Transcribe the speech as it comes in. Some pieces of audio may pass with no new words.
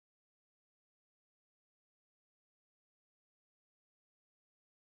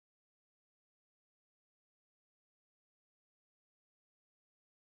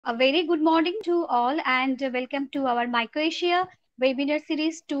A very good morning to all and welcome to our Mycology webinar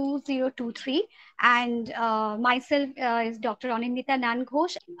series 2023. And myself is Dr. Anindita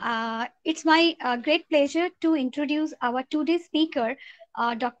Nanghosh. It's my great pleasure to introduce our today's speaker,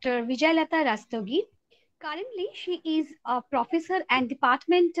 Dr. Vijaylatha Rastogi. Currently, she is a professor and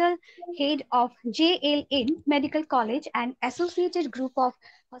departmental head of JLN Medical College and Associated Group of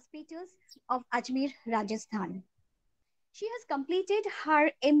Hospitals of Ajmer, Rajasthan. She has completed her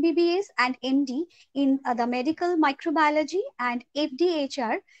MBBS and MD in the medical microbiology and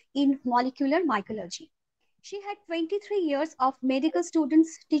FDHR in molecular mycology. She had 23 years of medical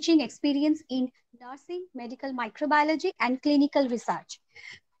students teaching experience in nursing, medical microbiology, and clinical research.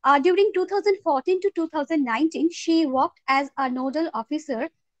 During 2014 to 2019, she worked as a nodal officer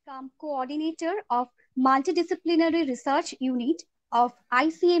cum coordinator of multidisciplinary research unit of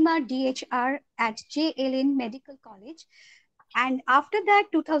ICMR DHR at JLN Medical College. And after that,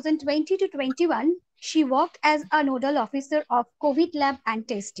 2020 to 21, she worked as a nodal officer of COVID lab and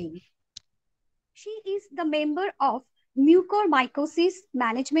testing. She is the member of Mucormycosis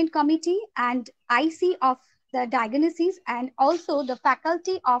Management Committee and IC of the Diagnosis and also the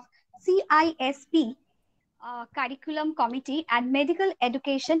faculty of CISP Curriculum Committee and Medical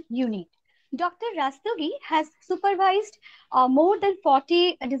Education Unit. Dr. Rastogi has supervised more than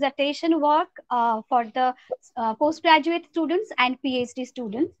 40 dissertation work for the postgraduate students and PhD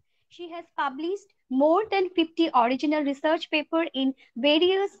students. She has published more than 50 original research papers in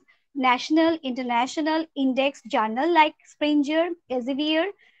various national, international index journal like Springer, Elsevier,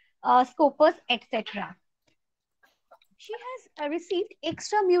 Scopus, etc. She has received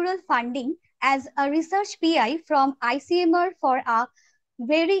extramural funding as a research PI from ICMR for a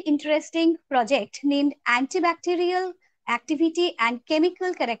very interesting project named Antibacterial Activity and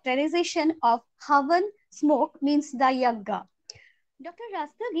Chemical Characterization of Havan Smoke means the Yagga. Dr.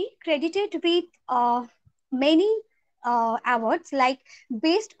 Rastogi credited with many awards like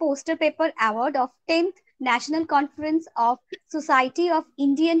Best Poster Paper Award of 10th National Conference of Society of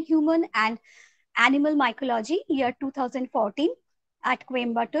Indian Human and Animal Mycology year 2014 at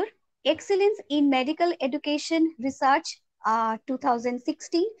Coimbatore, Excellence in Medical Education Research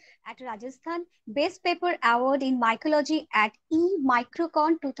 2016 at Rajasthan, Best Paper Award in Mycology at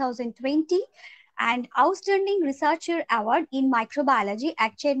E-Microcon 2020, and Outstanding Researcher Award in Microbiology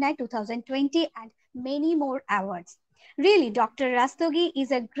at Chennai 2020, and many more awards. Really, Dr. Rastogi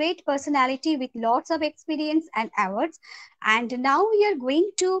is a great personality with lots of experience and awards. And now we are going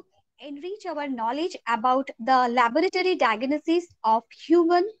to enrich our knowledge about the laboratory diagnosis of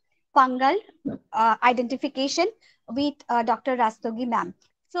human fungal identification with Dr. Rastogi ma'am.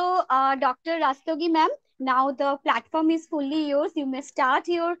 So, Dr. Rastogi ma'am, now the platform is fully yours. You may start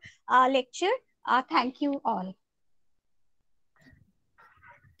your lecture. Thank you all.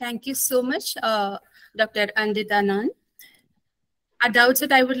 Thank you so much, Dr. Anindita Nan. At the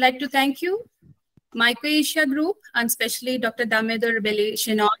outset, I would like to thank you, Mycology Group, and especially Dr. Damodar Bele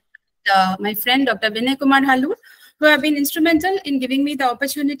Shinod, my friend Dr. Vinay Kumar Halur, who have been instrumental in giving me the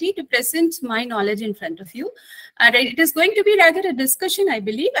opportunity to present my knowledge in front of you. And it is going to be rather a discussion, I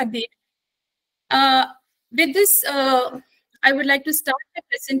believe, at the with this, I would like to start the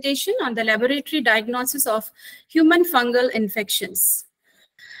presentation on the laboratory diagnosis of human fungal infections.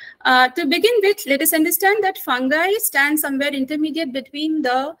 To begin with, let us understand that fungi stand somewhere intermediate between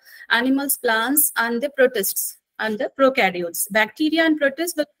the animals, plants, and the protists and the prokaryotes. Bacteria and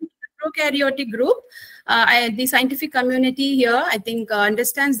protists belong to the prokaryotic group. The scientific community here, I think,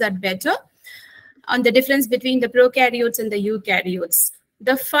 understands that better on the difference between the prokaryotes and the eukaryotes.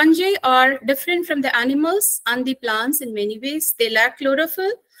 The fungi are different from the animals and the plants in many ways. They lack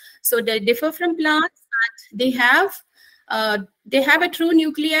chlorophyll, so they differ from plants, and they have a true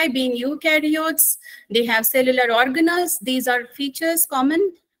nuclei being eukaryotes. They have cellular organelles. These are features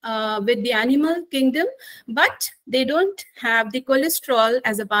common with the animal kingdom, but they don't have the cholesterol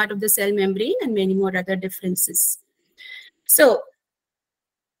as a part of the cell membrane and many more other differences. So,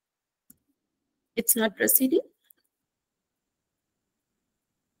 it's not proceeding.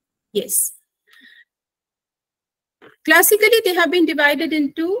 Yes. Classically, they have been divided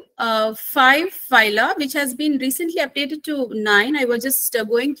into 5 phyla, which has been recently updated to 9. I was just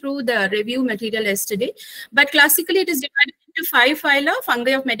going through the review material yesterday. But classically, it is divided into 5 phyla.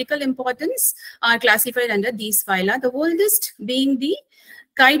 Fungi of medical importance are classified under these phyla. The oldest being the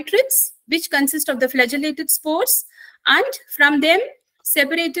chytrids, which consist of the flagellated spores, and from them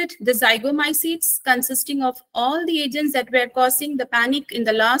separated the zygomycetes, consisting of all the agents that were causing the panic in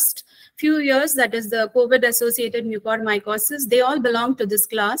the last few years, that is the COVID-associated mucormycosis. They all belong to this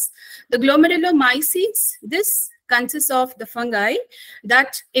class. The glomerulomycetes, this consists of the fungi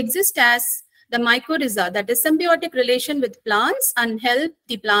that exist as the mycorrhiza, that is symbiotic relation with plants and help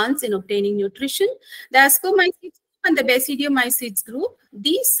the plants in obtaining nutrition. The ascomycetes and the basidiomycetes group,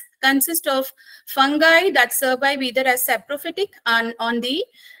 these consist of fungi that survive either as saprophytic and on the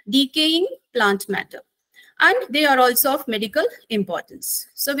decaying plant matter. And they are also of medical importance.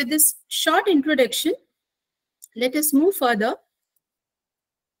 So with this short introduction, let us move further.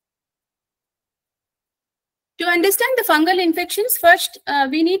 To understand the fungal infections, first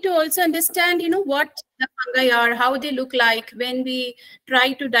we need to also understand, what the fungi are, how they look like when we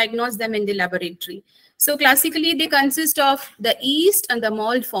try to diagnose them in the laboratory. So classically, they consist of the yeast and the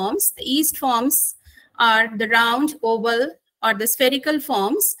mold forms. The yeast forms are the round, oval, or the spherical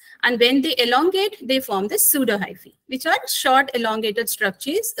forms, and when they elongate, they form the pseudohyphae, which are short, elongated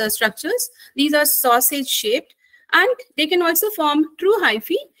structures. These are sausage-shaped, and they can also form true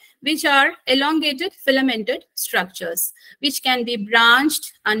hyphae, which are elongated filamented structures, which can be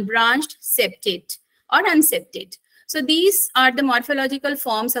branched, unbranched, septate, or unseptate. So these are the morphological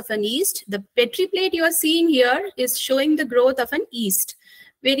forms of an yeast. The Petri plate you are seeing here is showing the growth of an yeast.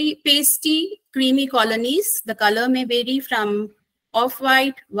 Very pasty, creamy colonies. The color may vary from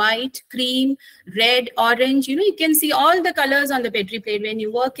off-white, white, cream, red, orange. You can see all the colors on the Petri plate when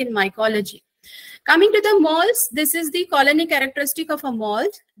you work in mycology. Coming to the molds, this is the colony characteristic of a mold.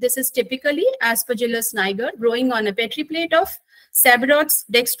 This is typically Aspergillus niger growing on a Petri plate of Sabarots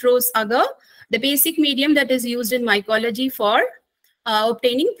dextrose agar, the basic medium that is used in mycology for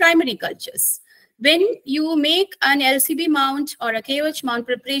obtaining primary cultures. When you make an LCB mount or a KOH mount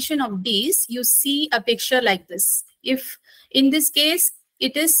preparation of these, you see a picture like this. If in this case,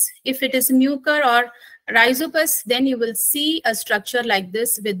 if it is mucor or rhizopus, then you will see a structure like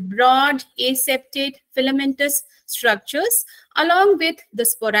this with broad aseptate filamentous structures. Along with the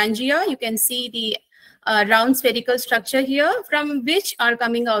sporangia, you can see the round spherical structure here, from which are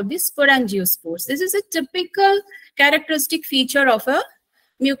coming out the sporangiospores. This is a typical characteristic feature of a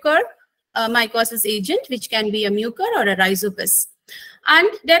mucor mycosis agent, which can be a mucor or a rhizopus. And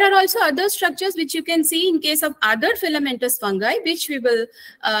there are also other structures which you can see in case of other filamentous fungi, which we will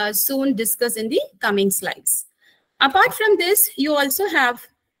soon discuss in the coming slides. Apart from this, you also have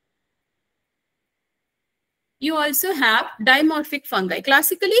dimorphic fungi.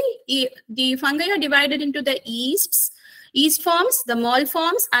 Classically, the fungi are divided into the yeast forms, the mold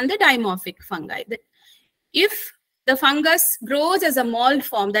forms, and the dimorphic fungi. If the fungus grows as a mold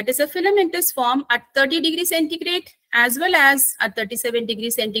form, that is a filamentous form at 30 degrees centigrade as well as at 37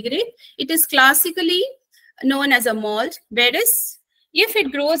 degrees centigrade, it is classically known as a mold. Whereas if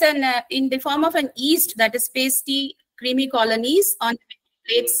it grows in the form of an yeast, that is pasty, creamy colonies on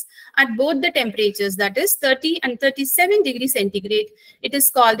plates at both the temperatures, that is 30 and 37 degrees centigrade, it is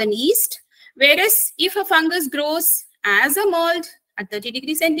called an yeast. Whereas if a fungus grows as a mold at 30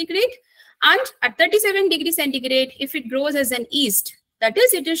 degrees centigrade, and at 37 degrees centigrade, if it grows as an yeast, that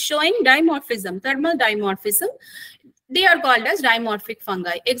is, it is showing dimorphism, thermal dimorphism, they are called as dimorphic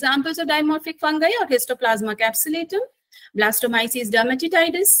fungi. Examples of dimorphic fungi are Histoplasma capsulatum, Blastomyces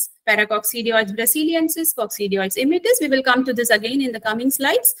dermatitidis, Paracoccidioids brasiliensis, Coccidioids immitis. We will come to this again in the coming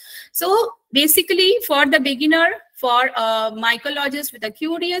slides. So basically, for the beginner, for a mycologist with a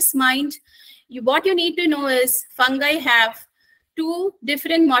curious mind, what you need to know is fungi have two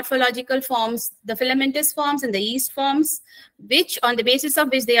different morphological forms, the filamentous forms and the yeast forms, which on the basis of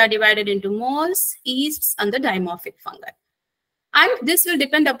which they are divided into molds, yeasts, and the dimorphic fungi. And this will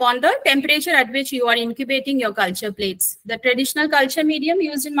depend upon the temperature at which you are incubating your culture plates. The traditional culture medium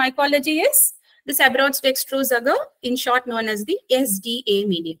used in mycology is the Sabarots dextrose agar, in short known as the SDA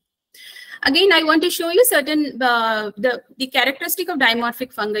medium. Again, I want to show you certain the characteristic of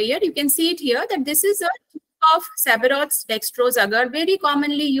dimorphic fungi here. You can see it here that this is a of Sabarots dextrose agar, very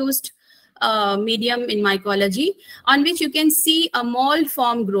commonly used medium in mycology, on which you can see a mold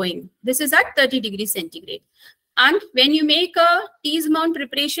form growing. This is at 30 degrees centigrade. And when you make a tease mount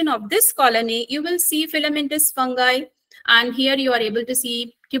preparation of this colony, you will see filamentous fungi. And here you are able to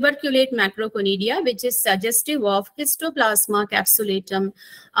see tuberculate macroconidia, which is suggestive of Histoplasma capsulatum,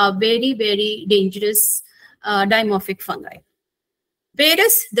 a very, very dangerous dimorphic fungi.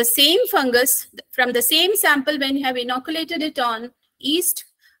 Whereas the same fungus from the same sample, when you have inoculated it on yeast,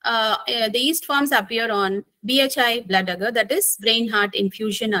 the yeast forms appear on BHI blood agar, that is brain heart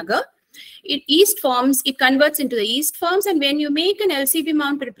infusion agar. Yeast forms, it converts into the yeast forms, and when you make an LCB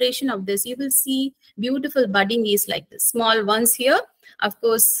mount preparation of this, you will see beautiful budding yeast like this. Small ones here, of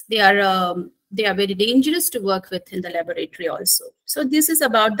course, they are very dangerous to work with in the laboratory also. So this is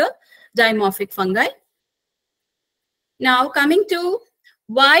about the dimorphic fungi. Now coming to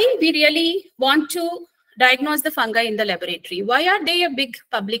why we really want to diagnose the fungi in the laboratory? Why are they a big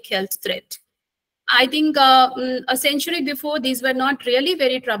public health threat? I think a century before, these were not really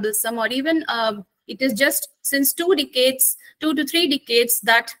very troublesome, or even it is just since 2 to 3 decades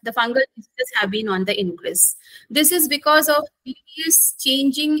that the fungal diseases have been on the increase. This is because of various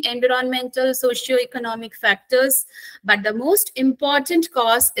changing environmental, socio-economic factors. But the most important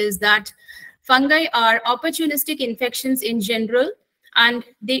cause is that fungi are opportunistic infections in general, and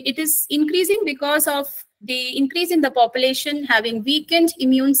it is increasing because of the increase in the population having weakened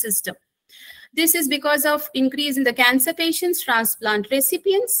immune system. This is because of increase in the cancer patients, transplant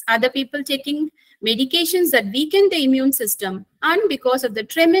recipients, other people taking medications that weaken the immune system, and because of the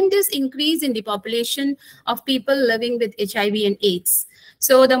tremendous increase in the population of people living with HIV and AIDS.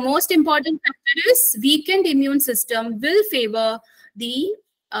 So the most important factor is weakened immune system will favor the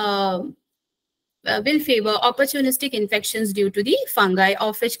opportunistic infections due to the fungi,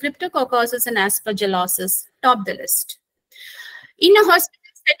 of which Cryptococcus and Aspergillosis top the list. In a hospital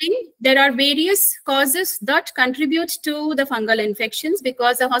setting, there are various causes that contribute to the fungal infections,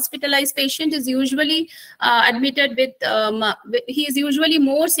 because a hospitalized patient is usually admitted with, he is usually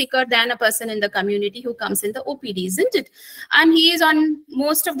more sicker than a person in the community who comes in the OPD, isn't it? And he is on,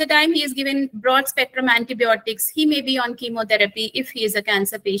 most of the time, he is given broad spectrum antibiotics. He may be on chemotherapy if he is a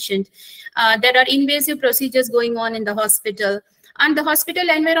cancer patient. There are invasive procedures going on in the hospital. And the hospital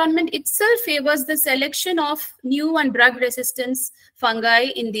environment itself favors the selection of new and drug resistance fungi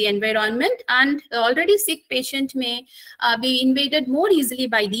in the environment, and already sick patient may be invaded more easily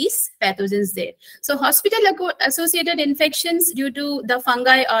by these pathogens there. So hospital associated infections due to the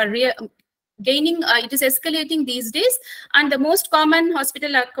fungi are gaining, it is escalating these days. And the most common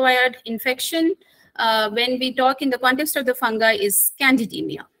hospital acquired infection when we talk in the context of the fungi is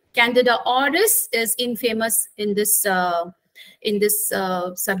candidemia. Candida auris is infamous in this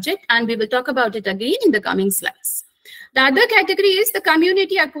subject, and we will talk about it again in the coming slides. The other category is the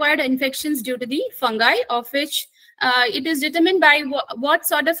community acquired infections due to the fungi, of which it is determined by what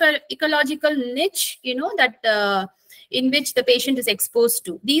sort of an ecological niche, that in which the patient is exposed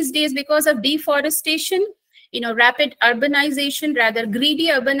to. These days, because of deforestation, rapid urbanization, rather greedy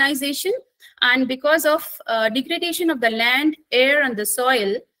urbanization, and because of degradation of the land, air, and the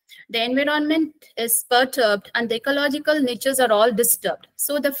soil, the environment is perturbed and the ecological niches are all disturbed.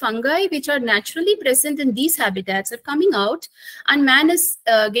 So the fungi which are naturally present in these habitats are coming out, and man is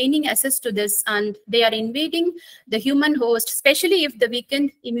gaining access to this, and they are invading the human host, especially if the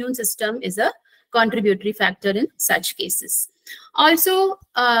weakened immune system is a contributory factor in such cases. Also,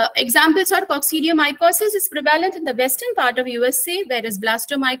 examples are coccidiomycosis is prevalent in the western part of USA, whereas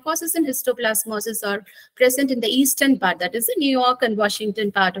blastomycosis and histoplasmosis are present in the eastern part, that is the New York and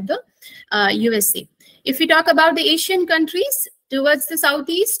Washington part of the USA. If we talk about the Asian countries, towards the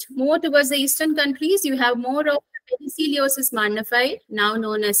southeast, more towards the eastern countries, you have more of penicillosis magnified, now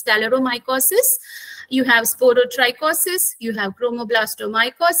known as talaromycosis. You have sporotrichosis, you have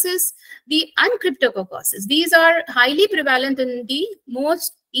chromoblastomycosis, the uncryptococcus. These are highly prevalent in the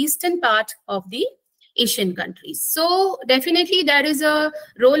most eastern part of the Asian countries. So definitely there is a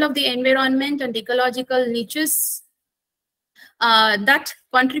role of the environment and ecological niches that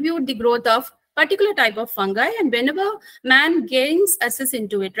contribute the growth of particular type of fungi, and whenever man gains access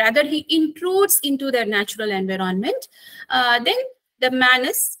into it, rather he intrudes into their natural environment, then the man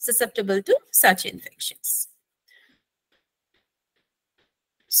is susceptible to such infections.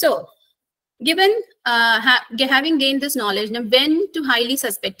 So, given having gained this knowledge, now when to highly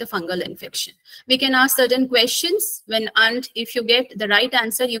suspect a fungal infection, we can ask certain questions. And if you get the right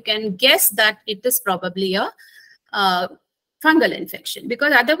answer, you can guess that it is probably a fungal infection,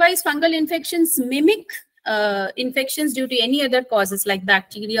 because otherwise fungal infections mimic infections due to any other causes like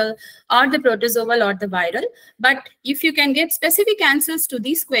bacterial or the protozoal or the viral. But if you can get specific answers to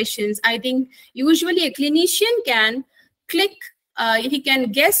these questions, I think usually a clinician can click, he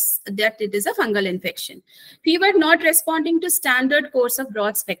can guess that it is a fungal infection. Fever not responding to standard course of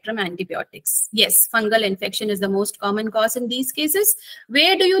broad spectrum antibiotics. Yes, fungal infection is the most common cause in these cases.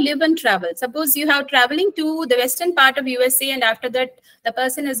 Where do you live and travel? Suppose you have traveling to the western part of USA, and after that the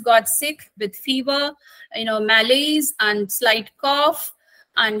person has got sick with fever, malaise and slight cough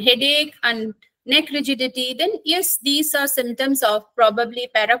and headache and neck rigidity, then yes, these are symptoms of probably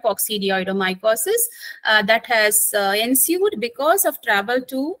paracoccidioidomycosis that has ensued because of travel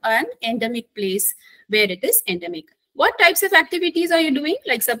to an endemic place where it is endemic. What types of activities are you doing?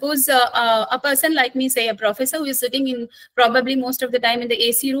 Like suppose a person like me, say a professor who is sitting in probably most of the time in the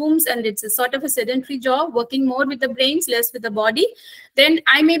AC rooms, and it's a sort of a sedentary job, working more with the brains, less with the body, then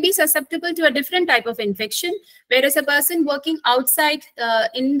I may be susceptible to a different type of infection. Whereas a person working outside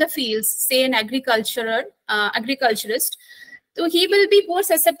in the fields, say an agriculturist, so he will be more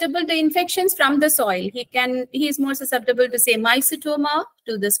susceptible to infections from the soil. He is more susceptible to, say, mycetoma,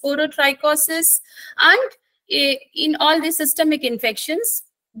 to the sporotrichosis, and in all these systemic infections,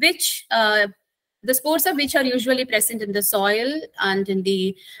 which the spores of which are usually present in the soil and in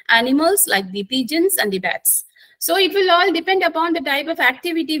the animals like the pigeons and the bats. So it will all depend upon the type of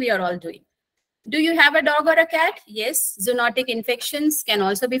activity we are all doing. Do you have a dog or a cat? Yes. Zoonotic infections can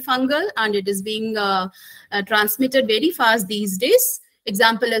also be fungal, and it is being transmitted very fast these days.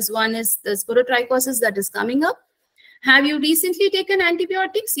 Example is one is the sporotrichosis that is coming up. Have you recently taken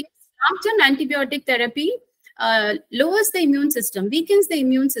antibiotics? Yes. Long-term antibiotic therapy lowers the immune system, weakens the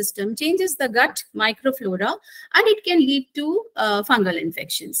immune system, changes the gut microflora, and it can lead to fungal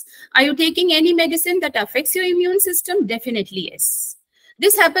infections. Are you taking any medicine that affects your immune system? Definitely yes.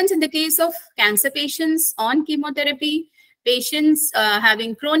 This happens in the case of cancer patients on chemotherapy, patients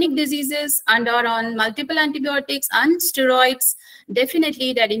having chronic diseases and are on multiple antibiotics and steroids.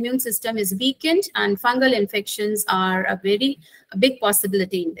 Definitely that immune system is weakened, and fungal infections are a very big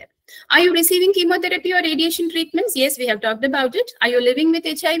possibility in them. Are you receiving chemotherapy or radiation treatments? Yes, we have talked about it. Are you living with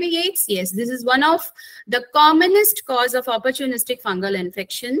HIV/AIDS? Yes, this is one of the commonest cause of opportunistic fungal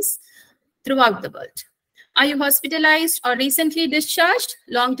infections throughout the world. Are you hospitalized or recently discharged?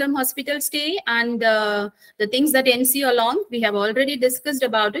 Long-term hospital stay and the things that ensue along, we have already discussed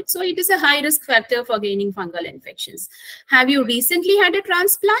about it. So it is a high risk factor for gaining fungal infections. Have you recently had a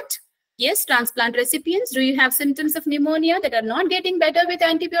transplant? Yes, transplant recipients. Do you have symptoms of pneumonia that are not getting better with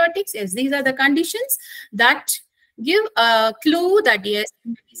antibiotics? Yes, these are the conditions that give a clue that yes,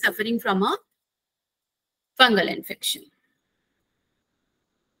 you may be suffering from a fungal infection.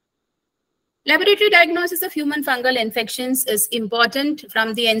 Laboratory diagnosis of human fungal infections is important.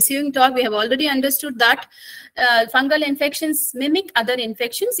 From the ensuing talk, we have already understood that fungal infections mimic other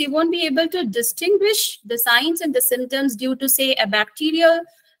infections. You won't be able to distinguish the signs and the symptoms due to, say, a bacterial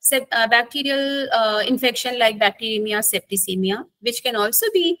infection like bacteremia septicemia, which can also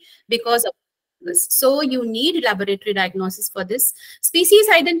be because of this. So you need laboratory diagnosis for this. Species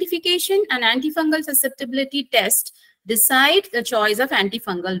identification and antifungal susceptibility test decide the choice of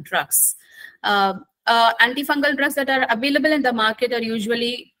antifungal drugs. Antifungal drugs that are available in the market are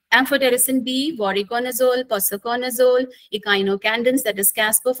usually amphotericin B, voriconazole, posaconazole, echinocandins, that is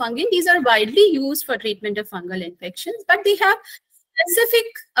caspofungin. These are widely used for treatment of fungal infections, but they have specific,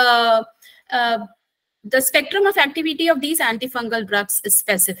 the spectrum of activity of these antifungal drugs is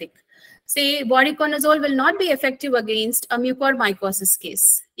specific. Say, voriconazole will not be effective against a mucormycosis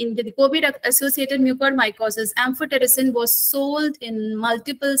case. In the COVID-associated mucormycosis, amphotericin was sold in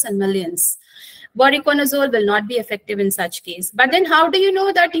multiples and millions. Voriconazole will not be effective in such case. But then how do you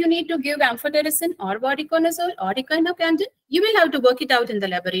know that you need to give amphotericin or voriconazole or echinocandin? You will have to work it out in the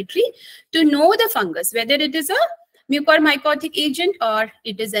laboratory to know the fungus, whether it is a mucormycotic agent or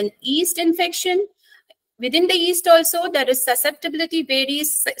it is an yeast infection. Within the yeast also, there is susceptibility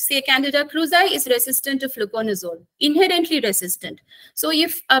varies. Say Candida krusei is resistant to fluconazole, inherently resistant. So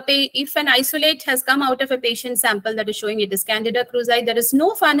if an isolate has come out of a patient sample that is showing it is Candida krusei, there is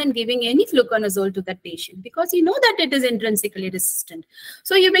no fun in giving any fluconazole to that patient because you know that it is intrinsically resistant.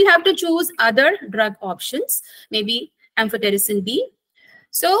 So you will have to choose other drug options, maybe amphotericin B.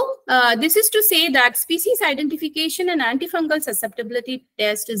 So this is to say that species identification and antifungal susceptibility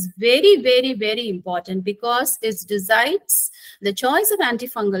test is very, very, very important because it decides the choice of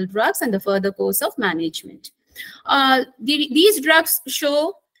antifungal drugs and the further course of management. These drugs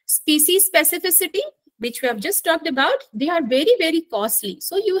show species specificity, which we have just talked about. They are very, very costly.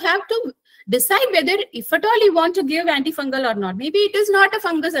 So you have to decide whether, if at all, you want to give antifungal or not. Maybe it is not a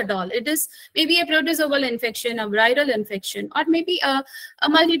fungus at all. It is maybe a protozoal infection, a viral infection, or maybe a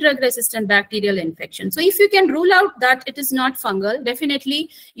multi-drug resistant bacterial infection. So if you can rule out that it is not fungal,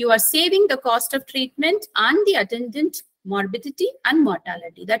 definitely you are saving the cost of treatment and the attendant morbidity and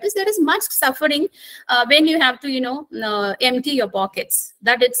mortality. That is, there is much suffering when you have to, empty your pockets.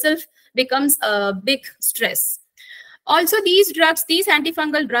 That itself becomes a big stress. Also, these drugs, these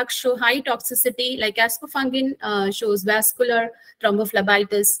antifungal drugs show high toxicity, like caspofungin shows vascular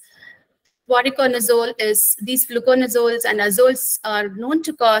thrombophlebitis. Voriconazole is, these fluconazoles and azoles are known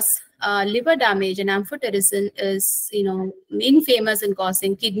to cause liver damage, and amphotericin is, infamous in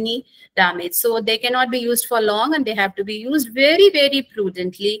causing kidney damage. So they cannot be used for long, and they have to be used very, very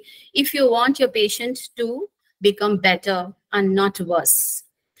prudently if you want your patient to become better and not worse.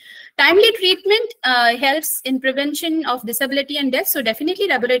 Timely treatment helps in prevention of disability and death. So definitely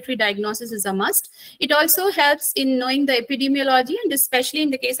laboratory diagnosis is a must. It also helps in knowing the epidemiology, and especially in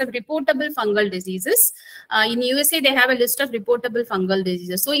the case of reportable fungal diseases. In USA, they have a list of reportable fungal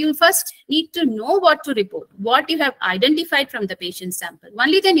diseases. So you first need to know what to report, what you have identified from the patient sample.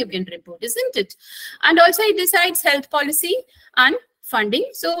 Only then you can report, isn't it? And also it decides health policy and funding.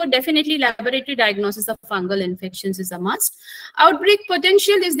 So definitely laboratory diagnosis of fungal infections is a must. Outbreak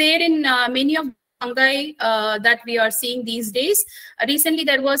potential is there in many of fungi that we are seeing these days. Recently,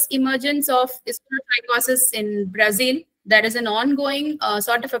 there was emergence of trichosis in Brazil. There is an ongoing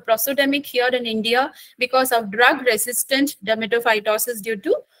sort of a prosodemic here in India because of drug-resistant dermatophytosis due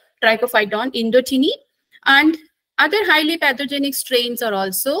to Trichophyton indotini. And other highly pathogenic strains are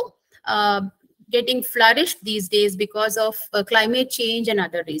also getting flourished these days because of climate change and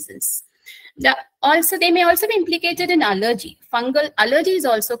other reasons. They may also be implicated in allergy. Fungal allergy is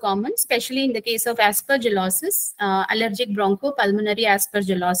also common, especially in the case of aspergillosis. Allergic bronchopulmonary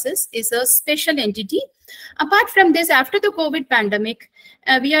aspergillosis is a special entity. Apart from this, after the COVID pandemic,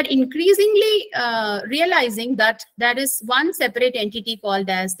 we are increasingly realizing that there is one separate entity called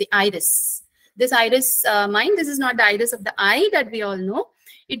as the iris. This iris this is not the iris of the eye that we all know.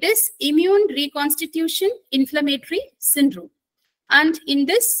 It is immune reconstitution inflammatory syndrome. And in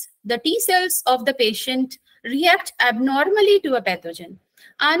this, the T cells of the patient react abnormally to a pathogen.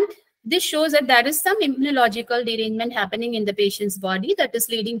 And this shows that there is some immunological derangement happening in the patient's body that is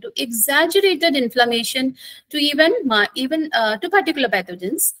leading to exaggerated inflammation to even to particular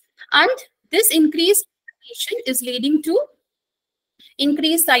pathogens. And this increased inflammation is leading to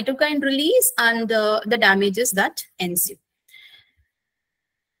increased cytokine release and the damages that ensue.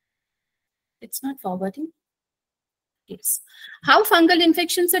 It's not forwarding. Yes. How fungal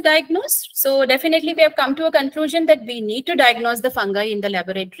infections are diagnosed? So definitely we have come to a conclusion that we need to diagnose the fungi in the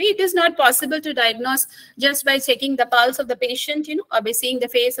laboratory. It is not possible to diagnose just by checking the pulse of the patient, or by seeing the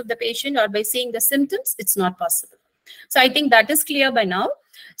face of the patient or by seeing the symptoms. It's not possible. So I think that is clear by now.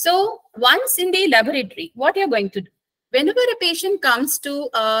 So once in the laboratory, what you're going to do? Whenever a patient comes to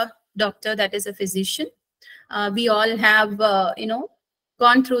a doctor, that is a physician, we all have,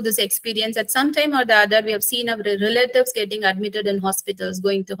 gone through this experience at some time or the other. We have seen our relatives getting admitted in hospitals,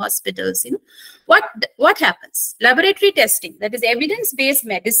 going to hospitals. What happens? Laboratory testing, that is evidence-based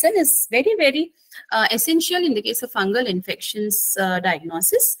medicine, is very, very essential in the case of fungal infections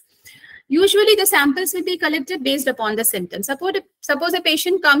diagnosis. Usually the samples will be collected based upon the symptoms. Suppose a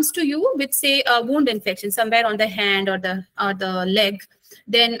patient comes to you with, say, a wound infection somewhere on the hand or the leg,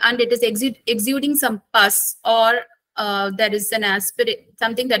 and it is exuding some pus, or there is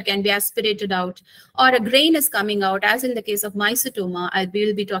something that can be aspirated out, or a grain is coming out, as in the case of mycetoma. We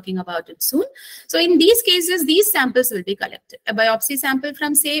will be talking about it soon. So in these cases, these samples will be collected. A biopsy sample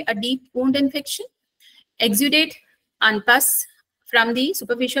from, say, a deep wound infection, exudate and pus from the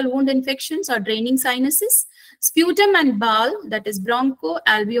superficial wound infections or draining sinuses, sputum and BAL, that is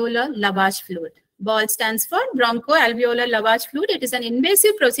bronchoalveolar lavage fluid. BAL stands for bronchoalveolar lavage fluid. It is an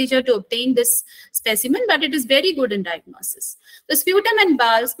invasive procedure to obtain this specimen, but it is very good in diagnosis. The sputum and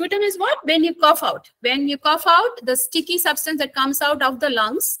BAL, sputum is what? When you cough out. When you cough out, the sticky substance that comes out of the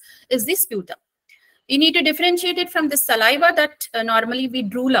lungs is the sputum. You need to differentiate it from the saliva that normally we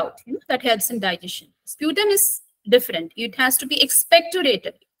drool out, that helps in digestion. Sputum is different. It has to be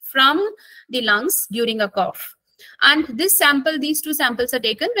expectorated from the lungs during a cough. And these two samples are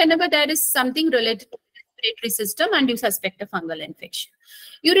taken whenever there is something related to the respiratory system and you suspect a fungal infection.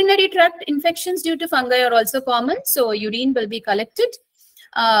 Urinary tract infections due to fungi are also common. So urine will be collected.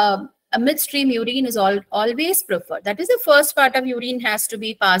 A midstream urine is always preferred. That is, the first part of urine has to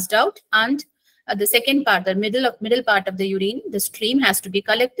be passed out, and the second part, the middle part of the urine, the stream has to be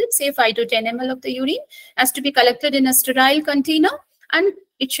collected. Say 5 to 10 ml of the urine has to be collected in a sterile container, and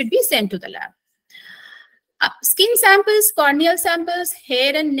it should be sent to the lab. Skin samples, corneal samples,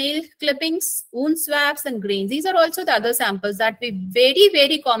 hair and nail clippings, wound swabs, and grains. These are also the other samples that we very,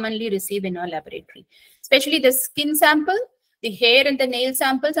 very commonly receive in our laboratory, especially the skin sample, the hair and the nail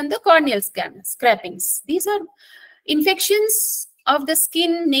samples, and the corneal scrapings. These are infections of the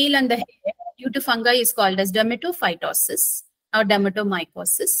skin, nail, and the hair due to fungi is called as dermatophytosis or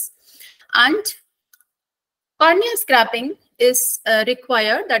dermatomycosis. And corneal scraping is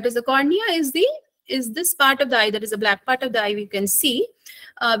required. That is, the cornea is this part of the eye, that is a black part of the eye we can see.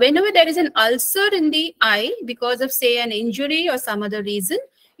 Whenever there is an ulcer in the eye because of, say, an injury or some other reason,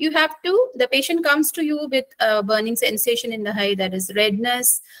 the patient comes to you with a burning sensation in the eye, there is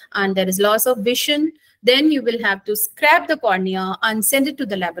redness and there is loss of vision. Then you will have to scrap the cornea and send it to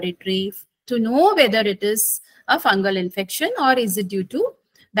the laboratory to know whether it is a fungal infection or is it due to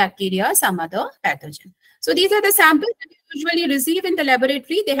bacteria or some other pathogen. So these are the samples that you usually receive in the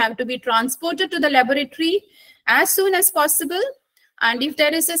laboratory. They have to be transported to the laboratory as soon as possible. And if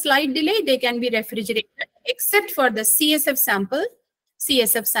there is a slight delay, they can be refrigerated, except for the CSF sample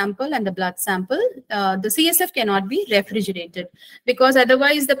and the blood sample. The CSF cannot be refrigerated because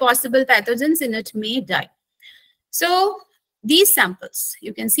otherwise the possible pathogens in it may die. So these samples,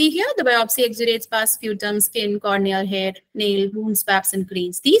 you can see here, the biopsy exudates pus, sputum, skin, corneal, hair, nail, wounds, swabs, and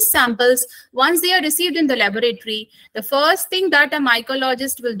grains. These samples, once they are received in the laboratory, the first thing that a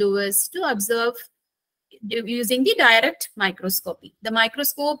mycologist will do is to observe using the direct microscopy. The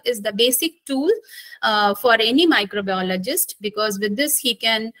microscope is the basic tool for any microbiologist, because with this he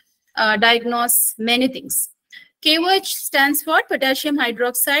can diagnose many things. KOH stands for potassium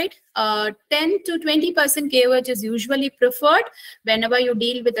hydroxide. 10 to 20% KOH is usually preferred whenever you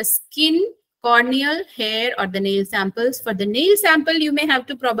deal with the skin, corneal, hair, or the nail samples. For the nail sample, you may have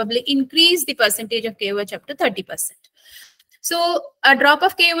to probably increase the percentage of KOH up to 30%. So a drop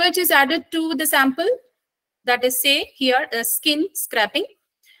of KOH is added to the sample. That is, say here, skin scraping.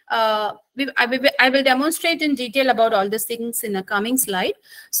 I will demonstrate in detail about all these things in a coming slide.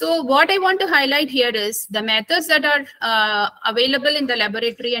 So what I want to highlight here is the methods that are available in the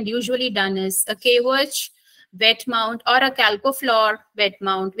laboratory and usually done is a KOH wet mount or a chalcofluor wet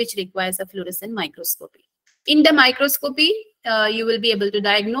mount, which requires a fluorescent microscopy. In the microscopy, you will be able to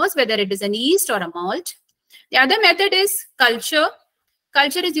diagnose whether it is an yeast or a malt. The other method is culture.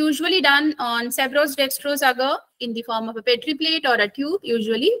 Culture is usually done on Severus dextrose agar in the form of a Petri plate or a tube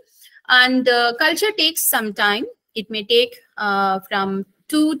usually. And culture takes some time. It may take from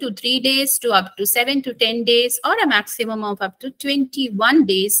 2 to 3 days to up to 7 to 10 days or a maximum of up to 21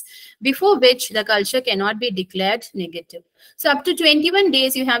 days, before which the culture cannot be declared negative. So up to 21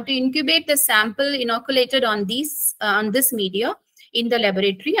 days, you have to incubate the sample inoculated on this media in the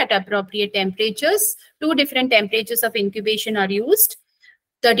laboratory at appropriate temperatures. 2 different temperatures of incubation are used,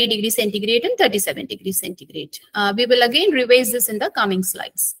 30 degrees centigrade and 37 degrees centigrade. We will again revise this in the coming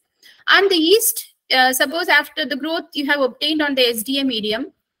slides. And the yeast, suppose after the growth you have obtained on the SDA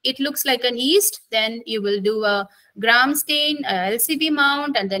medium, it looks like an yeast, then you will do a gram stain, a LCB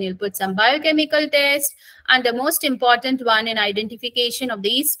mount, and then you'll put some biochemical test. And the most important one in identification of the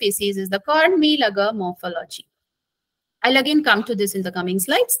yeast species is the cornmeal agar morphology. I'll again come to this in the coming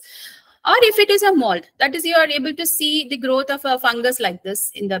slides. Or if it is a mold, that is, you are able to see the growth of a fungus like this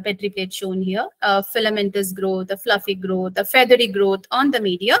in the Petri plate shown here, a filamentous growth, a fluffy growth, a feathery growth on the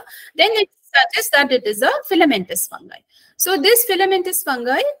media, then it suggests that it is a filamentous fungi. So this filamentous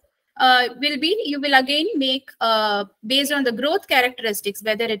fungi you will again make based on the growth characteristics,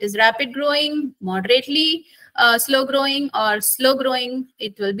 whether it is rapid growing, moderately slow growing, or slow growing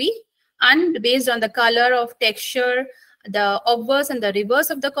it will be, and based on the color of texture, the obverse and the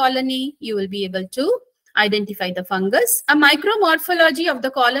reverse of the colony, you will be able to identify the fungus. A micromorphology of the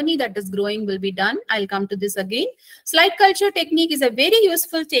colony that is growing will be done. I'll come to this again. Slide culture technique is a very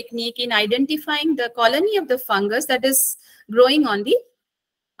useful technique in identifying the colony of the fungus that is growing on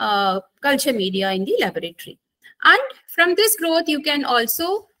the culture media in the laboratory. And from this growth, you can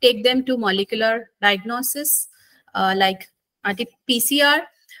also take them to molecular diagnosis like RT-PCR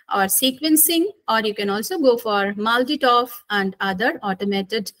or sequencing, or you can also go for MALDI-TOF and other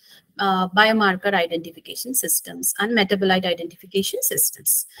automated biomarker identification systems and metabolite identification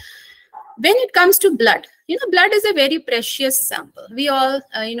systems. When it comes to blood, blood is a very precious sample. We all,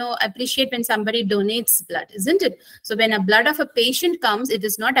 appreciate when somebody donates blood, isn't it? So when a blood of a patient comes, it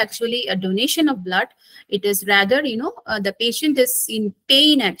is not actually a donation of blood. It is rather, the patient is in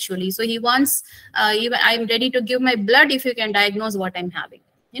pain actually. So he wants, I'm ready to give my blood if you can diagnose what I'm having.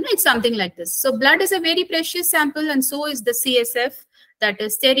 It's something like this. So blood is a very precious sample, and so is the CSF, that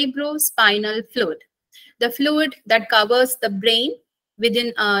is cerebrospinal fluid. The fluid that covers the brain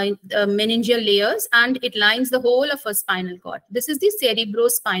within the meningeal layers, and it lines the whole of a spinal cord. This is the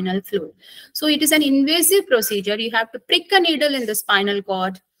cerebrospinal fluid. So it is an invasive procedure. You have to prick a needle in the spinal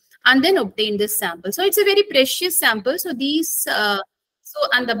cord and then obtain this sample. So it's a very precious sample. So these,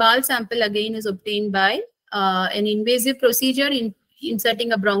 and the bowel sample again is obtained by an invasive procedure in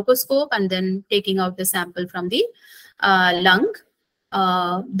inserting a bronchoscope and then taking out the sample from the lung,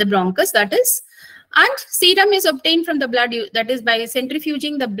 the bronchus that is. And serum is obtained from the blood, that is by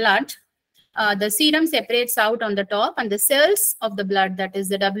centrifuging the blood. The serum separates out on the top, and the cells of the blood, that is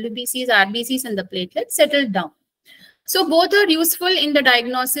the WBCs, RBCs, and the platelets settle down. So both are useful in the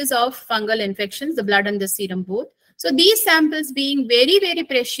diagnosis of fungal infections, the blood and the serum both. So these samples being very, very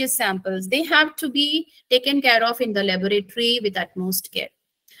precious samples, they have to be taken care of in the laboratory with utmost care.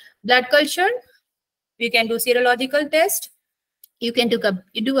 Blood culture, you can do serological test. You can do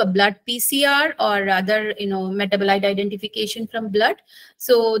a blood PCR or other, metabolite identification from blood.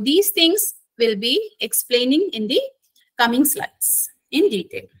 So these things will be explaining in the coming slides in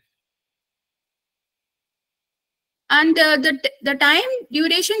detail. And the time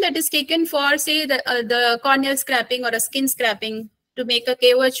duration that is taken for, say, the corneal scraping or a skin scraping to make a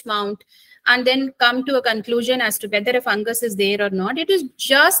KOH mount, and then come to a conclusion as to whether a fungus is there or not, it is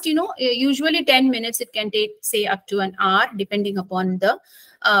just, usually 10 minutes. It can take, say, up to an hour, depending upon the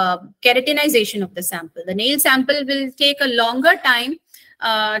keratinization of the sample. The nail sample will take a longer time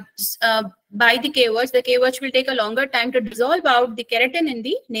by the KOH. The KOH will take a longer time to dissolve out the keratin in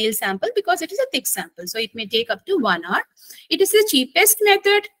the nail sample because it is a thick sample. So it may take up to 1 hour. It is the cheapest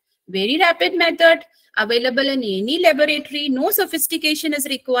method, very rapid method, available in any laboratory. No sophistication is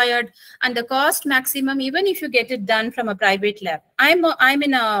required, and the cost maximum, even if you get it done from a private lab. I'm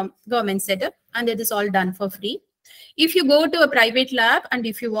in a government setup, and it is all done for free. If you go to a private lab and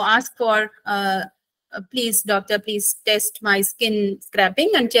if you ask for please, doctor, please test my skin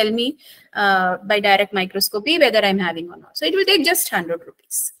scraping and tell me by direct microscopy whether I'm having or not. So it will take just 100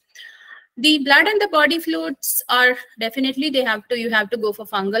 rupees. The blood and the body fluids are definitely, you have to go for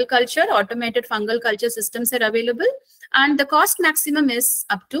fungal culture. Automated fungal culture systems are available, and the cost maximum is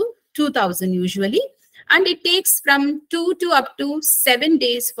up to 2,000 usually. And it takes from 2 to up to 7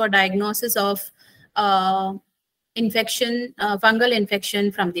 days for diagnosis of infection, fungal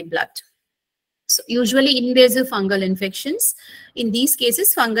infection from the blood. So usually invasive fungal infections. In these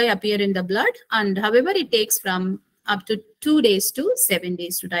cases, fungi appear in the blood, and however, it takes from up to 2 days to 7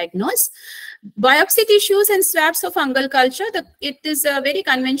 days to diagnose. Biopsy tissues and swabs for fungal culture, it is a very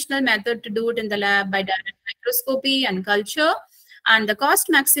conventional method to do it in the lab by direct microscopy and culture, and the cost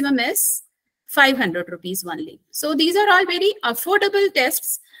maximum is 500 rupees only. So these are all very affordable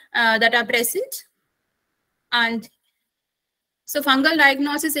tests that are present. And so fungal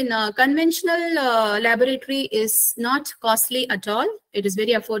diagnosis in a conventional laboratory is not costly at all. It is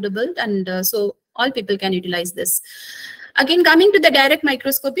very affordable, and so all people can utilize this. Again, coming to the direct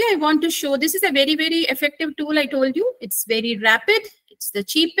microscopy, I want to show this is a very, very effective tool. I told you it's very rapid. It's the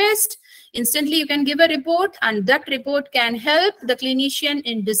cheapest. Instantly, you can give a report, and that report can help the clinician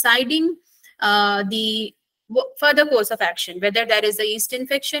in deciding the further course of action, whether there is a yeast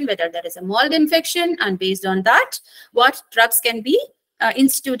infection, whether there is a mold infection, and based on that, what drugs can be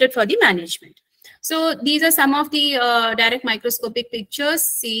instituted for the management. So these are some of the direct microscopic pictures.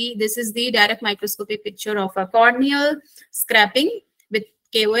 See, this is the direct microscopic picture of a corneal scraping with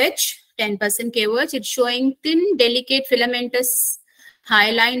KOH, 10% KOH. It's showing thin, delicate filamentous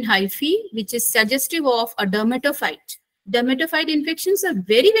hyaline hyphae, which is suggestive of a dermatophyte. Dermatophyte infections are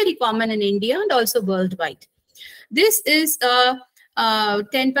very, very common in India and also worldwide. This is a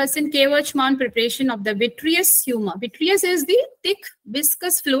 10% KOH mount preparation of the vitreous humor. Vitreous is the thick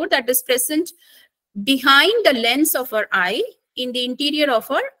viscous fluid that is present behind the lens of our eye in the interior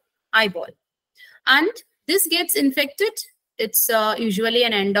of our eyeball. And this gets infected. It's usually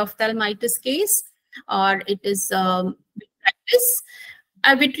an endophthalmitis case, or it is vitrectus.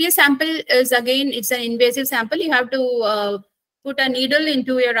 A vitreous sample is, again, it's an invasive sample. You have to put a needle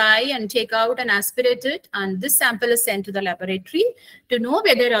into your eye and take out and aspirate it. And this sample is sent to the laboratory to know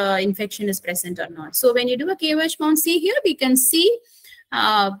whether infection is present or not. So when you do a KOH mount, see here, we can see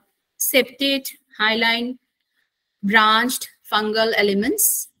septate, hyaline, branched fungal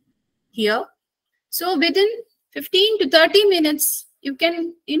elements here. So within 15 to 30 minutes, you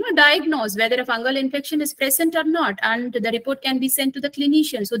can diagnose whether a fungal infection is present or not, and the report can be sent to the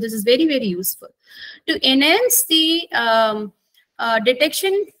clinician. So this is very, very useful. To enhance the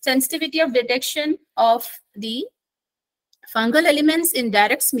sensitivity of detection of the fungal elements in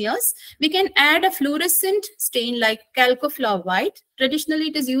direct smears, we can add a fluorescent stain like calcoflower white. Traditionally,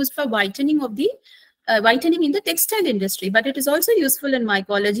 it is used for whitening of the whitening in the textile industry, but it is also useful in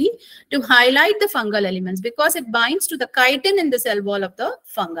mycology to highlight the fungal elements because it binds to the chitin in the cell wall of the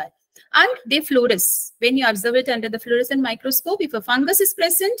fungi, and they fluoresce. When you observe it under the fluorescent microscope, if a fungus is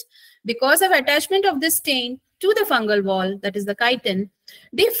present, because of attachment of this stain to the fungal wall, that is the chitin,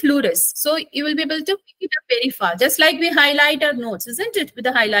 they fluoresce. So you will be able to pick it up very fast, just like we highlight our notes, isn't it, with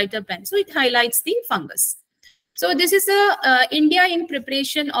the highlighter pen. So it highlights the fungus. So this is a India in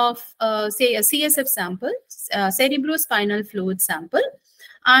preparation of, say, a CSF sample, cerebrospinal fluid sample.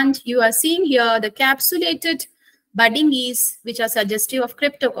 And you are seeing here the capsulated budding yeast, which are suggestive of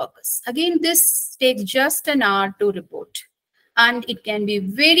Cryptococcus. Again, this takes just an hour to report. And it can be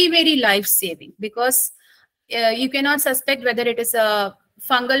very, very life-saving because you cannot suspect whether it is a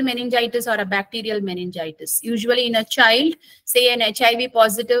fungal meningitis or a bacterial meningitis. Usually in a child, say an HIV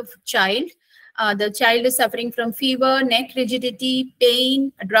positive child, the child is suffering from fever, neck rigidity,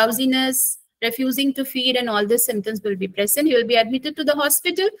 pain, drowsiness, refusing to feed, and all these symptoms will be present. He will be admitted to the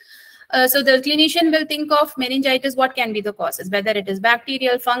hospital. So the clinician will think of meningitis, what can be the causes, whether it is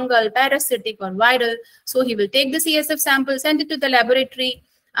bacterial, fungal, parasitic, or viral. So he will take the CSF sample, send it to the laboratory,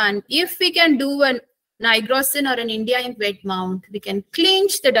 and if we can do an nigrosin or an India ink wet mount, we can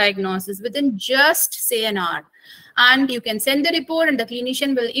clinch the diagnosis within just, say, an hour. And you can send the report, and the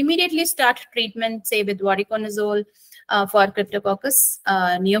clinician will immediately start treatment, say, with voriconazole for Cryptococcus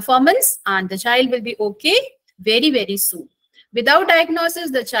neoformans, and the child will be okay very, very soon. Without diagnosis,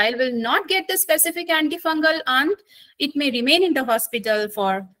 the child will not get the specific antifungal, and it may remain in the hospital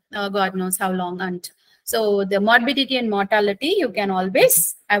for God knows how long. And so the morbidity and mortality you can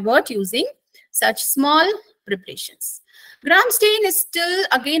always avert using such small preparations. Gram stain is still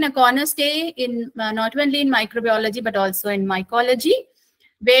again a cornerstay in not only in microbiology but also in mycology,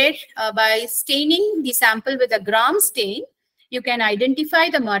 where by staining the sample with a gram stain, you can identify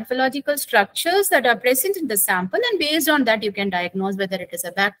the morphological structures that are present in the sample, and based on that you can diagnose whether it is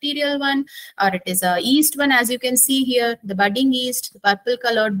a bacterial one or it is a yeast one. As you can see here, the budding yeast, the purple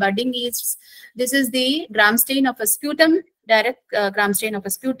colored budding yeasts. This is the gram stain of a sputum, direct gram stain of a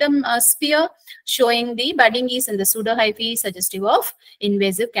sputum spear, showing the budding yeast and the pseudohyphae suggestive of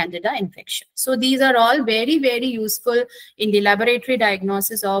invasive candida infection. So these are all very, very useful in the laboratory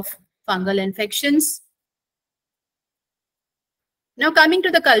diagnosis of fungal infections. Now coming to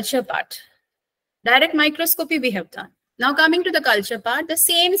the culture part, direct microscopy we have done. Now coming to the culture part, the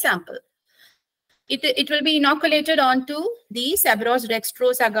same sample. It will be inoculated onto the Sabros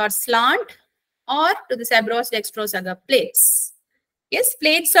dextrose agar slant or to the Sabros dextrose agar plates. Yes,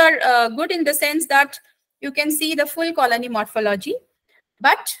 plates are good in the sense that you can see the full colony morphology,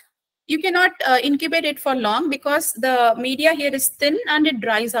 but you cannot incubate it for long because the media here is thin and it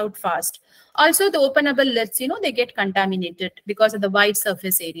dries out fast. Also, the openable lids, they get contaminated because of the wide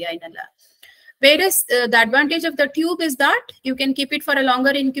surface area in a lab. Whereas the advantage of the tube is that you can keep it for a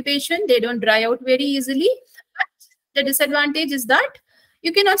longer incubation. They don't dry out very easily. But the disadvantage is that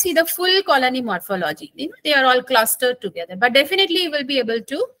you cannot see the full colony morphology. They are all clustered together. But definitely you will be able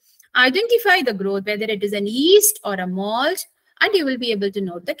to identify the growth, whether it is an yeast or a mold, and you will be able to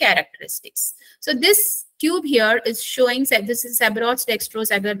note the characteristics. So this tube here is showing that this is Sabros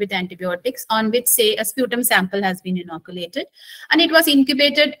dextrose agar with antibiotics, on which, say, a sputum sample has been inoculated, and it was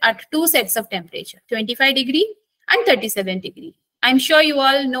incubated at 2 sets of temperature, 25 degree and 37 degree. I'm sure you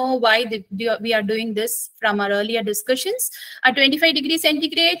all know why we are doing this from our earlier discussions. At 25 degrees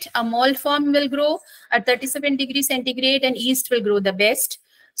centigrade, a mold form will grow. At 37 degrees centigrade, an yeast will grow the best.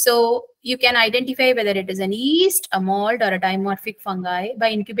 So you can identify whether it is an yeast, a mold, or a dimorphic fungi by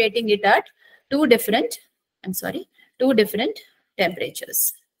incubating it at two different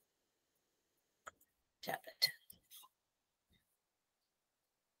temperatures.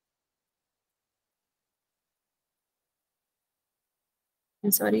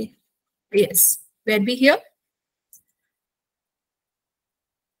 I'm sorry. Yes, where we here?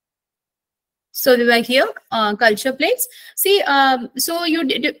 So we were here, culture plates. See, so you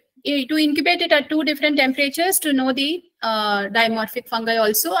did to incubate it at 2 different temperatures to know the dimorphic fungi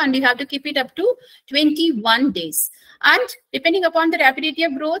also, and you have to keep it up to 21 days. And depending upon the rapidity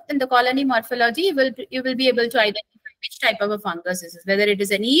of growth and the colony morphology, you will be able to identify which type of a fungus this is, whether it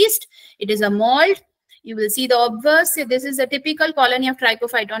is an yeast, it is a mold. You will see the obverse. This is a typical colony of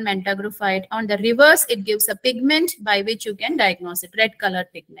Trichophyton mentagrophyte. On the reverse, it gives a pigment by which you can diagnose it, red colored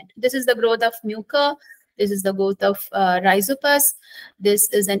pigment. This is the growth of mucor. This is the growth of rhizopus. This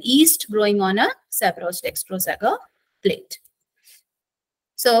is an yeast growing on a Sabros dextrose agar plate.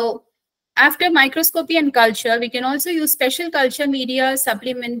 So after microscopy and culture, we can also use special culture media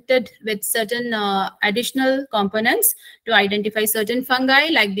supplemented with certain additional components to identify certain fungi,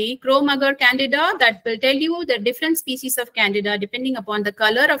 like the chrome agar candida, that will tell you the different species of candida depending upon the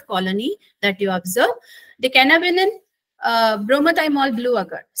color of colony that you observe. The cannabinin bromothymol blue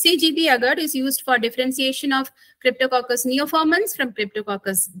agar. CGB agar is used for differentiation of Cryptococcus neoformans from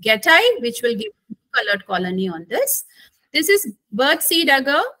Cryptococcus getae, which will give colored colony on this. This is birdseed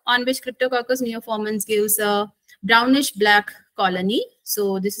agar, on which Cryptococcus neoformans gives a brownish black colony.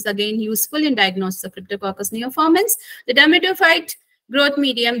 So this is again useful in diagnosis of Cryptococcus neoformans. The dermatophyte growth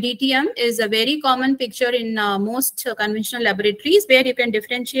medium, DTM, is a very common picture in most conventional laboratories, where you can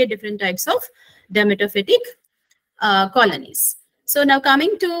differentiate different types of dermatophytic colonies. So now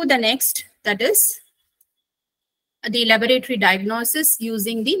coming to the next, that is the laboratory diagnosis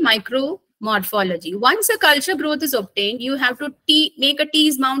using the morphology. Once a culture growth is obtained, you have to make a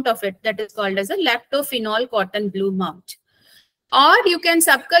tease mount of it, that is called as a lactophenol cotton blue mount. Or you can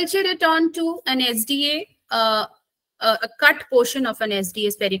subculture it onto an SDA, a cut portion of an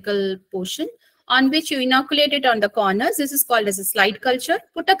SDA spherical portion, on which you inoculate it on the corners. This is called as a slide culture.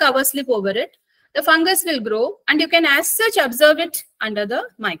 Put a cover slip over it. The fungus will grow, and you can as such observe it under the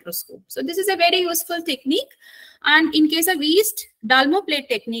microscope. So this is a very useful technique. And in case of yeast, Dalmo plate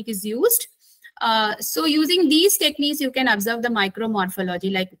technique is used. So using these techniques, you can observe the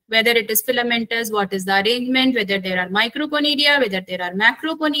micromorphology, like whether it is filamentous, what is the arrangement, whether there are microconidia, whether there are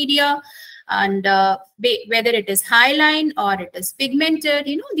macroconidia, and whether it is hyaline or it is pigmented.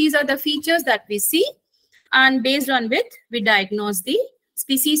 These are the features that we see, and based on which we diagnose the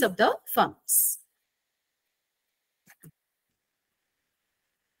species of the fungus.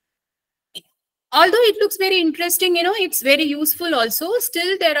 Although it looks very interesting, it's very useful also.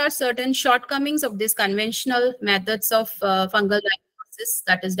 Still, there are certain shortcomings of this conventional methods of fungal diagnosis,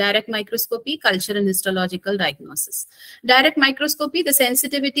 that is direct microscopy, culture and histological diagnosis. Direct microscopy, the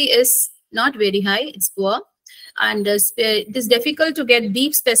sensitivity is not very high, it's poor. And it is difficult to get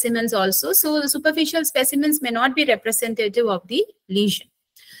deep specimens also. So the superficial specimens may not be representative of the lesion.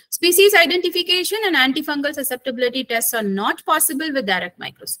 Species identification and antifungal susceptibility tests are not possible with direct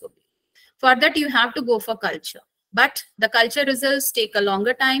microscopy. For that, you have to go for culture. But the culture results take a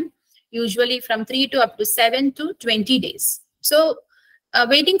longer time, usually from 3 to up to 7 to 20 days. So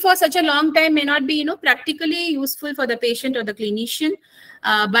waiting for such a long time may not be, practically useful for the patient or the clinician.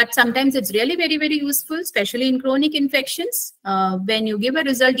 But sometimes it's really very, very useful, especially in chronic infections. When you give a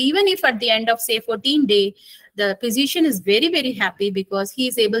result, even if at the end of, say, 14 days, the physician is very, very happy because he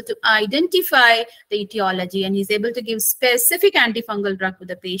is able to identify the etiology and he's able to give specific antifungal drug to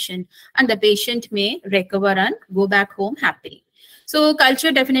the patient, and the patient may recover and go back home happily. So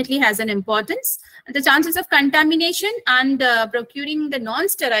culture definitely has an importance. The chances of contamination and procuring the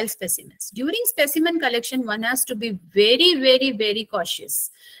non-sterile specimens. During specimen collection, one has to be very, very, very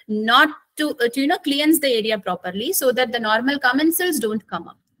cautious not to cleanse the area properly so that the normal commensals don't come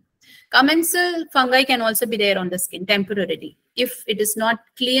up. Commensal fungi can also be there on the skin temporarily if it is not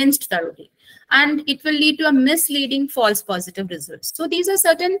cleansed thoroughly. And it will lead to a misleading false positive results. So these are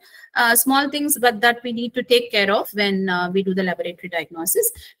certain small things but that we need to take care of when we do the laboratory diagnosis.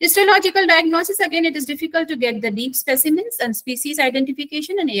 Histological diagnosis, again, it is difficult to get the deep specimens, and species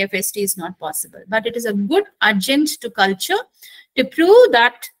identification and AFST is not possible. But it is a good adjunct to culture to prove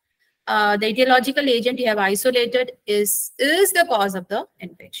that the etiological agent you have isolated is the cause of the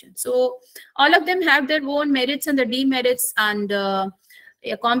infection. So all of them have their own merits and the demerits, and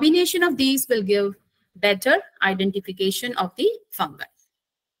a combination of these will give better identification of the fungi.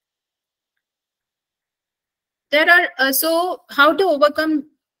 There are so how to overcome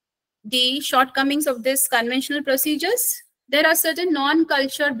the shortcomings of this conventional procedures? There are certain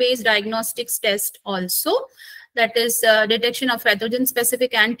non-culture based diagnostics tests also. That is detection of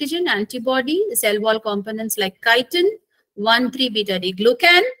pathogen-specific antigen, antibody, cell wall components like chitin,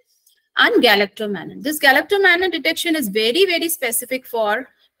 1,3-beta-D-glucan, and galactomannan. This galactomannan detection is very, very specific for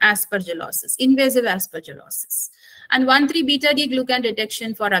aspergillosis, invasive aspergillosis, and 1,3-beta-D-glucan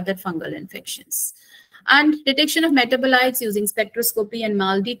detection for other fungal infections. And detection of metabolites using spectroscopy and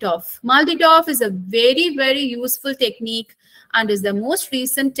MALDI-TOF. MALDI-TOF is a very, very useful technique and is the most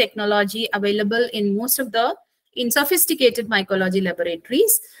recent technology available in most of the sophisticated mycology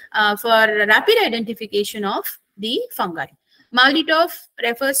laboratories for rapid identification of the fungi. MALDI-TOF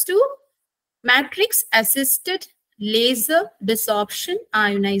refers to matrix assisted laser desorption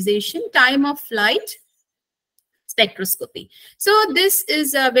ionization time of flight spectroscopy. So this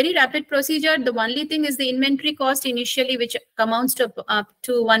is a very rapid procedure. The only thing is the inventory cost initially, which amounts to up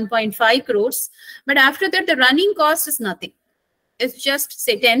to 1.5 crores. But after that, the running cost is nothing. It's just,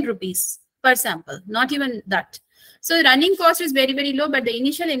 say, 10 rupees per sample, not even that. So the running cost is very, very low, but the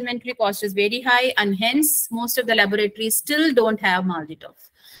initial inventory cost is very high, and hence most of the laboratories still don't have MALDI-TOF.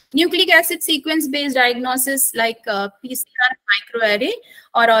 Nucleic acid sequence-based diagnosis like PCR microarray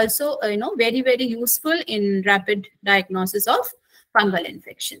are also very, very useful in rapid diagnosis of fungal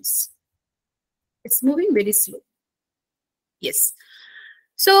infections. It's moving very slow. Yes.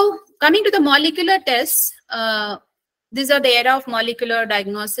 So coming to the molecular tests, these are the era of molecular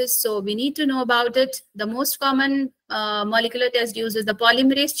diagnosis, so we need to know about it. The most common molecular test used is the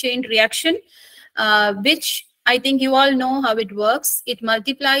polymerase chain reaction, which I think you all know how it works. It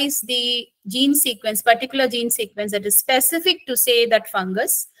multiplies the gene sequence, particular gene sequence that is specific to, say, that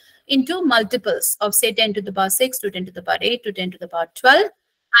fungus into multiples of, say, 10 to the power 6 to 10 to the power 8 to 10 to the power 12.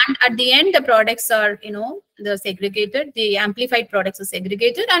 And at the end, the products are, they're segregated. The amplified products are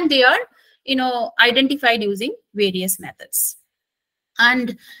segregated, and they are identified using various methods.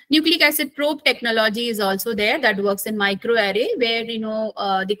 And nucleic acid probe technology is also there that works in microarray, where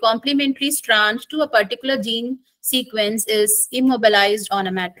the complementary strand to a particular gene sequence is immobilized on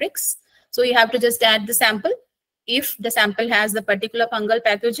a matrix. So you have to just add the sample. If the sample has the particular fungal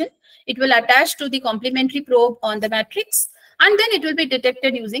pathogen, it will attach to the complementary probe on the matrix, and then it will be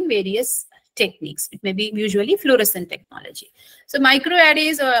detected using various techniques. It may be usually fluorescent technology. So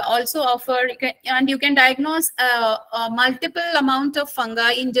microarrays also offer, and you can diagnose a multiple amount of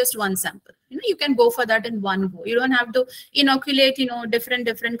fungi in just one sample. You can go for that in one go. You don't have to inoculate,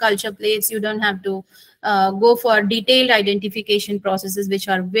 different culture plates. You don't have to go for detailed identification processes, which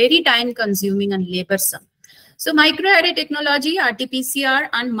are very time consuming and laborsome. So microarray technology, RT-PCR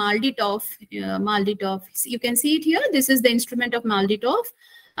and MALDI-TOF. You can see it here. This is the instrument of MALDI-TOF.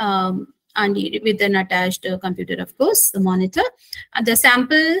 And with an attached computer, of course, the monitor. And the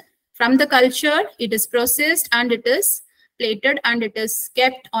sample from the culture, it is processed and it is plated and it is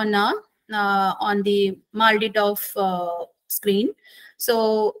kept on the MALDI-TOF screen.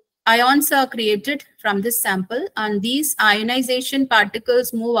 So ions are created from this sample, and these ionization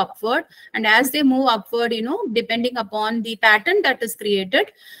particles move upward. And as they move upward, depending upon the pattern that is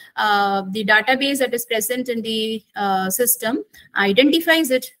created, the database that is present in the system identifies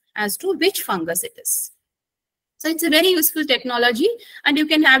it as to which fungus it is. So it's a very useful technology, and you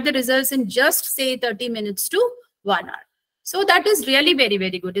can have the results in just say 30 minutes to 1 hour. So that is really very,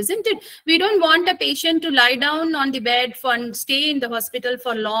 very good, isn't it? We don't want a patient to lie down on the bed and stay in the hospital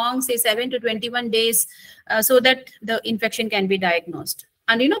for long, say 7 to 21 days, so that the infection can be diagnosed,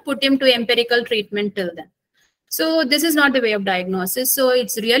 and put him to empirical treatment till then. So this is not the way of diagnosis. So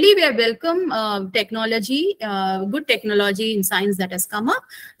it's really a welcome technology, good technology in science that has come up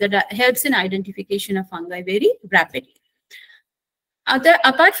that helps in identification of fungi very rapidly.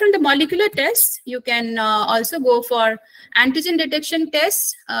 Apart from the molecular tests, you can also go for antigen detection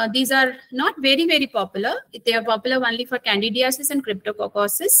tests. These are not very, very popular. They are popular only for candidiasis and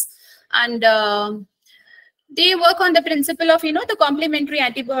cryptococcosis. And they work on the principle of, the complementary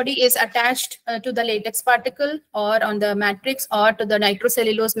antibody is attached to the latex particle or on the matrix or to the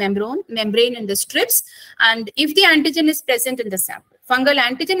nitrocellulose membrane in the strips. And if the antigen is present in the sample, fungal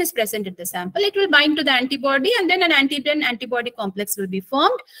antigen is present in the sample, it will bind to the antibody, and then an antigen-antibody complex will be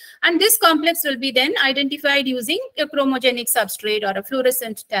formed. And this complex will be then identified using a chromogenic substrate or a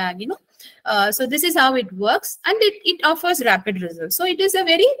fluorescent tag, So this is how it works, and it offers rapid results. So it is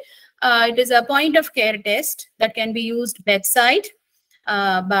a point of care test that can be used bedside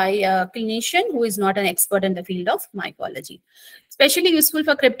by a clinician who is not an expert in the field of mycology. Especially useful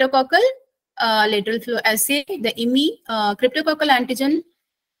for cryptococcal lateral flow assay, the IMI cryptococcal antigen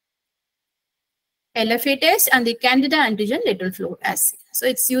LFA test, and the Candida antigen lateral flow assay. So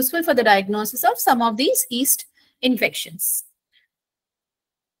it's useful for the diagnosis of some of these yeast infections.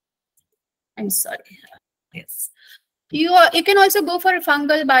 I'm sorry. Yes. You can also go for a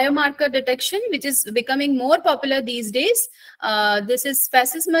fungal biomarker detection, which is becoming more popular these days. This is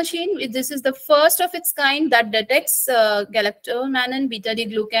FACIS machine. This is the first of its kind that detects galactomannan,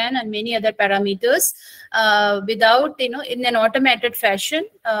 beta-D-glucan, and many other parameters without, in an automated fashion.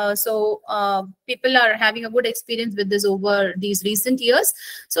 So people are having a good experience with this over these recent years.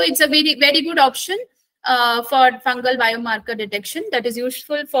 So it's a very, very good option for fungal biomarker detection that is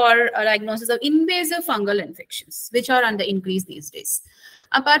useful for diagnosis of invasive fungal infections, which are on the increase these days.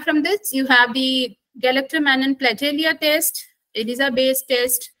 Apart from this, you have the galactomannan platelia test, ELISA-based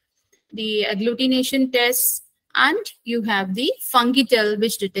test, the agglutination tests, and you have the fungitel,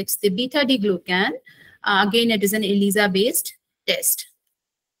 which detects the beta-D-glucan. Again, it is an ELISA-based test.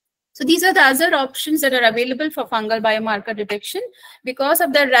 So these are the other options that are available for fungal biomarker detection. Because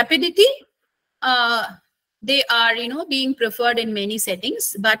of their rapidity, they are, being preferred in many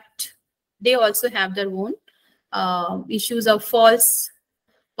settings, but they also have their own issues of false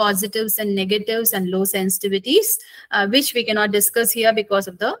positives and negatives and low sensitivities, which we cannot discuss here because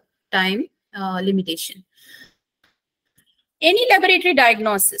of the time limitation. Any laboratory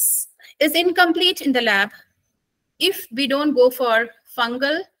diagnosis is incomplete in the lab if we don't go for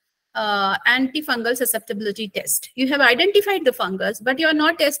fungal antifungal susceptibility test. You have identified the fungus, but you are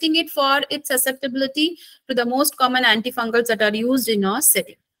not testing it for its susceptibility to the most common antifungals that are used in our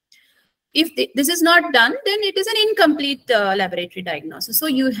setting. If this is not done, then it is an incomplete laboratory diagnosis. So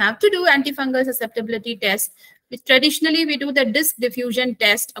you have to do antifungal susceptibility test, which traditionally we do the disc diffusion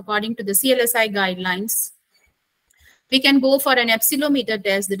test according to the CLSI guidelines. We can go for an epsilometer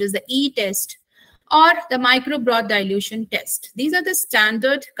test, that is the E test, or the micro broth dilution test. These are the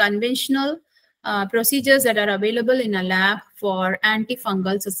standard conventional procedures that are available in a lab for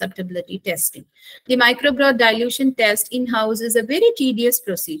antifungal susceptibility testing. The microbroth dilution test in-house is a very tedious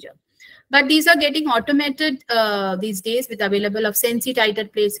procedure. But these are getting automated these days with available of Sensi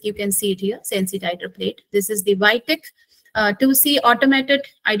titer plates. You can see it here, Sensi titer plate. This is the Vitek 2C automated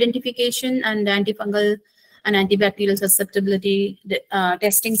identification and antifungal and antibacterial susceptibility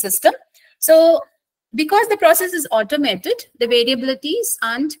testing system. So because the process is automated, the variabilities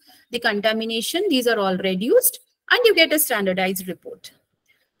and the contamination, these are all reduced, and you get a standardized report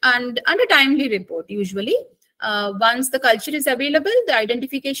and a timely report usually. Once the culture is available, the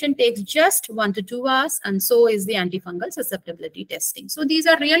identification takes just 1 to 2 hours, and so is the antifungal susceptibility testing. So these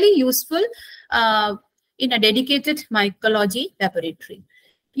are really useful in a dedicated mycology laboratory.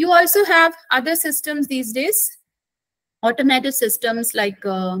 You also have other systems these days, automated systems like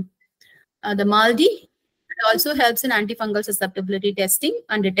the MALDI. It also helps in antifungal susceptibility testing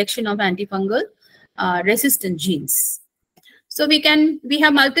and detection of antifungal resistant genes. So we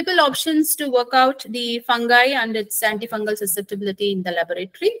have multiple options to work out the fungi and its antifungal susceptibility in the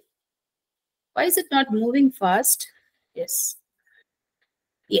laboratory. Why is it not moving fast? Yes.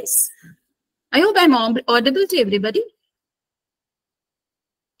 Yes. I hope I'm audible to everybody.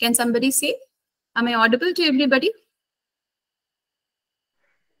 Can somebody say, am I audible to everybody?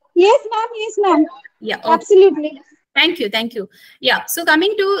 Yes, ma'am. Yes, ma'am. Yeah. Okay. Absolutely. Thank you. Thank you. Yeah. So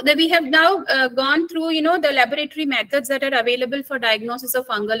coming to we have now gone through, the laboratory methods that are available for diagnosis of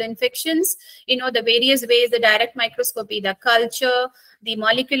fungal infections, the various ways, the direct microscopy, the culture, the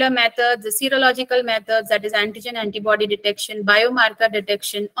molecular methods, the serological methods, that is antigen antibody detection, biomarker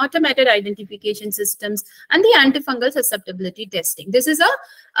detection, automated identification systems, and the antifungal susceptibility testing. This is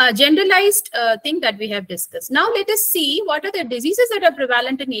a generalized thing that we have discussed. Now let us see what are the diseases that are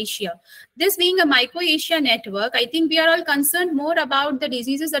prevalent in Asia. This being a Myco-Asia network, I think we are all concerned more about the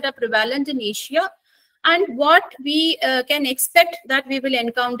diseases that are prevalent in Asia and what we can expect that we will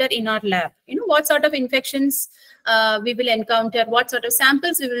encounter in our lab. What sort of infections we will encounter, what sort of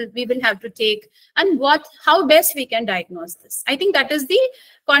samples we will have to take, and how best we can diagnose this. I think that is the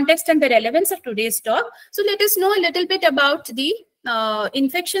context and the relevance of today's talk. So let us know a little bit about the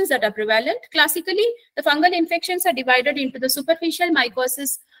infections that are prevalent. Classically, the fungal infections are divided into the superficial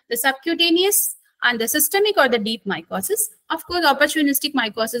mycosis, the subcutaneous, and the systemic or the deep mycosis. Of course, opportunistic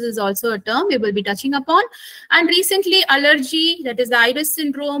mycosis is also a term we will be touching upon. And recently, allergy, that is the iris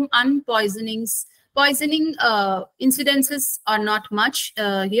syndrome, and poisoning incidences are not much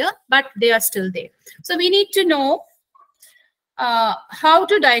here, but they are still there. So we need to know how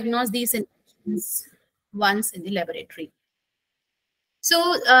to diagnose these infections once in the laboratory.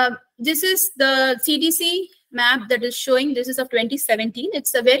 So this is the CDC map that is showing. This is of 2017.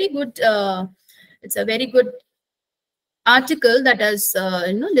 It's a very good article that has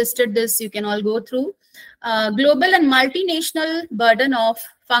listed this. You can all go through. Global and multinational burden of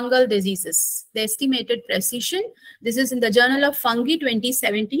fungal diseases, the estimated precision. This is in the Journal of Fungi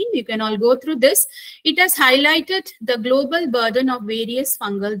 2017. You can all go through this. It has highlighted the global burden of various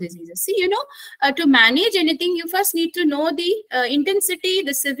fungal diseases. See, to manage anything, you first need to know the intensity,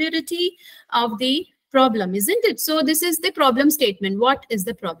 the severity of the problem, isn't it? So this is the problem statement. What is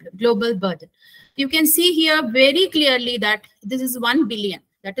the problem? Global burden. You can see here very clearly that this is 1 billion.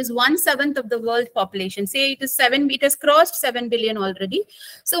 That is 1/7 of the world population. Say it has crossed 7 billion already.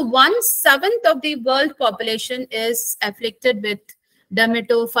 So 1/7 of the world population is afflicted with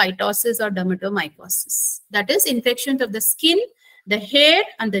dermatophytosis or dermatomycosis. That is infections of the skin, the hair,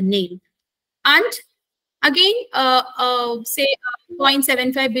 and the nail. And again, say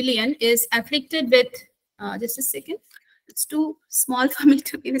 0.75 billion is afflicted with, just a second, it's too small for me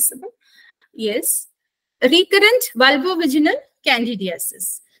to be visible. Yes, recurrent vulvovaginal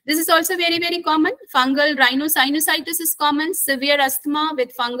candidiasis. This is also very, very common. Fungal rhinosinusitis is common. Severe asthma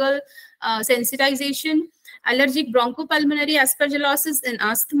with fungal sensitization. Allergic bronchopulmonary aspergillosis in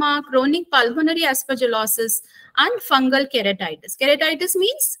asthma. Chronic pulmonary aspergillosis. And fungal keratitis. Keratitis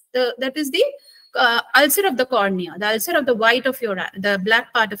means that is the ulcer of the cornea, the ulcer of the white of your eye, the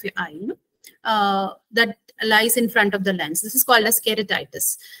black part of your eye, that lies in front of the lens. This is called as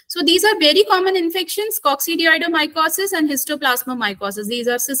keratitis. So these are very common infections, coccidioidomycosis and histoplasmomycosis. These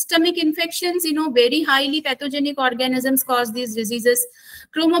are systemic infections, very highly pathogenic organisms cause these diseases.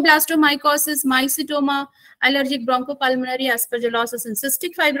 Chromoblastomycosis, mycetoma, allergic bronchopulmonary aspergillosis in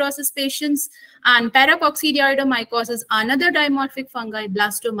cystic fibrosis patients, and paracoccidioidomycosis, another dimorphic fungi,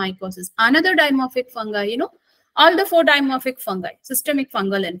 blastomycosis, another dimorphic fungi, all the 4 dimorphic fungi, systemic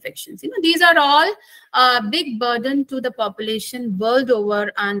fungal infections. These are all a big burden to the population world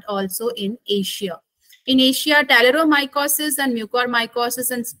over and also in Asia. In Asia, talaromycosis and mucormycosis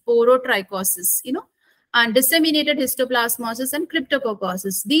and sporotrichosis, and disseminated histoplasmosis and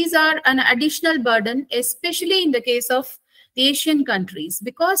cryptococcosis. These are an additional burden, especially in the case of the Asian countries,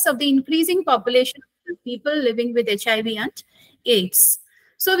 because of the increasing population of people living with HIV and AIDS.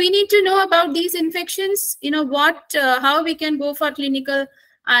 So we need to know about these infections, how we can go for clinical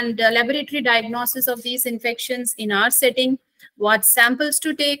and laboratory diagnosis of these infections in our setting, what samples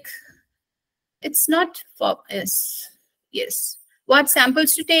to take. It's not for, yes. What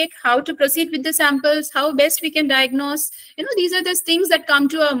samples to take, how to proceed with the samples, how best we can diagnose. These are the things that come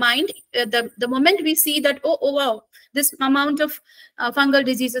to our mind the moment we see that, oh wow, this amount of fungal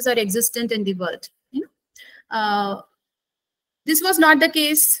diseases are existent in the world. This was not the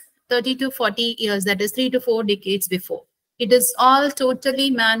case 30 to 40 years, that is 3 to 4 decades before. It is all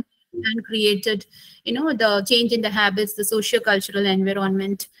totally man created, the change in the habits, the socio-cultural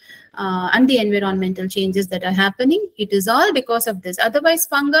environment, and the environmental changes that are happening. It is all because of this. Otherwise,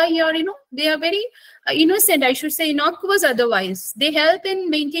 fungi here, they are very innocent, I should say, innocuous otherwise. They help in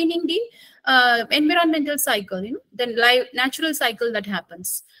maintaining the environmental cycle, the natural cycle that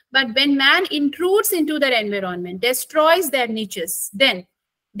happens. But when man intrudes into their environment, destroys their niches, then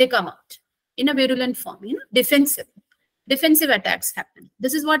they come out in a virulent form, defensive attacks happen.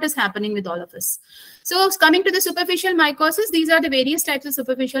 This is what is happening with all of us. So coming to the superficial mycosis, these are the various types of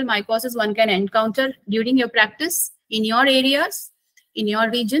superficial mycosis one can encounter during your practice in your areas, in your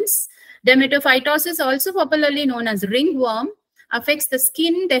regions. Dermatophytosis, also popularly known as ringworm, affects the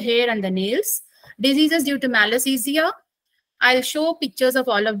skin, the hair, and the nails. Diseases due to malassezia. I'll show pictures of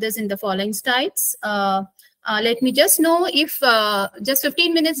all of this in the following slides. Let me just know if just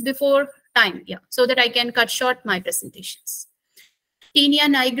 15 minutes before time, so that I can cut short my presentations. Tinea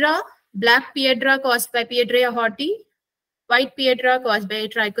nigra, black piedra caused by Piedrea horti, white piedra caused by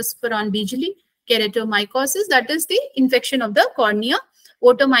Trichosporon beigeli, keratomycosis, that is the infection of the cornea,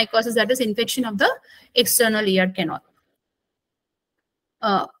 otomycosis, that is infection of the external ear canal.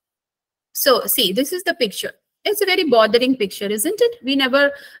 So see, this is the picture. It's a very bothering picture, isn't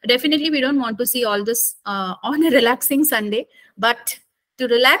it? Definitely we don't want to see all this on a relaxing Sunday, but to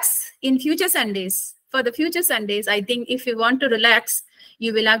relax in future Sundays, for the future Sundays, I think if you want to relax,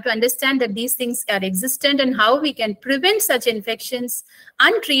 you will have to understand that these things are existent and how we can prevent such infections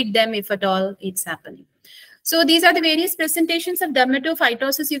and treat them if at all it's happening. So these are the various presentations of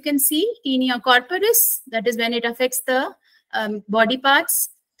dermatophytosis. You can see tinea corporis, that is when it affects the body parts.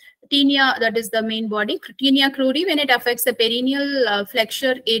 Tinea, that is the main body. Tinea cruri, when it affects the perineal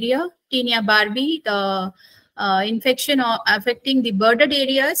flexure area. Tinea barbi, the infection or affecting the budded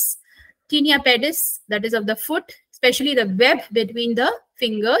areas. Tinea pedis, that is of the foot, especially the web between the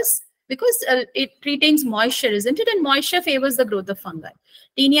fingers, because it retains moisture, isn't it? And moisture favors the growth of fungi.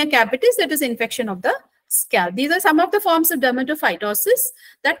 Tinea capitis, that is infection of the scalp. These are some of the forms of dermatophytosis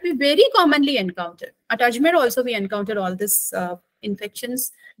that we very commonly encounter. At Ajmer also we encounter all these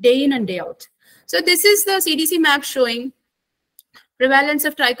infections day in and day out. So this is the CDC map showing prevalence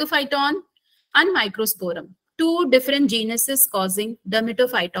of trichophyton and microsporum, two different genuses causing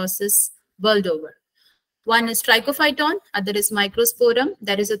dermatophytosis world over. One is trichophyton, other is microsporum.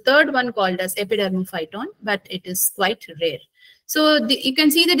 There is a third one called as epidermophyton, but it is quite rare. So you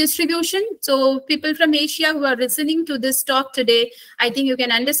can see the distribution. So people from Asia who are listening to this talk today, I think you can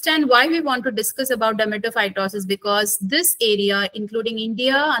understand why we want to discuss about dermatophytosis, because this area, including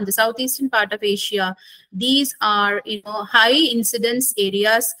India and the southeastern part of Asia, these are high incidence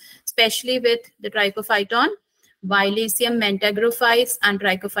areas, especially with the trichophyton, Violasium mentagrophytes, and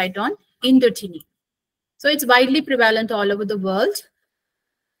Trichophyton indotini. So it's widely prevalent all over the world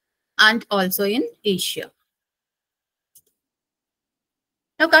and also in Asia.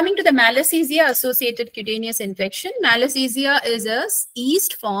 Now coming to the malassezia-associated cutaneous infection. Malassezia is a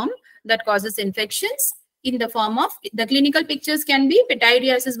yeast form that causes infections in the form of, the clinical pictures can be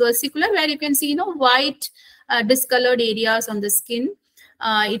pityriasis versicolor, where you can see white discolored areas on the skin.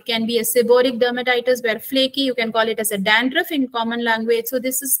 It can be a seborrheic dermatitis where flaky, you can call it as a dandruff in common language. So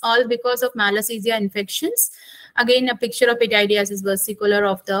this is all because of malassezia infections. Again, a picture of pityriasis versicolor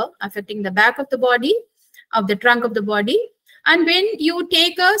of affecting the back of the body, of the trunk of the body. And when you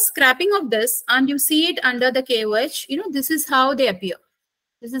take a scrapping of this and you see it under the KOH, this is how they appear.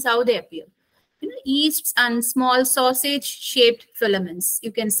 This is how they appear. Yeasts and small sausage-shaped filaments.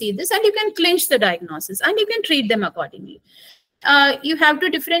 You can see this and you can clinch the diagnosis and you can treat them accordingly. You have to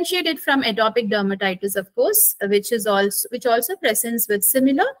differentiate it from atopic dermatitis, of course, which also presents with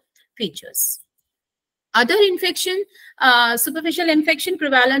similar features. Other infection, superficial infection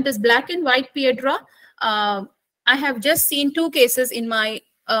prevalent is black and white piedra. I have just seen 2 cases in my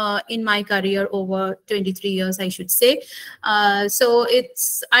in my career over 23 years, I should say. So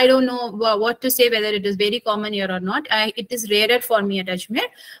I don't know what to say, whether it is very common here or not. It is rarer for me at Ajmer,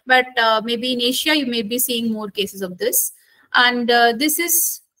 but maybe in Asia, you may be seeing more cases of this. And this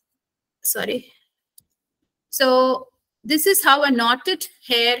is, sorry. So this is how a knotted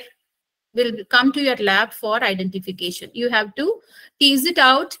hair will come to your lab for identification. You have to tease it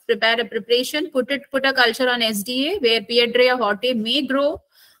out, prepare a preparation, put a culture on SDA where Piedraea hortae may grow.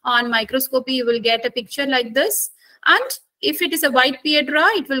 On microscopy, you will get a picture like this. And if it is a white Piedra,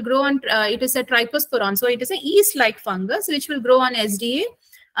 it will grow on, it is a trichosporon. So it is a yeast-like fungus which will grow on SDA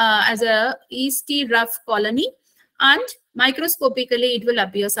as a yeasty rough colony. And microscopically, it will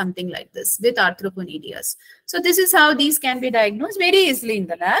appear something like this with arthroponidias. So this is how these can be diagnosed very easily in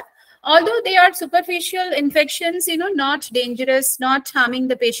the lab. Although they are superficial infections, not dangerous, not harming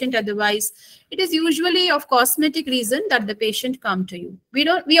the patient otherwise, it is usually of cosmetic reason that the patient come to you. We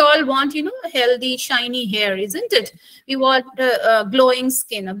all want, healthy, shiny hair, isn't it? We want glowing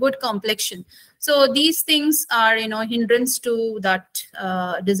skin, a good complexion. So these things are, hindrance to that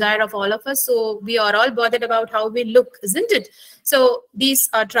desire of all of us. So we are all bothered about how we look, isn't it? So these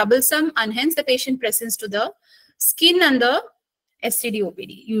are troublesome, and hence the patient presents to the skin and the STD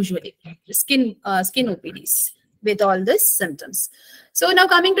OPD, usually skin OPDs with all these symptoms. So now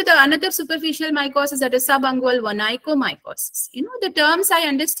coming to the another superficial mycosis, that is subungual onychomycosis. The terms I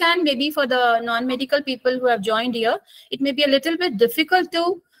understand, maybe for the non-medical people who have joined here, it may be a little bit difficult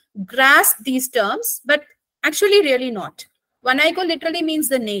to grasp these terms, but actually really not. Onycho literally means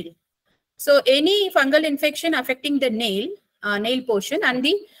the nail. So any fungal infection affecting the nail portion and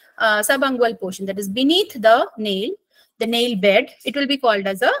the subungual portion, that is beneath the nail bed, it will be called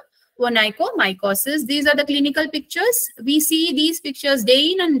as a onychomycosis. These are the clinical pictures. We see these pictures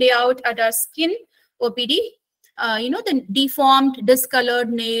day in and day out at our skin OPD. The deformed,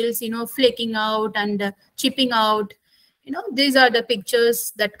 discolored nails, flaking out and chipping out. These are the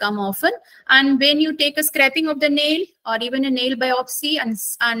pictures that come often. And when you take a scraping of the nail or even a nail biopsy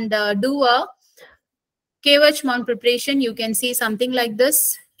and do a KOH mount preparation, you can see something like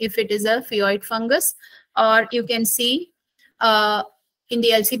this if it is a pheoid fungus. Or you can see in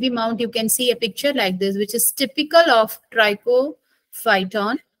the LCB mount, you can see a picture like this, which is typical of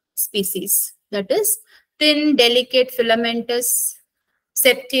Trichophyton species. That is thin, delicate, filamentous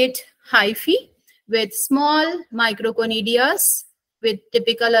septate hyphae with small microconidias with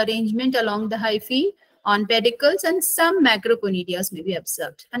typical arrangement along the hyphae on pedicles, and some macroconidias may be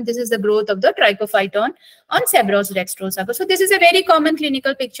observed. And this is the growth of the Trichophyton on Sebrous dextrosucker. So this is a very common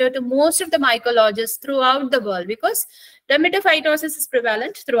clinical picture to most of the mycologists throughout the world, because dermatophytosis is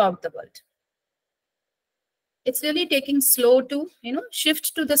prevalent throughout the world. It's really taking slow to,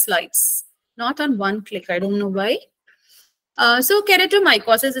 shift to the slides, not on one click. I don't know why. So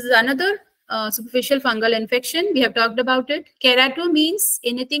keratomycosis is another superficial fungal infection. We have talked about it. Kerato means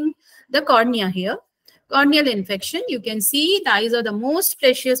anything, the cornea here. Corneal infection, you can see the eyes are the most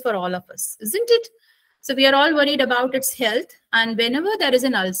precious for all of us, isn't it? So we are all worried about its health. And whenever there is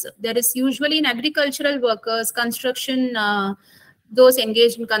an ulcer, there is usually in agricultural workers, construction, those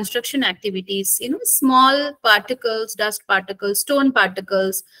engaged in construction activities, small particles, dust particles, stone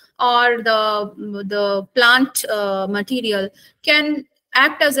particles, or the plant material can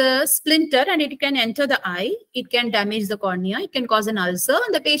act as a splinter, and it can enter the eye. It can damage the cornea. It can cause an ulcer,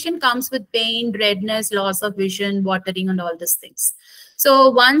 and the patient comes with pain, redness, loss of vision, watering, and all these things. So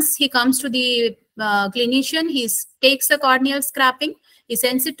once he comes to the clinician, he takes the corneal scraping, he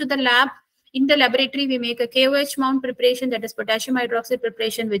sends it to the lab. In the laboratory, we make a KOH mount preparation, that is potassium hydroxide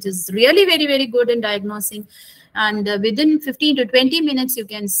preparation, which is really very, very good in diagnosing. And within 15 to 20 minutes, you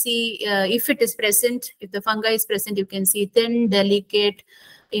can see if it is present, if the fungi is present, you can see thin, delicate,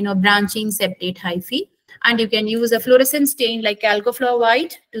 branching septate hyphae. And you can use a fluorescent stain like calcofluor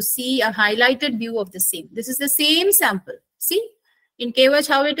white to see a highlighted view of the same. This is the same sample. See? In KOH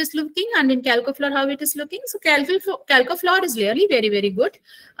how it is looking, and in calcofluor how it is looking. So calcofluor is really very, very good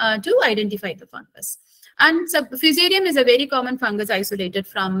to identify the fungus. And fusarium is a very common fungus isolated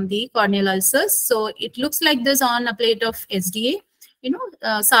from the corneal ulcers. So it looks like this on a plate of SDA,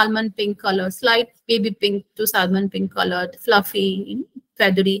 salmon pink color, slight baby pink to salmon pink colored, fluffy,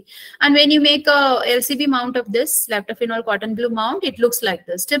 feathery. And when you make a LCB mount of this, lactophenol cotton blue mount, it looks like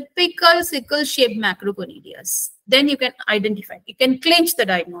this, typical sickle-shaped macroconidias. Then you can identify, you can clinch the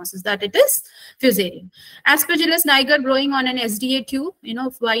diagnosis that it is fusarium. Aspergillus niger growing on an SDA tube,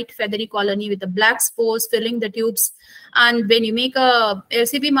 white feathery colony with the black spores filling the tubes. And when you make a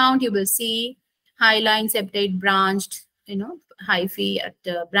LCB mount, you will see hyaline septate branched, hyphae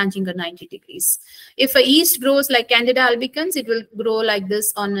at branching at 90 degrees. If a yeast grows like Candida albicans, it will grow like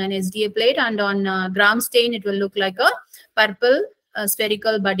this on an SDA plate, and on gram stain, it will look like a purple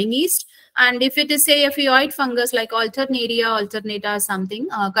spherical budding yeast. And if it is, say, a phaeoid fungus like Alternaria alternata, something,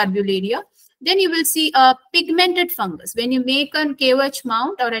 Carbularia, then you will see a pigmented fungus. When you make an KOH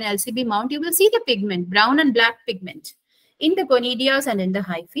mount or an LCB mount, you will see the pigment, brown and black pigment in the conidias and in the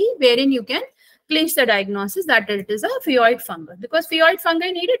hyphae, wherein you can clinch the diagnosis that it is a phaeoid fungus, because phaeoid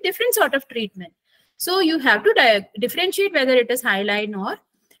fungi need a different sort of treatment. So you have to differentiate whether it is hyaline or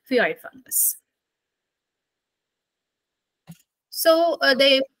phaeoid fungus. So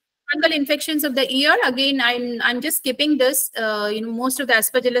the fungal infections of the ear, again, I'm just skipping this. Most of the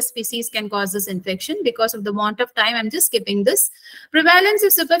Aspergillus species can cause this infection. Because of the want of time, I'm just skipping this. Prevalence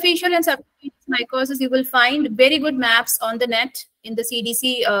of superficial and subcutaneous mycosis, you will find very good maps on the net in the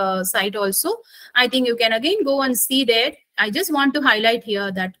CDC site also. I think you can again go and see there. I just want to highlight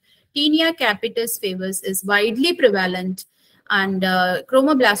here that Tinea capitis favus is widely prevalent, and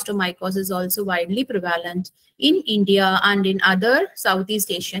chromoblastomycosis is also widely prevalent in India and in other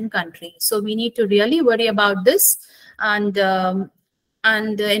Southeast Asian countries. So we need to really worry about this and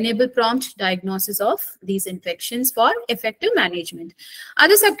enable prompt diagnosis of these infections for effective management.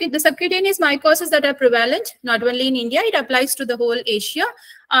 The subcutaneous mycosis that are prevalent, not only in India, it applies to the whole Asia,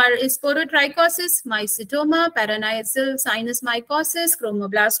 are sporotrichosis, mycetoma, paranasal sinus mycosis,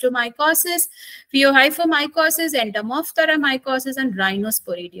 chromoblastomycosis, phaeohyphomycosis, entomophthora mycosis, and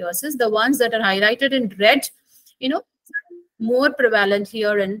rhinosporidiosis. The ones that are highlighted in red, more prevalent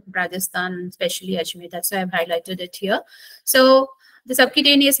here in Rajasthan, especially Ajmer. That's why I've highlighted it here. So the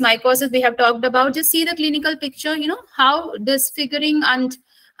subcutaneous mycosis we have talked about. Just see the clinical picture, how disfiguring and,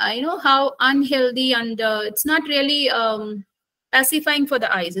 how unhealthy, and it's not really pacifying for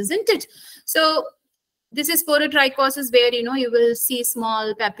the eyes, isn't it? So this is sporotrichosis, where, you will see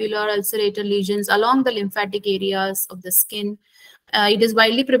small papular ulcerated lesions along the lymphatic areas of the skin. It is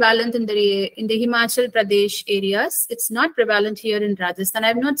widely prevalent in the Himachal Pradesh areas. It's not prevalent here in Rajasthan.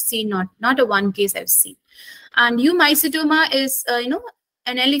 I've not seen, not a one case I've seen. And mycetoma is,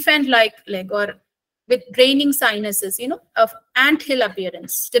 an elephant-like leg or with draining sinuses, of anthill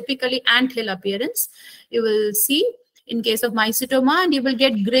appearance, typically anthill appearance. You will see in case of mycetoma, and you will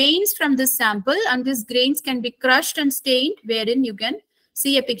get grains from this sample, and these grains can be crushed and stained, wherein you can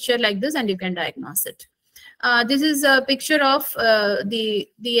see a picture like this and you can diagnose it. This is a picture of the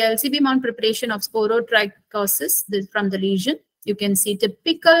LCB mount preparation of sporotrichosis from the lesion. You can see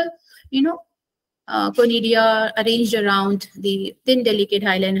typical, conidia arranged around the thin, delicate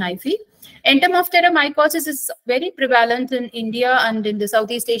hyaline hyphae. Entomophthora mycosis is very prevalent in India and in the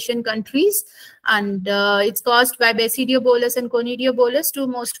Southeast Asian countries, and it's caused by Basidiobolus and Conidiobolus, two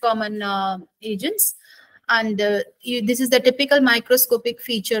most common agents. And this is the typical microscopic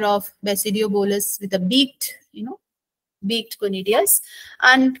feature of Basidiobolus with a beaked, beaked conidias.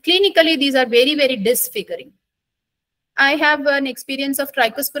 And clinically, these are very, very disfiguring. I have an experience of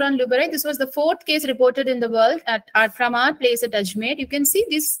Trichosporon luberi. This was the 4th case reported in the world from our place at Ajmer. You can see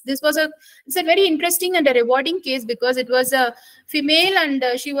it's a very interesting and a rewarding case, because it was a female, and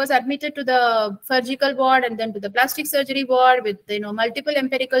she was admitted to the surgical ward and then to the plastic surgery ward with multiple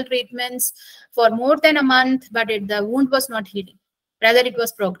empirical treatments for more than a month, but the wound was not healing. Rather, it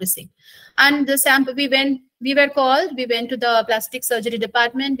was progressing. And the sample, we went to the plastic surgery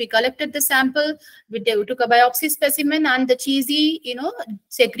department, we collected the sample, we took a biopsy specimen and the cheesy,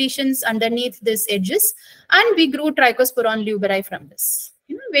 secretions underneath these edges, and we grew Trichosporon luberi from this,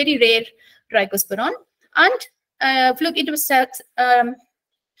 very rare Trichosporon. And it was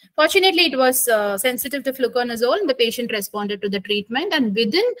fortunately, it was sensitive to fluconazole, and the patient responded to the treatment. And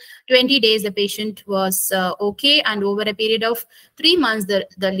within 20 days, the patient was okay. And over a period of 3 months,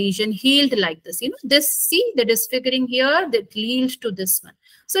 the lesion healed like this. See the disfiguring here that leads to this one.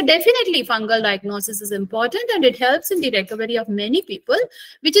 So definitely, fungal diagnosis is important, and it helps in the recovery of many people,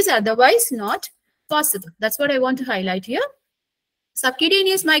 which is otherwise not possible. That's what I want to highlight here.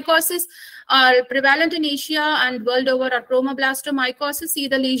 Subcutaneous mycosis are prevalent in Asia and world over are chromoblastomycosis. See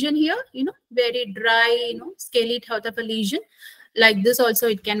the lesion here, very dry, scaly type of a lesion. Like this also,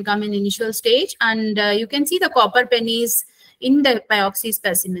 it can come in initial stage. And you can see the copper pennies in the biopsy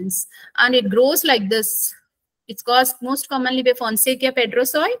specimens. And it grows like this. It's caused most commonly by Fonseca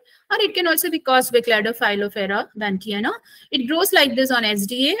pedrosoi, or it can also be caused by Cladophilofera bantiana. It grows like this on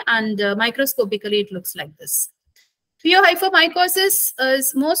SDA, and microscopically, it looks like this. Phaeohyphomycosis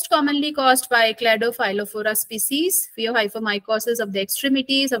is most commonly caused by Cladophilofera species. Phaeohyphomycosis of the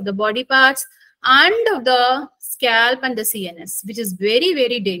extremities, of the body parts, and of the scalp and the CNS, which is very,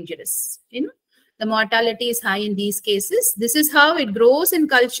 very dangerous. The The mortality is high in these cases. This is how it grows in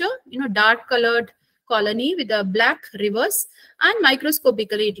culture, dark colored colony with a black rivers, and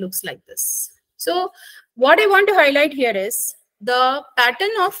microscopically it looks like this. So what I want to highlight here is the pattern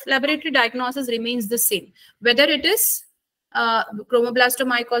of laboratory diagnosis remains the same, whether it is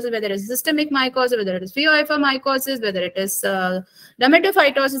chromoblastomycosis, whether it is systemic mycosis, whether it is phaeohypha mycosis, whether it is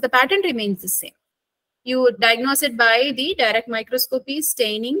dermatophytosis, the pattern remains the same. You diagnose it by the direct microscopy,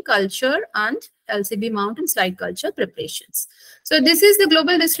 staining, culture, and LCB mount and slide culture preparations. So this is the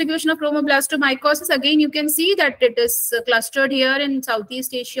global distribution of chromoblastomycosis. Again, you can see that it is clustered here in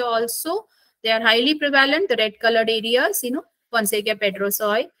Southeast Asia also. They are highly prevalent. The red colored areas, Poinsettia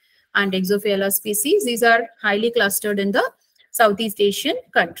pedrosoi and Exophiala species, these are highly clustered in the Southeast Asian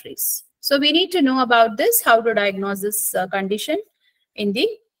countries. So we need to know about this, how to diagnose this condition in the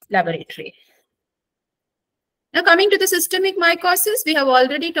laboratory. Now, coming to the systemic mycosis, we have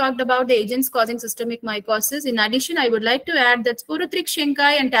already talked about the agents causing systemic mycosis. In addition, I would like to add that Sporothrix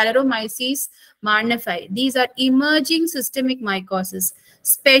schenki and Talaromyces marneffi, these are emerging systemic mycosis,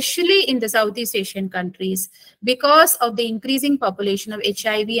 especially in the Southeast Asian countries, because of the increasing population of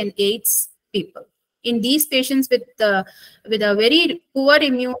HIV and AIDS people. In these patients with a very poor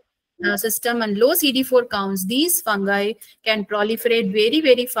immune system and low CD4 counts, these fungi can proliferate very,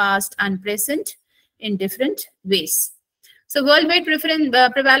 very fast and present in different ways. So worldwide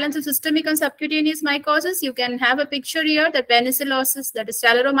prevalence of systemic and subcutaneous mycosis, you can have a picture here that penicillosis, that is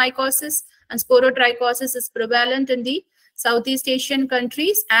Talaromycosis, and sporotrichosis is prevalent in the Southeast Asian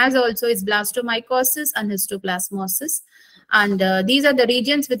countries, as also is blastomycosis and histoplasmosis. And these are the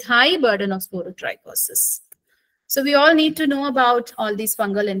regions with high burden of sporotrichosis. So we all need to know about all these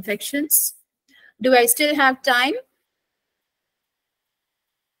fungal infections. Do I still have time?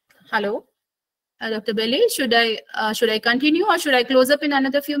 Hello? Dr. Belli, should I continue or should I close up in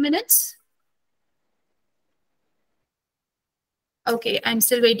another few minutes? Okay, I'm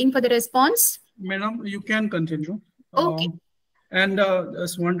still waiting for the response. Madam, you can continue. Okay.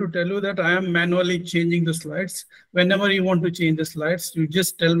 Just want to tell you that I am manually changing the slides. Whenever you want to change the slides, you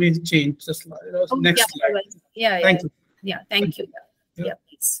just tell me change the slide. Next slide. Thank you. Yeah, thank you. Yeah,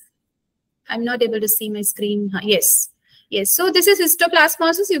 please. I'm not able to see my screen. Yes. Yes, so this is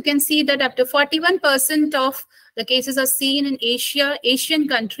histoplasmosis. You can see that up to 41% of the cases are seen in Asian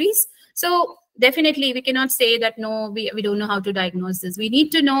countries. So definitely we cannot say that no, we don't know how to diagnose this. We need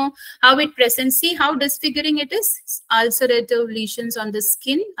to know how it presents. See how disfiguring it is. Ulcerative lesions on the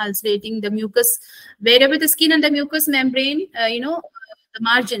skin, ulcerating the mucus. Wherever the skin and the mucous membrane, the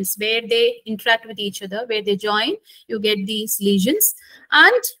margins where they interact with each other, where they join, you get these lesions.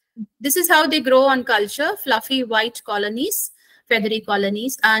 And this is how they grow on culture, fluffy white colonies, feathery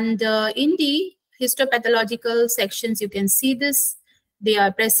colonies. And in the histopathological sections, you can see this. They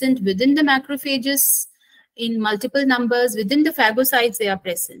are present within the macrophages in multiple numbers. Within the phagocytes, they are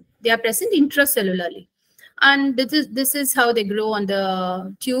present. They are present intracellularly. And this is how they grow on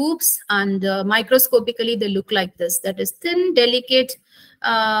the tubes. And microscopically, they look like this. That is thin, delicate,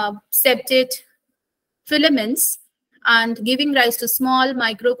 septate filaments, and giving rise to small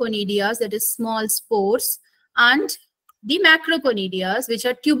microconidias, that is small spores, and the macroconidias, which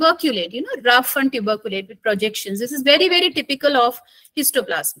are tuberculate, rough and tuberculate with projections. This is very, very typical of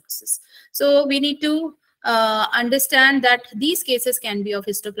histoplasmosis. So we need to understand that these cases can be of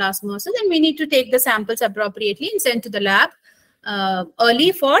histoplasmosis, and we need to take the samples appropriately and send to the lab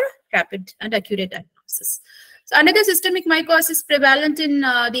early for rapid and accurate diagnosis. So another systemic mycosis prevalent in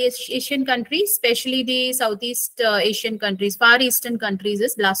the Asian countries, especially the Southeast Asian countries, Far Eastern countries,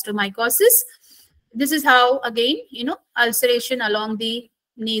 is blastomycosis. This is how, again, ulceration along the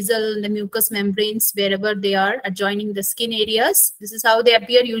nasal, the mucous membranes, wherever they are adjoining the skin areas. This is how they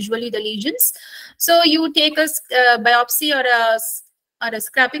appear, usually the lesions. So you take a biopsy or a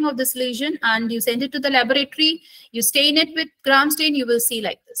scrapping of this lesion and you send it to the laboratory. You stain it with gram stain, you will see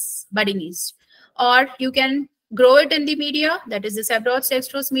like this, budding yeast. Or you can grow it in the media, that is the Sebrod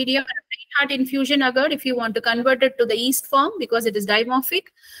dextrose media, heart infusion agar, if you want to convert it to the yeast form, because it is dimorphic.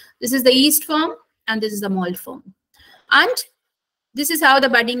 This is the yeast form and this is the mold form. And this is how the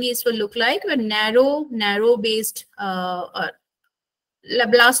budding yeast will look like, when narrow based,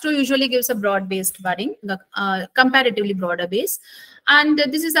 blasto usually gives a broad based budding, comparatively broader base. And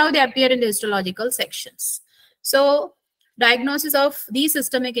this is how they appear in the histological sections. So diagnosis of these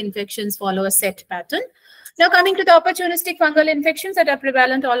systemic infections follow a set pattern. Now coming to the opportunistic fungal infections that are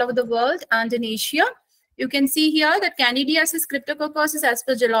prevalent all over the world and in Asia, you can see here that candidiasis, cryptococcosis,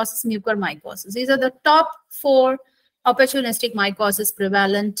 aspergillosis, mucormycosis. These are the top 4 opportunistic mycosis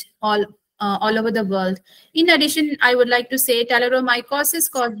prevalent all all over the world. In addition, I would like to say talaromycosis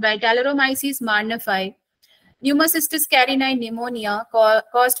caused by Talaromyces marnifi, Pneumocystis carinii pneumonia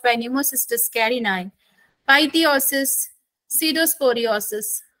caused by Pneumocystis carinii, Pythiosis,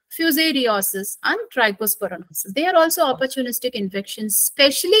 Pseudosporiosis, Fusariosis, and Trichosporonosis. They are also opportunistic infections,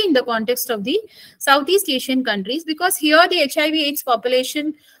 especially in the context of the Southeast Asian countries, because here the HIV/AIDS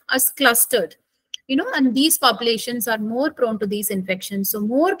population is clustered, and these populations are more prone to these infections. So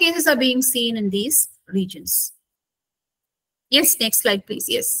more cases are being seen in these regions. Yes, next slide, please.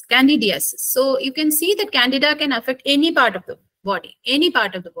 Yes, candidiasis. So you can see that candida can affect any part of the body, any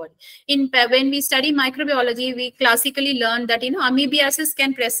part of the body. When we study microbiology, we classically learn that amoebiasis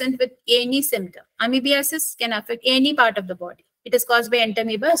can present with any symptom. Amoebiasis can affect any part of the body. It is caused by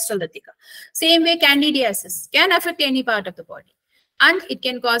Entamoeba histolytica. Same way, candidiasis can affect any part of the body, and it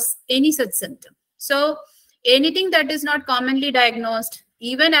can cause any such symptom. So anything that is not commonly diagnosed,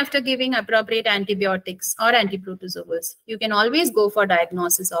 even after giving appropriate antibiotics or antiprotozoals, you can always go for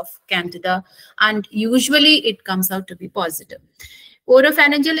diagnosis of candida, and usually it comes out to be positive.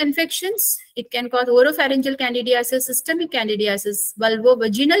 Oropharyngeal infections, it can cause oropharyngeal candidiasis, systemic candidiasis,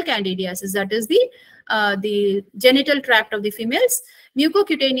 vulvovaginal candidiasis, that is the genital tract of the females,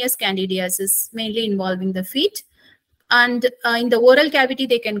 mucocutaneous candidiasis, mainly involving the feet. And in the oral cavity,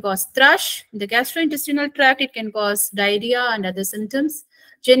 they can cause thrush. In the gastrointestinal tract, it can cause diarrhea and other symptoms.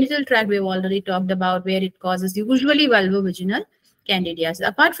 Genital tract, we've already talked about, where it causes usually vulvovaginal candidiasis.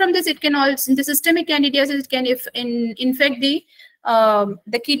 Apart from this, it can also, in the systemic candidiasis, it can infect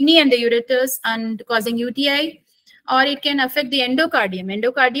the kidney and the ureters and causing UTI, or it can affect the endocardium.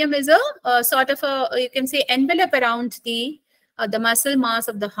 Endocardium is a sort of you can say, envelope around the muscle mass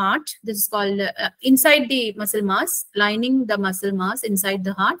of the heart. This is called inside the muscle mass, lining the muscle mass inside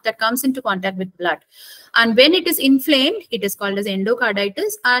the heart that comes into contact with blood. And when it is inflamed, it is called as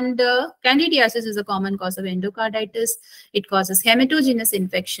endocarditis. And candidiasis is a common cause of endocarditis. It causes hematogenous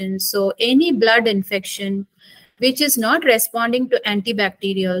infections. So any blood infection which is not responding to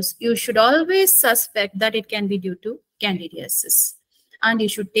antibacterials, you should always suspect that it can be due to candidiasis. And you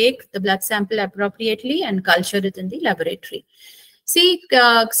should take the blood sample appropriately and culture it in the laboratory. See,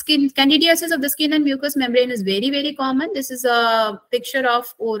 candidiasis of the skin and mucous membrane is very, very common. This is a picture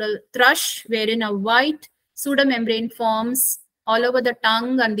of oral thrush, wherein a white pseudomembrane forms all over the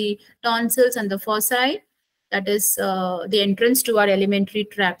tongue and the tonsils and the foci. That is the entrance to our alimentary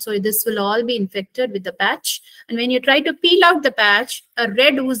tract. So this will all be infected with the patch. And when you try to peel out the patch, a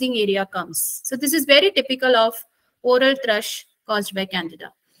red oozing area comes. So this is very typical of oral thrush caused by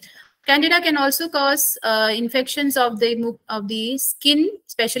candida. Candida can also cause infections of the skin,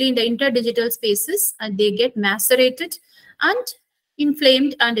 especially in the interdigital spaces, and they get macerated and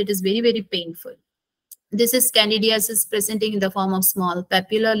inflamed, and it is very, very painful. This is candidiasis presenting in the form of small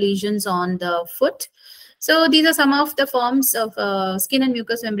papular lesions on the foot. So these are some of the forms of skin and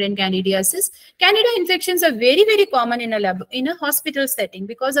mucous membrane candidiasis. Candida infections are very, very common in a hospital setting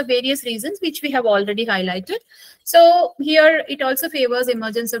because of various reasons, which we have already highlighted. So here it also favors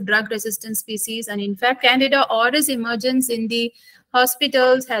emergence of drug-resistant species. And in fact, Candida auris emergence in the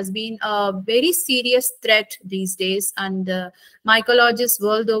hospitals has been a very serious threat these days. And mycologists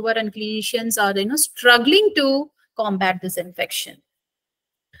world over and clinicians are struggling to combat this infection.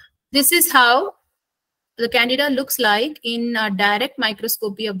 This is how the candida looks like in a direct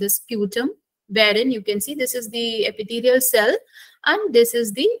microscopy of the sputum, wherein you can see this is the epithelial cell and this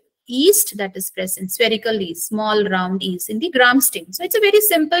is the yeast that is present, spherical yeast, small round yeast in the gram stain. So it's a very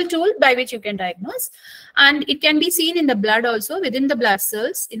simple tool by which you can diagnose, and it can be seen in the blood also within the blood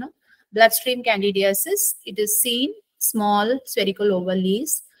cells, bloodstream candidiasis. It is seen small spherical oval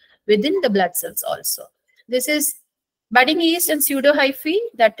yeast within the blood cells also. This is budding yeast and pseudohyphae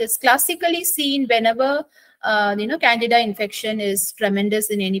that is classically seen whenever candida infection is tremendous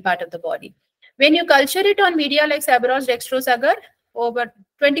in any part of the body. When you culture it on media like Sabaros dextrose agar, over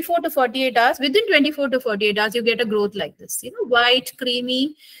 24 to 48 hours, within 24 to 48 hours, you get a growth like this, white,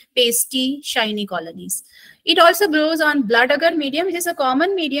 creamy, pasty, shiny colonies. It also grows on blood agar medium, which is a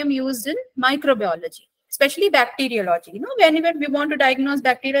common medium used in microbiology, especially bacteriology. Whenever we want to diagnose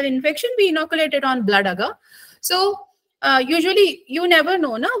bacterial infection, we inoculate it on blood agar. So usually you never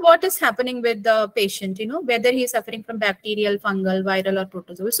know what is happening with the patient, whether he is suffering from bacterial, fungal, viral, or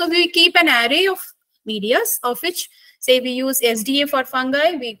protozoal. So we keep an array of medias, of which, say, we use SDA for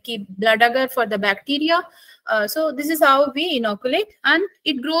fungi, we keep blood agar for the bacteria. So this is how we inoculate, and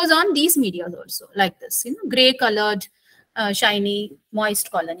it grows on these media also, like this, gray colored, shiny,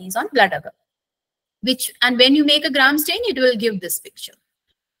 moist colonies on blood agar. And when you make a gram stain, it will give this picture.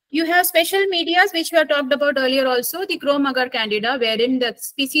 You have special medias, which we have talked about earlier also, the chrome agar candida, wherein the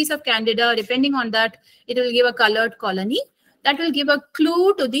species of candida, depending on that, it will give a colored colony. That will give a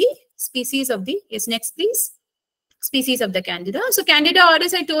clue to the species of the, yes, next please, species of the candida. So candida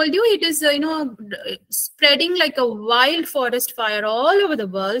auris, I told you, it is, spreading like a wild forest fire all over the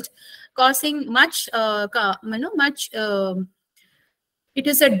world, causing much, it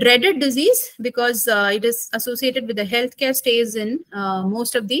is a dreaded disease because it is associated with the healthcare stays in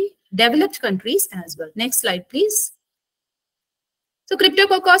most of the developed countries as well. Next slide, please. So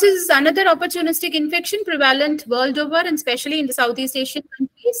cryptococcosis is another opportunistic infection prevalent world over, and especially in the Southeast Asian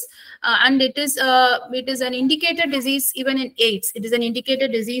countries. And it is an indicated disease even in AIDS. It is an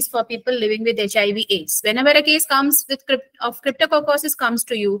indicated disease for people living with HIV/AIDS. Whenever a case comes with cryptococcosis comes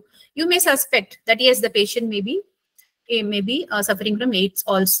to you, you may suspect that yes, the patient may be suffering from AIDS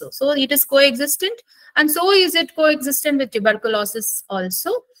also. So it is coexistent, and so is it coexistent with tuberculosis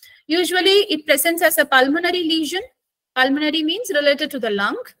also. Usually it presents as a pulmonary lesion. Pulmonary means related to the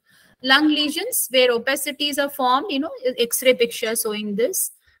lung. Lung lesions where opacities are formed, X-ray picture showing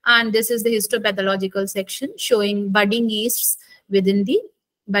this. And this is the histopathological section showing budding yeasts within the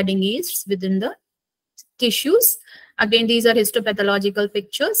tissues. Again, these are histopathological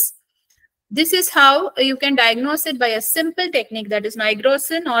pictures. This is how you can diagnose it by a simple technique, that is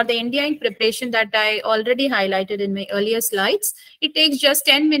nigrosin or the India ink preparation that I already highlighted in my earlier slides. It takes just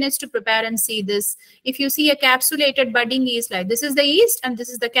 10 minutes to prepare and see this. If you see a capsulated budding yeast, like this is the yeast and this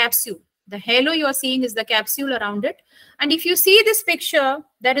is the capsule. The halo you are seeing is the capsule around it. And if you see this picture,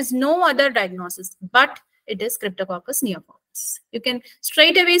 there is no other diagnosis, but it is Cryptococcus neoformans. You can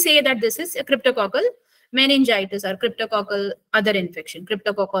straight away say that this is a cryptococcal meningitis or cryptococcal other infection,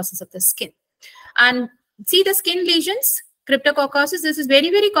 cryptococcosis of the skin. And see the skin lesions, cryptococcosis, this is very,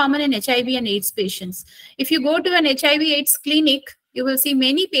 very common in HIV and AIDS patients. If you go to an HIV/AIDS clinic, you will see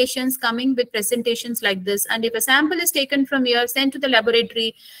many patients coming with presentations like this. And if a sample is taken from here, sent to the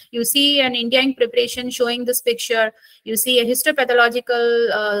laboratory, you see an India ink preparation showing this picture, you see a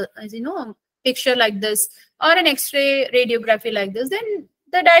histopathological, picture like this, or an X-ray radiography like this, then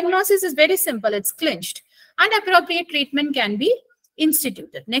the diagnosis is very simple. It's clinched, and appropriate treatment can be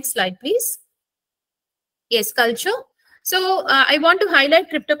instituted. Next slide, please. Yes, culture. So I want to highlight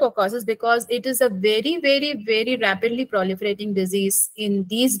cryptococcosis because it is a very, very, very rapidly proliferating disease in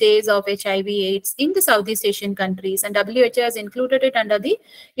these days of HIV/AIDS in the Southeast Asian countries, and WHO has included it under the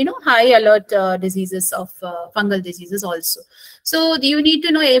high alert diseases of fungal diseases also. So you need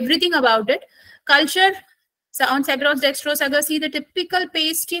to know everything about it. Culture. So on Sagros dextrose agar, see the typical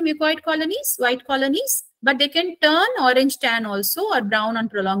pasty mucoid colonies, white colonies, but they can turn orange tan also or brown on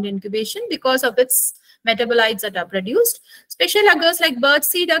prolonged incubation because of its metabolites that are produced. Special agars like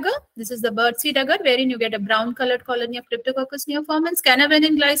birdseed agar, this is the birdseed agar wherein you get a brown colored colony of Cryptococcus neoformans.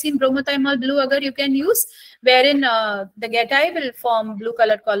 Canavenin glycine bromothymol blue agar you can use, wherein the getae will form blue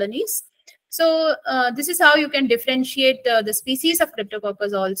colored colonies. So this is how you can differentiate the species of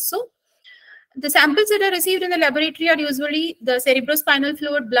Cryptococcus also. The samples that are received in the laboratory are usually the cerebrospinal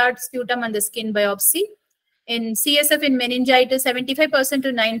fluid, blood, sputum, and the skin biopsy. In CSF, in meningitis, 75%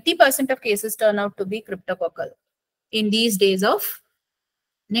 to 90% of cases turn out to be cryptococcal in these days of,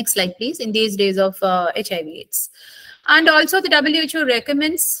 next slide please, in these days of HIV/AIDS. And also the WHO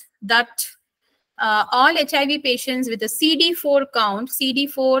recommends that all HIV patients with a CD4 count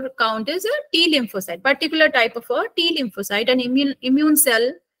is a T lymphocyte, particular type of a T lymphocyte, an immune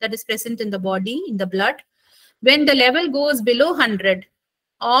cell that is present in the body, in the blood. When the level goes below 100,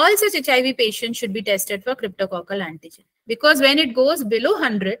 all such HIV patients should be tested for cryptococcal antigen. Because when it goes below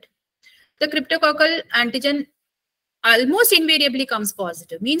 100, the cryptococcal antigen almost invariably comes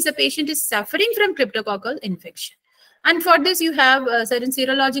positive. Means the patient is suffering from cryptococcal infection. And for this, you have certain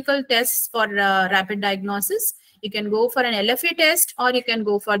serological tests for rapid diagnosis. You can go for an LFA test, or you can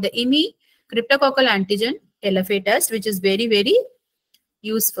go for the IMI, cryptococcal antigen LFA test, which is very, very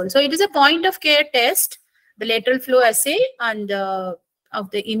useful. So it is a point of care test. The lateral flow assay and of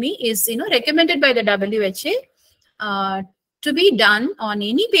the IMI is recommended by the WHO to be done on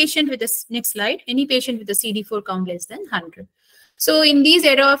any patient with a, next slide, any patient with a CD4 count less than 100. So in these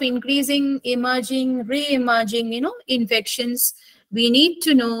era of increasing, emerging, re-emerging, infections, we need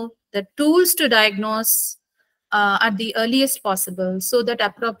to know the tools to diagnose at the earliest possible so that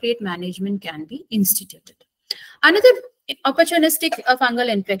appropriate management can be instituted. Another opportunistic fungal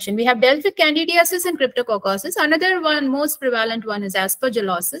infection, we have dealt with candidiasis and cryptococcosis. Another one, most prevalent one, is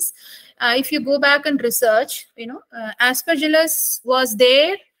aspergillosis. If you go back and research, aspergillus was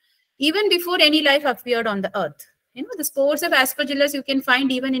there even before any life appeared on the earth. The spores of aspergillus you can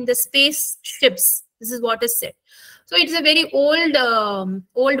find even in the space ships This is what is said. So it's a very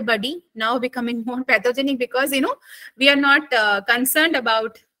old buddy, now becoming more pathogenic because, we are not concerned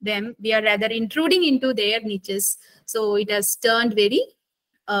about them. We are rather intruding into their niches. So it has turned very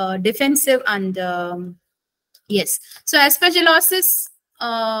defensive and yes. So aspergillosis,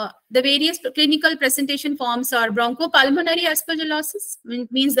 the various clinical presentation forms are bronchopulmonary aspergillosis,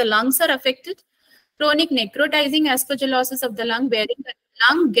 means the lungs are affected. Chronic necrotizing aspergillosis of the lung, wherein the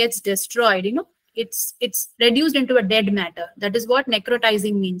lung gets destroyed, it's reduced into a dead matter. That is what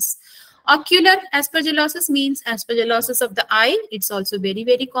necrotizing means. Ocular aspergillosis means aspergillosis of the eye. It's also very,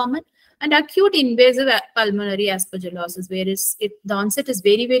 very common. And acute invasive pulmonary aspergillosis, whereas the onset is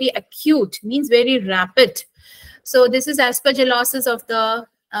very, very acute, means very rapid. So this is aspergillosis of the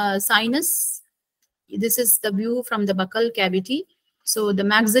sinus. This is the view from the buccal cavity. So the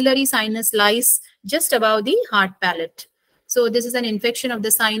maxillary sinus lies just above the heart palate. So this is an infection of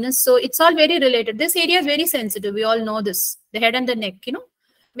the sinus. So it's all very related. This area is very sensitive. We all know this. The head and the neck,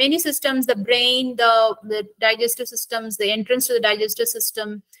 many systems, the brain, the digestive systems, the entrance to the digestive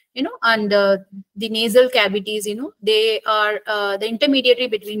system, and the nasal cavities, they are the intermediary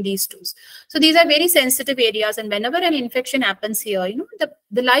between these two. So these are very sensitive areas. And whenever an infection happens here,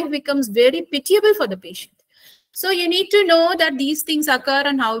 the life becomes very pitiable for the patient. So you need to know that these things occur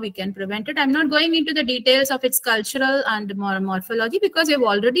and how we can prevent it. I'm not going into the details of its cultural and morphology because we've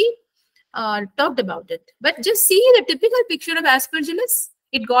already talked about it. But just see the typical picture of aspergillus.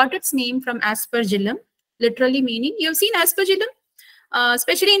 It got its name from aspergillum, literally meaning, you've seen aspergillum,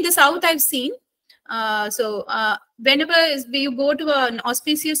 especially in the south I've seen. Whenever you go to an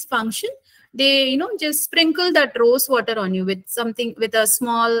auspicious function, they just sprinkle that rose water on you with something, with a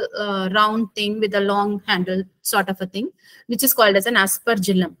small round thing with a long handle sort of a thing, which is called as an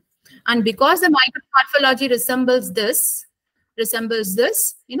aspergillum. And because the micromorphology resembles this,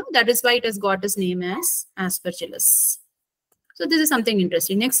 that is why it has got its name as aspergillus. So this is something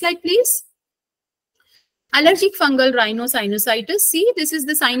interesting. Next slide, please. Allergic fungal rhinosinusitis. See, this is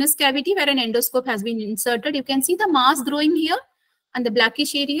the sinus cavity where an endoscope has been inserted. You can see the mass growing here. And the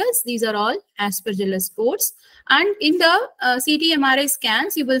blackish areas, these are all aspergillus spores. And in the CT MRI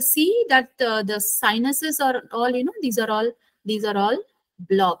scans, you will see that the sinuses are all, these are all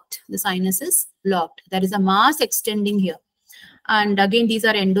blocked. The sinus is blocked. There is a mass extending here. And again, these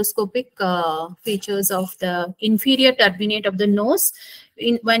are endoscopic features of the inferior turbinate of the nose.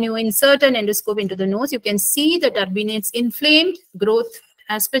 When you insert an endoscope into the nose, you can see the turbinate's inflamed growth,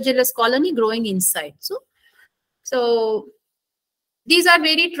 aspergillus colony growing inside. So these are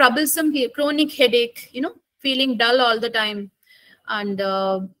very troublesome here. Chronic headache, feeling dull all the time and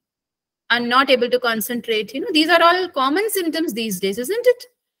not able to concentrate. These are all common symptoms these days, isn't it?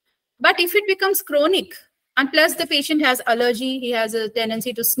 But if it becomes chronic, and plus the patient has allergy, he has a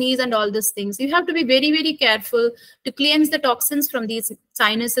tendency to sneeze and all these things, you have to be very, very careful to cleanse the toxins from these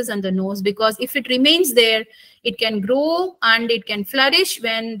sinuses and the nose, because if it remains there, it can grow and it can flourish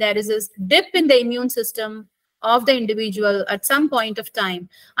when there is a dip in the immune system of the individual at some point of time,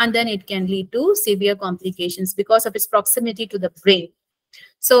 and then it can lead to severe complications because of its proximity to the brain.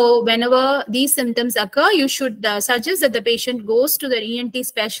 So whenever these symptoms occur, you should suggest that the patient goes to the ENT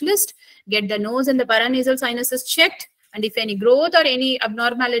specialist, get the nose and the paranasal sinuses checked, and if any growth or any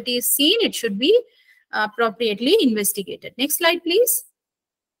abnormality is seen, it should be appropriately investigated. Next slide, please.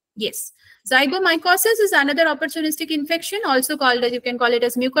 Yes. Zygomycosis is another opportunistic infection, also called as, you can call it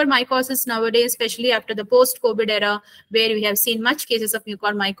as mucormycosis nowadays, especially after the post-COVID era, where we have seen much cases of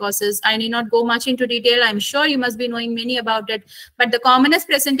mucormycosis. I need not go much into detail. I'm sure you must be knowing many about it. But the commonest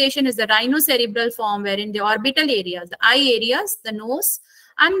presentation is the rhinocerebral form, wherein the orbital areas, the eye areas, the nose,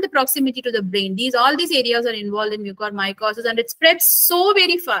 and the proximity to the brain, all these areas are involved in mucormycosis, and it spreads so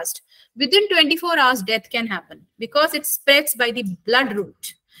very fast. Within 24 hours, death can happen because it spreads by the blood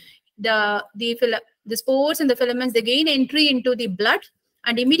route. The spores and the filaments, they gain entry into the blood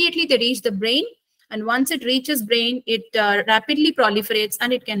and immediately they reach the brain. And once it reaches brain, it rapidly proliferates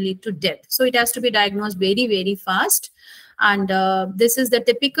and it can lead to death. So it has to be diagnosed very, very fast. And this is the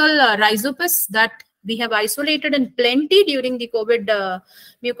typical rhizopus that we have isolated in plenty during the COVID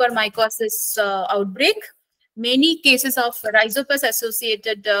mucormycosis outbreak. Many cases of rhizopus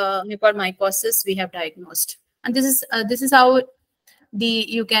associated mucormycosis we have diagnosed. And this is how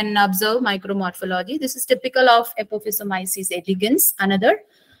you can observe micromorphology. This is typical of Apophysomyces elegans, another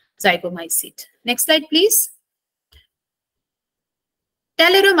zygomycete. Next slide, please.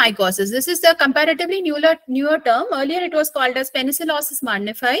 Talaromycosis. This is the comparatively newer term. Earlier, it was called as Penicillosis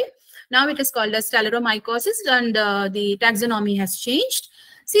magnifi. Now it is called as Talaromycosis, and the taxonomy has changed.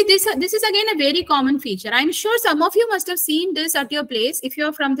 See, this is again a very common feature. I'm sure some of you must have seen this at your place if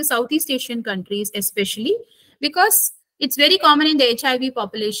you're from the Southeast Asian countries, especially because it's very common in the HIV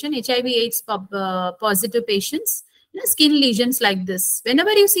population, HIV/AIDS positive patients, skin lesions like this.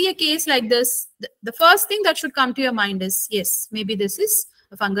 Whenever you see a case like this, the first thing that should come to your mind is, yes, maybe this is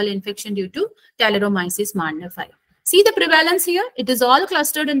a fungal infection due to Talaromyces magnifi. See the prevalence here? It is all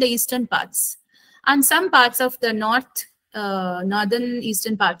clustered in the eastern parts and some parts of the northern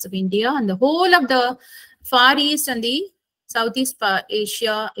eastern parts of India, and the whole of the Far East and the Southeast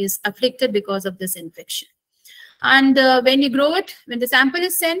Asia is afflicted because of this infection. And when you grow it, when the sample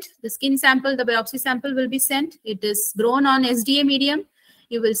is sent, the skin sample, the biopsy sample will be sent. It is grown on SDA medium.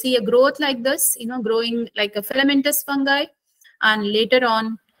 You will see a growth like this, growing like a filamentous fungi. And later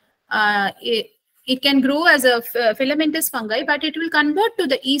on, it can grow as a filamentous fungi, but it will convert to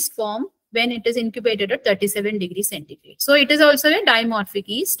the yeast form when it is incubated at 37 degrees centigrade. So it is also a dimorphic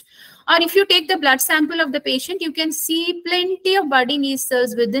yeast. Or if you take the blood sample of the patient, you can see plenty of budding yeast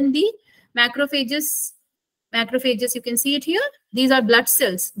cells within the macrophages. Macrophages, you can see it here. These are blood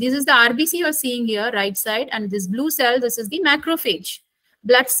cells. This is the RBC you are seeing here, right side. And this blue cell, this is the macrophage,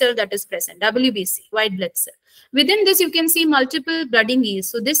 blood cell that is present, WBC, white blood cell. Within this, you can see multiple budding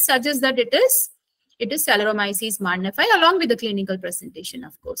yeast. So this suggests that it is Saccharomyces magnifi, along with the clinical presentation,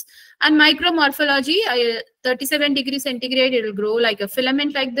 of course. And micromorphology, 37 degrees centigrade, it will grow like a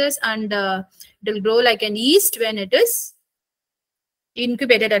filament like this, and it will grow like an yeast when it is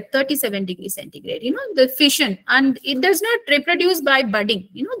incubated at 37 degrees centigrade. The fission, and it does not reproduce by budding.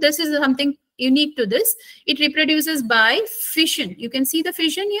 This is something unique to this. It reproduces by fission. You can see the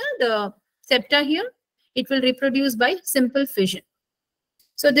fission here, the septa here. It will reproduce by simple fission.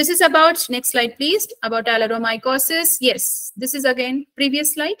 So this is about, next slide please, about alaromycosis. Yes, this is again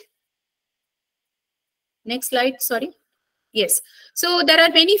previous slide. Next slide, sorry. Yes, so there are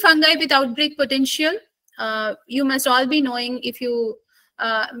many fungi with outbreak potential. You must all be knowing, if you,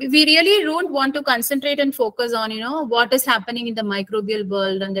 we really don't want to concentrate and focus on, what is happening in the microbial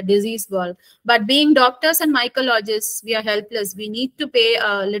world and the disease world. But being doctors and mycologists, we are helpless. We need to pay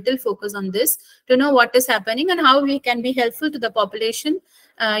a little focus on this to know what is happening and how we can be helpful to the population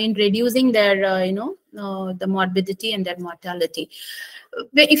in reducing their, the morbidity and their mortality.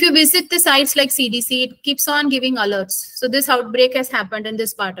 If you visit the sites like CDC, it keeps on giving alerts. So this outbreak has happened in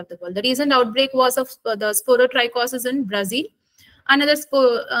this part of the world. The recent outbreak was of the sporotrichosis in Brazil. Another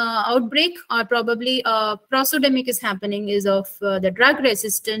outbreak, or probably prosodemic, is happening is of the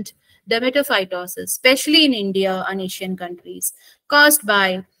drug-resistant dermatophytosis, especially in India and Asian countries, caused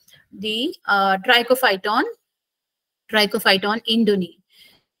by the Trichophyton indoni.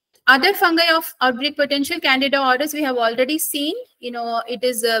 Other fungi of outbreak potential, Candida auris, we have already seen. It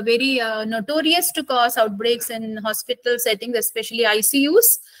is very notorious to cause outbreaks in hospital settings, especially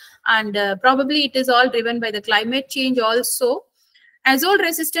ICUs. And probably it is all driven by the climate change also.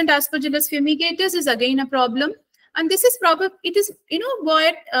 Azole-resistant Aspergillus fumigatus is again a problem. And this is probably, it is,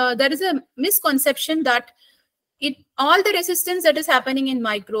 there is a misconception that all the resistance that is happening in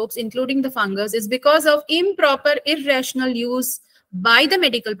microbes, including the fungus, is because of improper, irrational use by the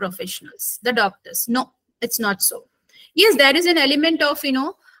medical professionals, the doctors. No, it's not so. Yes, there is an element of,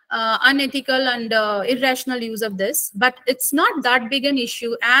 unethical and irrational use of this, but it's not that big an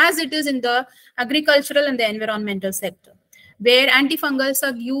issue as it is in the agricultural and the environmental sector, where antifungals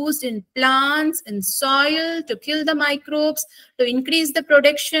are used in plants, in soil, to kill the microbes, to increase the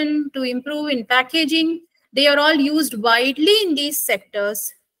production, to improve in packaging. They are all used widely in these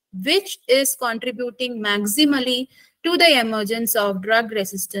sectors, which is contributing maximally to the emergence of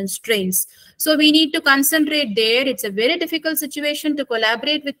drug-resistant strains. So we need to concentrate there. It's a very difficult situation to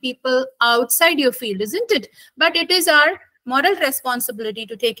collaborate with people outside your field, isn't it? But it is our moral responsibility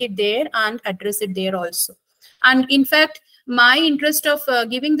to take it there and address it there also. And in fact, my interest of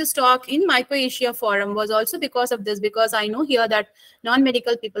giving this talk in Myco-Asia Forum was also because of this, because I know here that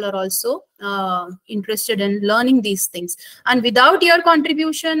non-medical people are also interested in learning these things. And without your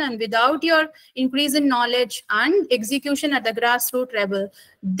contribution and without your increase in knowledge and execution at the grassroots level,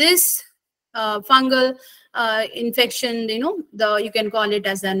 this fungal infection, you can call it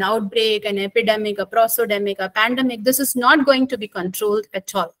as an outbreak, an epidemic, a prosodemic, a pandemic, this is not going to be controlled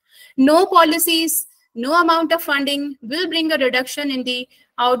at all. No policies, no amount of funding will bring a reduction in the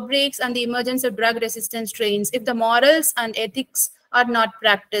outbreaks and the emergence of drug-resistant strains if the morals and ethics are not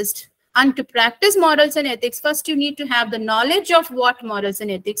practiced. And to practice morals and ethics, first you need to have the knowledge of what morals and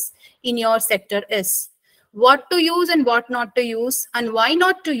ethics in your sector is. What to use and what not to use, and why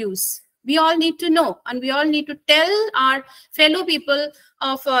not to use. We all need to know, and we all need to tell our fellow people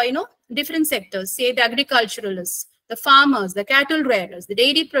of different sectors, say the agriculturalists, the farmers, the cattle rearers, the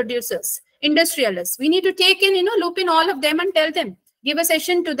dairy producers, industrialists. We need to take in, loop in all of them and tell them, give a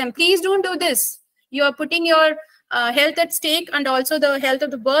session to them. Please don't do this. You are putting your health at stake and also the health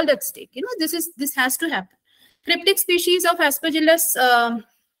of the world at stake. This has to happen. Cryptic species of Aspergillus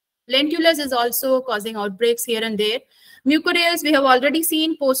lentulus is also causing outbreaks here and there. Mucorales, we have already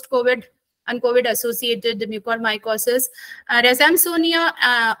seen post-COVID and COVID-associated mucormycosis. Rhizamsonia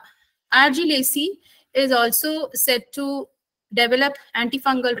argillaceae is also said to develop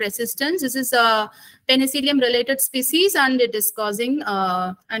antifungal resistance. This is a penicillium-related species, and it is causing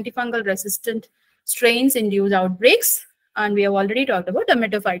antifungal resistant strains-induced outbreaks. And we have already talked about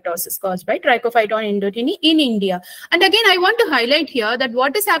dermatophytosis caused by Trichophyton indotini in India. And again, I want to highlight here that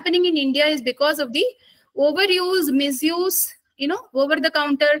what is happening in India is because of the overuse, misuse,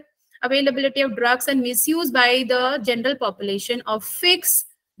 over-the-counter availability of drugs and misuse by the general population of fixed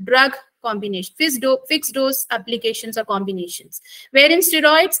drug combination, fixed dose applications or combinations, wherein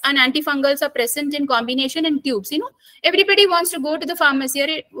steroids and antifungals are present in combination in tubes. Everybody wants to go to the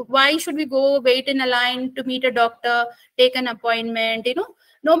pharmacy. Why should we go wait in a line to meet a doctor, take an appointment?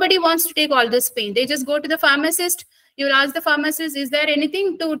 Nobody wants to take all this pain. They just go to the pharmacist. You will ask the pharmacist, is there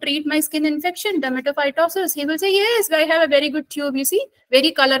anything to treat my skin infection, dermatophytosis? He will say, yes, I have a very good tube, you see,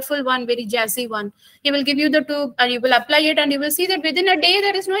 very colorful one, very jazzy one. He will give you the tube and you will apply it and you will see that within a day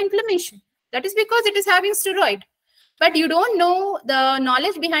there is no inflammation. That is because it is having steroid. But you don't know the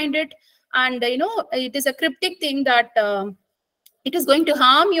knowledge behind it. And, it is a cryptic thing that it is going to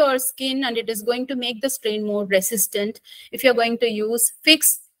harm your skin and it is going to make the strain more resistant if you're going to use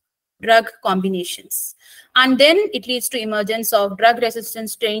fixed drug combinations. And then it leads to emergence of drug-resistant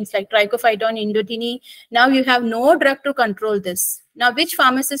strains like Trichophyton indotini. Now you have no drug to control this. Now, which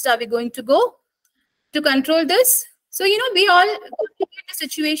pharmacist are we going to go to control this? So, we all complicate the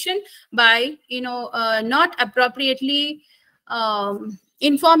situation by, not appropriately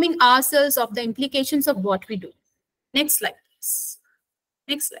informing ourselves of the implications of what we do. Next slide, please.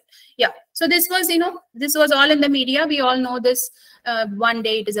 Next slide. Yeah. So this was, this was all in the media. We all know this. One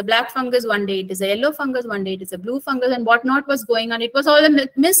day it is a black fungus, one day it is a yellow fungus, one day it is a blue fungus, and whatnot was going on. It was all a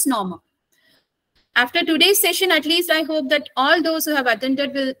misnomer. After today's session, at least I hope that all those who have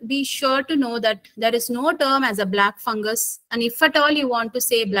attended will be sure to know that there is no term as a black fungus. And if at all you want to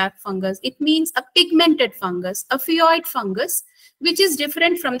say black fungus, it means a pigmented fungus, a phyoid fungus, which is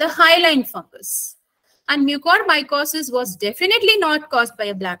different from the hyaline fungus. And mucormycosis was definitely not caused by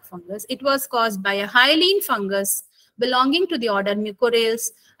a black fungus. It was caused by a hyaline fungus belonging to the order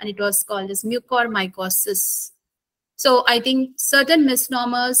Mucorales, and it was called as mucormycosis. So I think certain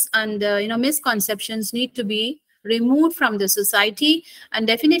misnomers and misconceptions need to be removed from the society, and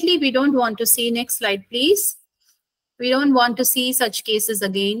definitely we don't want to see, next slide please, we don't want to see such cases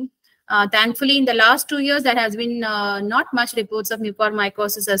again. Thankfully, in the last 2 years, there has been not much reports of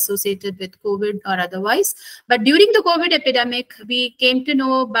mucormycosis associated with COVID or otherwise. But during the COVID epidemic, we came to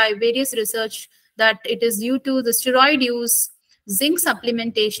know by various research that it is due to the steroid use, zinc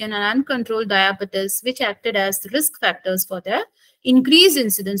supplementation, and uncontrolled diabetes, which acted as the risk factors for the increased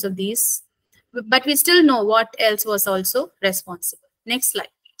incidence of these. But we still know what else was also responsible. Next slide,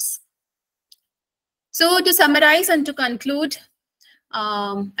 please. So to summarize and to conclude,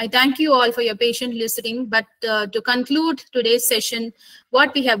 I thank you all for your patient listening. But to conclude today's session,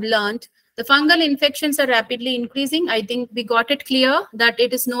 what we have learned, the fungal infections are rapidly increasing. I think we got it clear that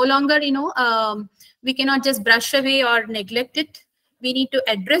it is no longer, we cannot just brush away or neglect it. We need to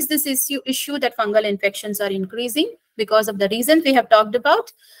address this issue that fungal infections are increasing because of the reasons we have talked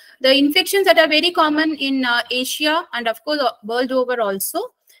about. The infections that are very common in Asia and of course world over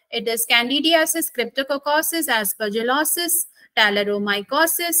also, it is Candidiasis, Cryptococcosis, Aspergillosis,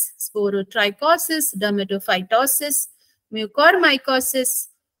 Talaromycosis, Sporotrichosis, Dermatophytosis, Mucormycosis,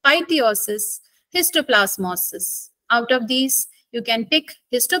 Pythiosis, Histoplasmosis. Out of these, you can pick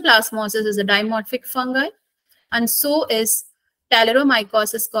Histoplasmosis as a dimorphic fungi, and so is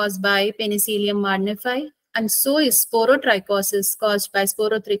Talaromycosis caused by Penicillium marnifi, and so is Sporotrichosis caused by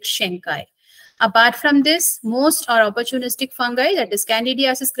Sporothrix schenki. Apart from this, most are opportunistic fungi, that is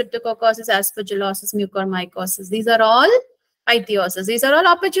Candidiasis, Cryptococcosis, Aspergillosis, Mucormycosis. These are all Pythiosis. These are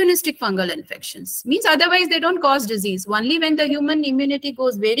all opportunistic fungal infections. Means otherwise they don't cause disease. Only when the human immunity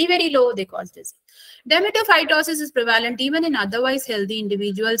goes very, very low, they cause disease. Dermatophytosis is prevalent even in otherwise healthy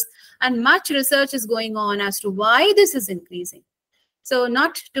individuals, and much research is going on as to why this is increasing. So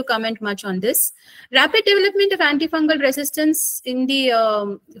not to comment much on this. Rapid development of antifungal resistance in the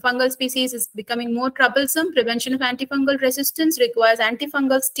fungal species is becoming more troublesome. Prevention of antifungal resistance requires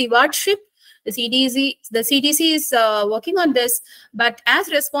antifungal stewardship. The CDC is working on this, but as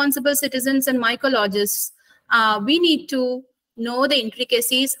responsible citizens and mycologists, we need to know the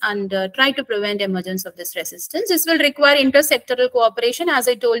intricacies and try to prevent emergence of this resistance. This will require intersectoral cooperation. As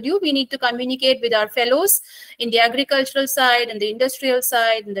I told you, we need to communicate with our fellows in the agricultural side and the industrial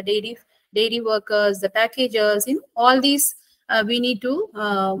side and the dairy workers, the packagers, all these we need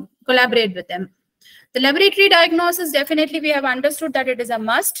to collaborate with them. The laboratory diagnosis, definitely we have understood that it is a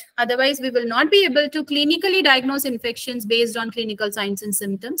must. Otherwise, we will not be able to clinically diagnose infections based on clinical signs and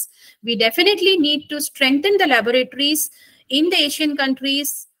symptoms. We definitely need to strengthen the laboratories in the Asian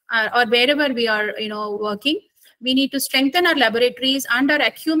countries or wherever we are working. We need to strengthen our laboratories and our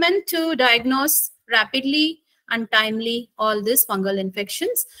acumen to diagnose rapidly and timely all these fungal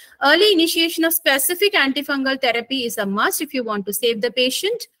infections. Early initiation of specific antifungal therapy is a must if you want to save the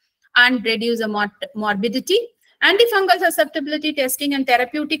patient and reduce the morbidity. Antifungal susceptibility testing and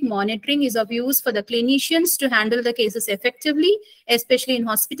therapeutic monitoring is of use for the clinicians to handle the cases effectively, especially in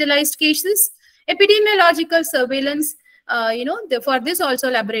hospitalized cases. Epidemiological surveillance, for this also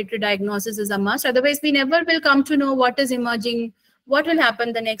laboratory diagnosis is a must. Otherwise, we never will come to know what is emerging, what will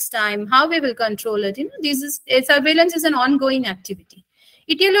happen the next time, how we will control it. Surveillance is an ongoing activity.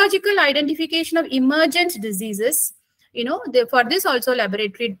 Etiological identification of emergent diseases, for this also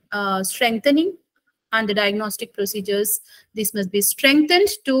laboratory strengthening and the diagnostic procedures, this must be strengthened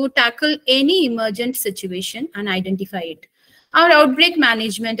to tackle any emergent situation and identify it. Our outbreak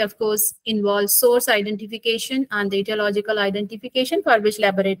management, of course, involves source identification and the etiological identification, for which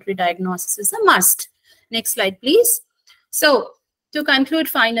laboratory diagnosis is a must. Next slide, please. So, to conclude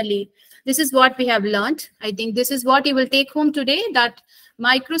finally, this is what we have learned. I think this is what you will take home today, that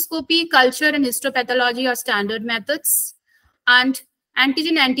microscopy, culture, and histopathology are standard methods, and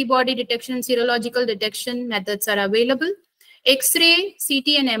antigen antibody detection and serological detection methods are available. X-ray,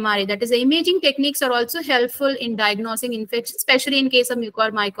 CT, and MRI, that is, the imaging techniques, are also helpful in diagnosing infections, especially in case of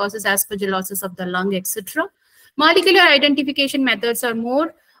mucormycosis, aspergillosis of the lung, etc. Molecular identification methods are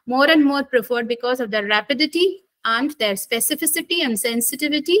more and more preferred because of their rapidity and their specificity and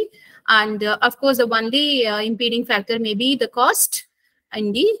sensitivity. And of course, the only impeding factor may be the cost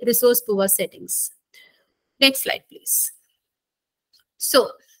in the resource poor settings. Next slide, please.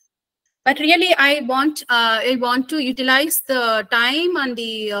 So, but really, I want to utilize the time and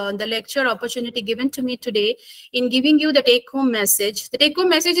the lecture opportunity given to me today in giving you the take-home message. The take-home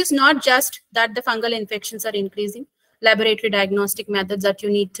message is not just that the fungal infections are increasing, laboratory diagnostic methods that you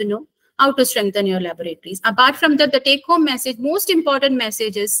need to know, how to strengthen your laboratories. Apart from that, the take-home message, most important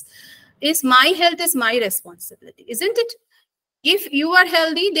message is my health is my responsibility, isn't it? If you are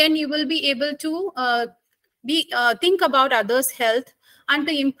healthy, then you will be able to think about others' health and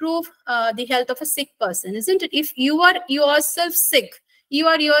to improve the health of a sick person, isn't it? If you are yourself sick, you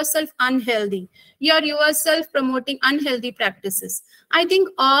are yourself unhealthy, you are yourself promoting unhealthy practices, I think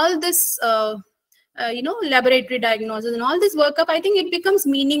all this, laboratory diagnosis and all this workup, I think it becomes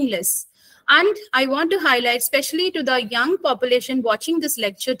meaningless. And I want to highlight, especially to the young population watching this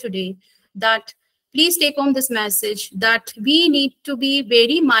lecture today, that please take home this message that we need to be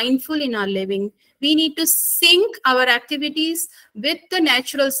very mindful in our living. We need to sync our activities with the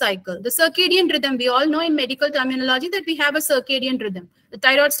natural cycle. The circadian rhythm, we all know in medical terminology that we have a circadian rhythm. The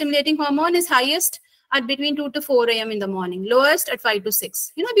thyroid stimulating hormone is highest at between 2 to 4 a.m. in the morning, lowest at 5 to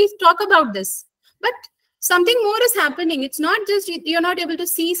 6. We talk about this. But something more is happening. It's not just you're not able to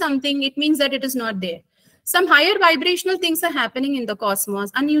see something, it means that it is not there. Some higher vibrational things are happening in the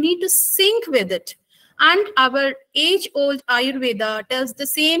cosmos, and you need to sync with it. And our age-old Ayurveda tells the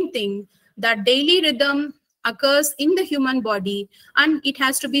same thing, that daily rhythm occurs in the human body, and it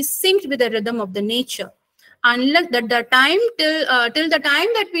has to be synced with the rhythm of the nature. Unless that the time till the time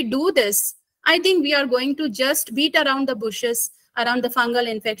that we do this, I think we are going to just beat around the bushes, around the fungal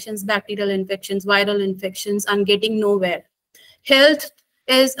infections, bacterial infections, viral infections, and getting nowhere. Health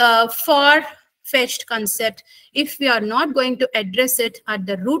is a far-fetched concept if we are not going to address it at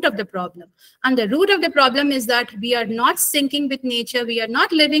the root of the problem. And the root of the problem is that we are not syncing with nature, we are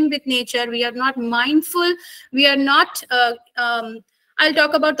not living with nature, we are not mindful, we are not, I'll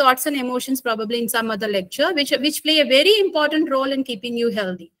talk about thoughts and emotions probably in some other lecture, which play a very important role in keeping you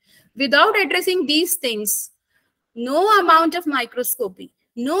healthy. Without addressing these things, no amount of microscopy,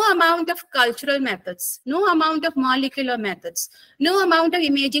 no amount of cultural methods, no amount of molecular methods, no amount of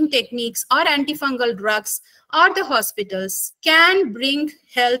imaging techniques or antifungal drugs or the hospitals can bring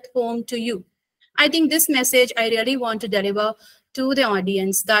health home to you. I think this message I really want to deliver to the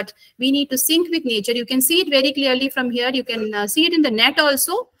audience, that we need to sync with nature. You can see it very clearly from here. You can see it in the net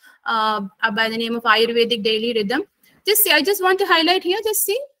also by the name of Ayurvedic Daily Rhythm. I just want to highlight here, just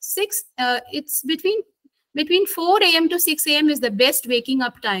see, it's between 4 a.m. to 6 a.m. is the best waking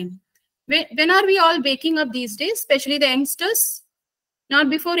up time. When are we all waking up these days, especially the youngsters? Not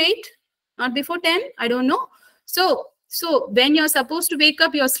before 8, not before 10, I don't know. So when you're supposed to wake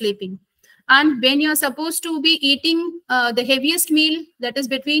up, you're sleeping. And when you're supposed to be eating the heaviest meal, that is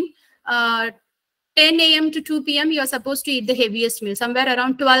between 10 a.m. to 2 p.m., you're supposed to eat the heaviest meal, somewhere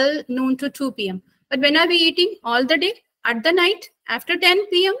around 12 noon to 2 p.m. But when are we eating? All the day, at the night, after 10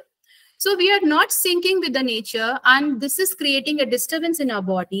 p.m.? So we are not syncing with the nature, and this is creating a disturbance in our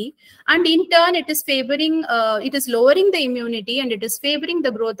body. And in turn, it is lowering the immunity, and it is favoring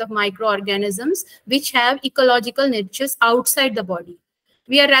the growth of microorganisms which have ecological niches outside the body.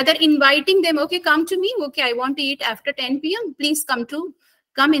 We are rather inviting them, okay, come to me. Okay, I want to eat after 10 p.m. Please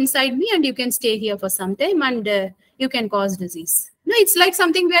come inside me, and you can stay here for some time, and you can cause disease. No, it's like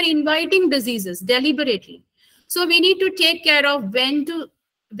something we are inviting diseases deliberately. So we need to take care of when to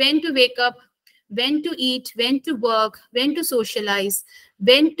wake up, when to eat, when to work, when to socialize,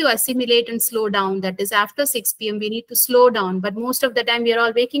 when to assimilate and slow down. That is, after 6 p.m. we need to slow down. But most of the time we are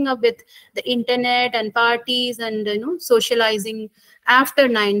all waking up with the internet and parties and socializing after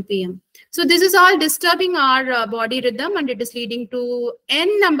 9 p.m. So this is all disturbing our body rhythm, and it is leading to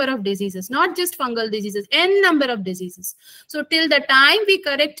n number of diseases, not just fungal diseases, n number of diseases. So till the time we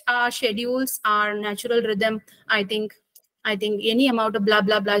correct our schedules, our natural rhythm, I think any amount of blah,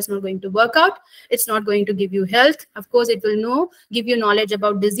 blah, blah is not going to work out. It's not going to give you health. Of course, it will give you knowledge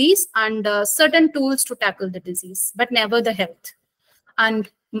about disease and certain tools to tackle the disease, but never the health. And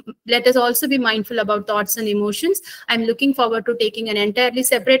let us also be mindful about thoughts and emotions. I'm looking forward to taking an entirely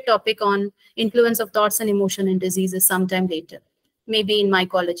separate topic on influence of thoughts and emotion in diseases sometime later, maybe in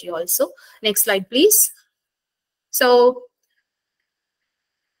mycology also. Next slide, please. So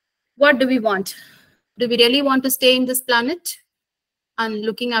what do we want? Do we really want to stay in this planet and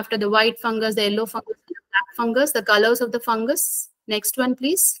looking after the white fungus, the yellow fungus, the black fungus, the colors of the fungus? Next one,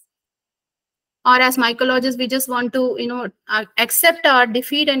 please. Or as mycologists, we just want to, accept our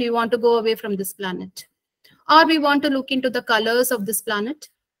defeat and we want to go away from this planet. Or we want to look into the colors of this planet,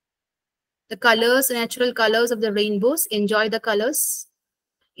 the colors, natural colors of the rainbows, enjoy the colors.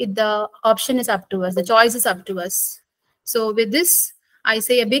 The option is up to us. The choice is up to us. So with this, I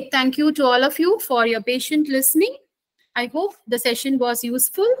say a big thank you to all of you for your patient listening. I hope the session was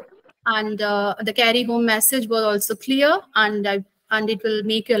useful, and the carry home message was also clear, and it will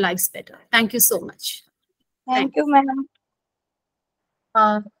make your lives better. Thank you so much. Thank you, ma'am.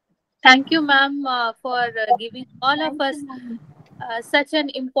 Thank you, ma'am, for giving all of us such an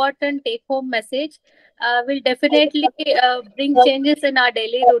important take-home message. Will definitely bring changes in our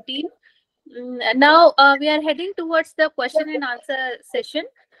daily routine. Now we are heading towards the question and answer session,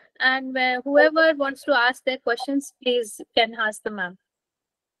 and whoever wants to ask their questions, please can ask the ma'am.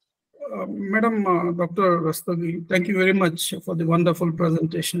 Madam Dr. Rastogi, thank you very much for the wonderful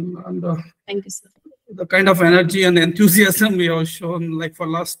presentation, and thank you, sir. The kind of energy and enthusiasm you have shown, like for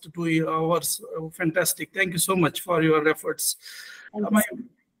last 2 hours, fantastic. Thank you so much for your efforts.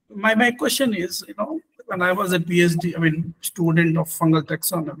 My question is, when I was a PhD, student of fungal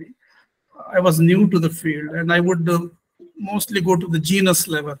taxonomy, I was new to the field, and I would mostly go to the genus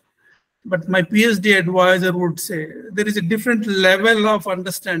level. But my PhD advisor would say there is a different level of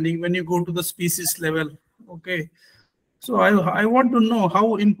understanding when you go to the species level. Okay, so I want to know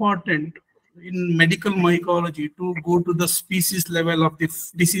how important in medical mycology to go to the species level of the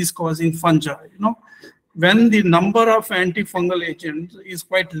disease-causing fungi. When the number of antifungal agents is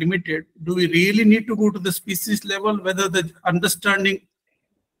quite limited, do we really need to go to the species level? Whether the understanding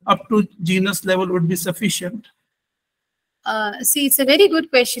up to genus level would be sufficient? See, it's a very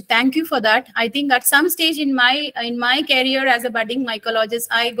good question. Thank you for that. I think at some stage in my career as a budding mycologist,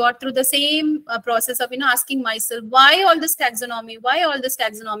 I got through the same process of asking myself, why all this taxonomy? Why all this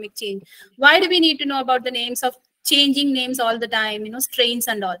taxonomic change? Why do we need to know about the names of changing names all the time, strains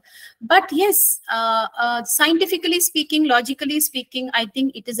and all? But yes, scientifically speaking, logically speaking, I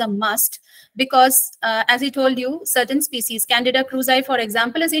think it is a must, because as I told you, certain species, Candida krusei, for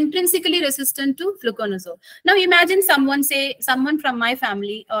example, is intrinsically resistant to fluconazole. Now imagine someone from my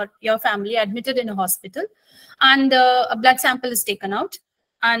family or your family admitted in a hospital, and a blood sample is taken out,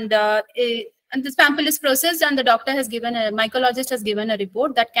 and the sample is processed, and the doctor has given a mycologist has given a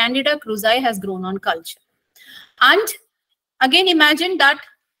report that Candida krusei has grown on culture. And again, imagine that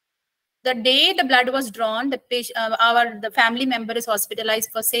the day the blood was drawn, the family member is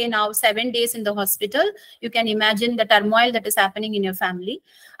hospitalized for, say, now 7 days in the hospital. You can imagine the turmoil that is happening in your family.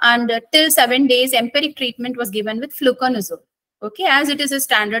 And till 7 days, empiric treatment was given with fluconazole, okay, as it is a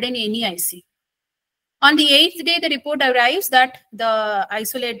standard in any IC. On the 8th day, the report arrives that the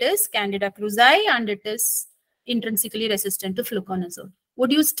isolate is Candida krusei, and it is intrinsically resistant to fluconazole.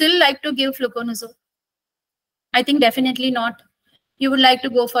 would you still like to give fluconazole? I think definitely not. You would like to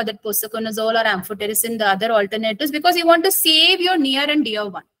go for that posaconazole or amphotericin, the other alternatives, because you want to save your near and dear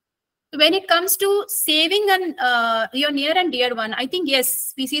one. So when it comes to saving your near and dear one, I think, yes,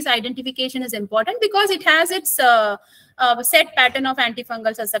 species identification is important because it has its set pattern of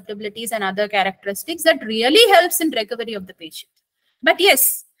antifungal susceptibilities and other characteristics that really helps in recovery of the patient. But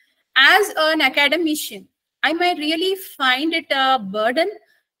yes, as an academician, I might really find it a burden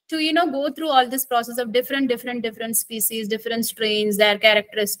to go through all this process of different species, different strains, their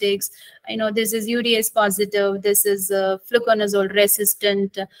characteristics. This is urease positive, this is fluconazole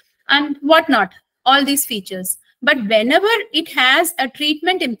resistant, and whatnot, all these features. But whenever it has a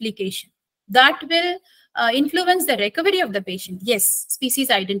treatment implication that will influence the recovery of the patient, yes, species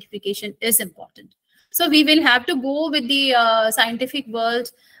identification is important. So we will have to go with the scientific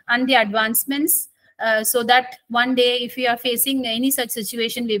world and the advancements, so that one day, if we are facing any such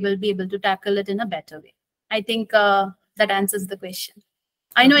situation, we will be able to tackle it in a better way. I think that answers the question.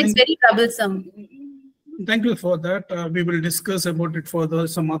 I know it's very troublesome. Thank you for that. We will discuss about it further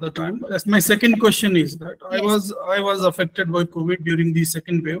some other time. My second question is that yes. I was affected by COVID during the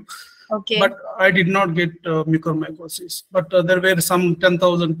second wave. Okay. But I did not get mucormycosis. But there were some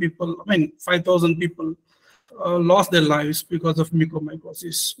 10,000 people, 5,000 people lost their lives because of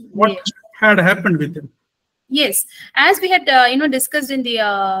mucormycosis. What had happened with them? Yes, as we had discussed in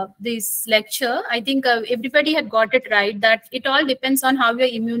the this lecture, I think everybody had got it right that it all depends on how your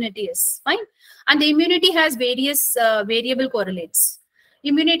immunity is. Fine, and the immunity has various variable correlates.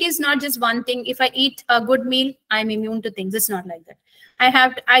 Immunity is not just one thing. If I eat a good meal, I'm immune to things. It's not like that.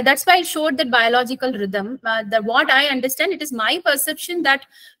 That's why I showed that biological rhythm. What I understand, it is my perception that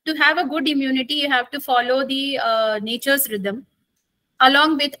to have a good immunity, you have to follow the nature's rhythm,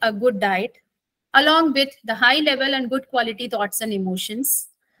 along with a good diet, along with the high level and good quality thoughts and emotions.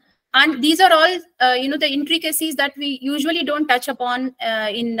 And these are all, the intricacies that we usually don't touch upon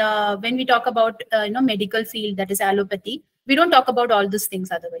when we talk about, medical field, that is allopathy. We don't talk about all these things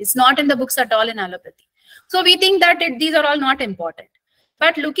otherwise. It's not in the books at all in allopathy. So we think that these are all not important.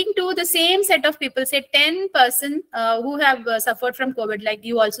 But looking to the same set of people, say 10 person who have suffered from COVID, like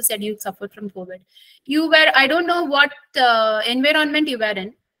you also said you suffered from COVID. You were, I don't know what environment you were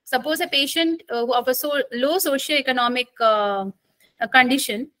in. Suppose a patient of a low socioeconomic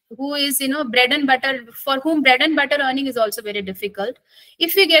condition, who is, bread and butter, for whom bread and butter earning is also very difficult.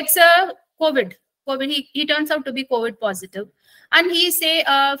 If he gets a COVID, he turns out to be COVID positive, and he is, say,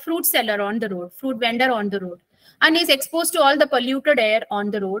 a fruit seller on the road, fruit vendor on the road, and he's exposed to all the polluted air on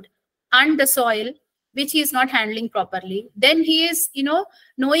the road and the soil, which he is not handling properly, then he is,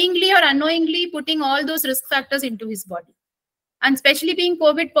 knowingly or unknowingly putting all those risk factors into his body. And especially being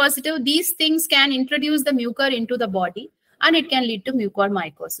COVID positive, these things can introduce the mucor into the body, and it can lead to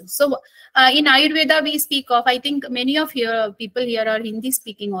mucormycosis. So in Ayurveda, we speak of, I think many of people here are Hindi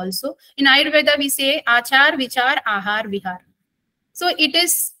speaking also. In Ayurveda, we say achar, vichar, ahar, vihar. So it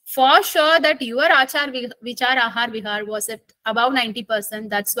is for sure that your achar, vichar, ahar, vihar was at above 90%.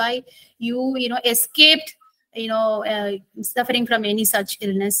 That's why you escaped suffering from any such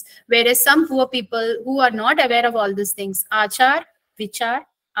illness. Whereas some poor people who are not aware of all these things, achar, vichar,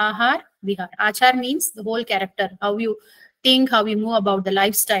 ahar, vihar. Achar means the whole character, how you think, how you move about the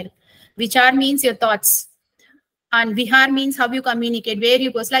lifestyle. Vichar means your thoughts. And vihar means how you communicate, where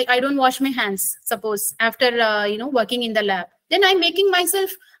you go. Like, I don't wash my hands, suppose, after, working in the lab. Then I'm making myself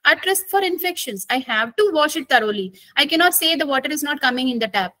at risk for infections. I have to wash it thoroughly. I cannot say the water is not coming in the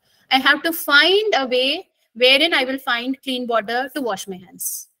tap. I have to find a way wherein I will find clean water to wash my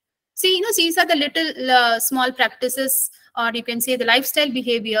hands. See, these are the little small practices, or you can say the lifestyle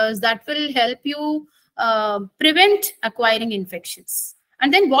behaviors that will help you prevent acquiring infections.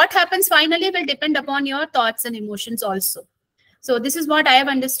 And then what happens finally will depend upon your thoughts and emotions also. So this is what I have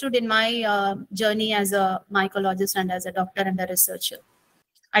understood in my journey as a mycologist and as a doctor and a researcher.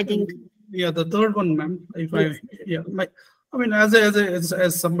 I think. Yeah, the third one, ma'am.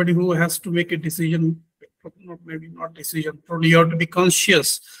 As somebody who has to make a decision, not decision, probably you have to be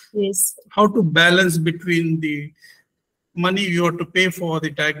conscious. Yes. How to balance between the money you have to pay for the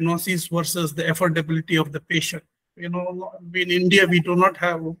diagnosis versus the affordability of the patient. In India, we do not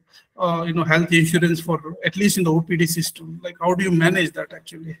have, health insurance for, at least in the OPD system. Like, how do you manage that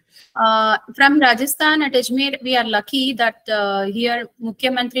actually? From Rajasthan at Ajmer, we are lucky that here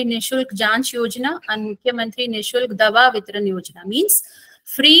Mukhyamantri Nishulk Janch Yojana and Mukhyamantri Nishulk Dawa Vitran Yojana means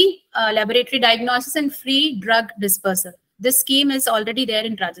free laboratory diagnosis and free drug dispersal. This scheme is already there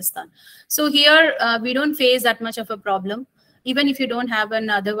in Rajasthan. So here we don't face that much of a problem. even if you don't have an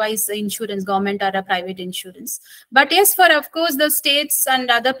otherwise insurance, government or a private insurance. But yes, for of course the states and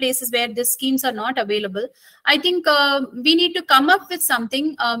other places where the schemes are not available, I think we need to come up with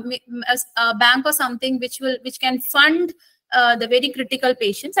something, a bank or something which can fund the very critical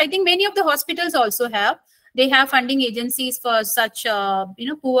patients. I think many of the hospitals also have. They have funding agencies for such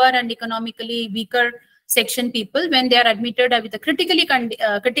poor and economically weaker section people. When they are admitted with a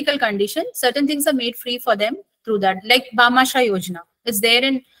critical condition, certain things are made free for them through that, like Bhamasha Yojana. It's there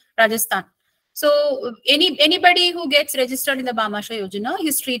in Rajasthan. So anybody who gets registered in the Bhamasha Yojana,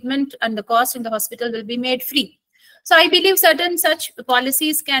 his treatment and the cost in the hospital will be made free. So I believe certain such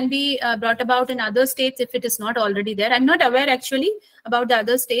policies can be brought about in other states if it is not already there. I'm not aware actually about the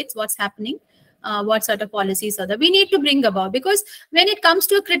other states, what's happening, what sort of policies are there. We need to bring about, because when it comes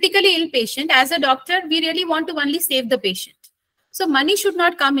to a critically ill patient, as a doctor, we really want to only save the patient. So money should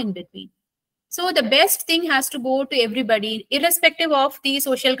not come in between. So the best thing has to go to everybody, irrespective of the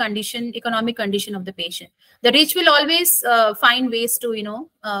social condition, economic condition of the patient. The rich will always find ways to,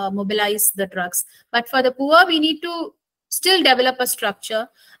 mobilize the drugs. But for the poor, we need to still develop a structure.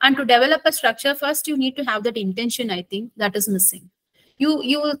 And to develop a structure, first you need to have that intention, I think, that is missing.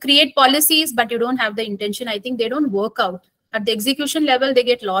 You create policies, but you don't have the intention. I think they don't work out. At the execution level, they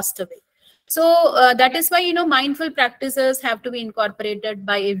get lost away. So that is why, mindful practices have to be incorporated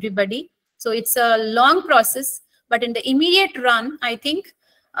by everybody. So it's a long process, but in the immediate run, I think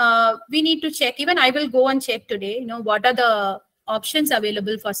we need to check. Even I will go and check today, what are the options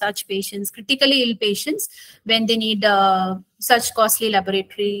available for such patients, critically ill patients, when they need such costly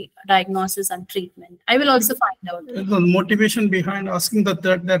laboratory diagnosis and treatment. I will also find out. The motivation behind asking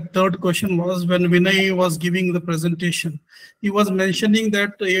that third question was when Vinay was giving the presentation, he was mentioning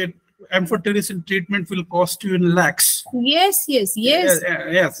that amphotericin treatment will cost you in lakhs. Yes. Yes.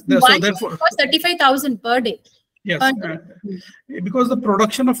 So therefore, cost 35,000 per day. Yes, because the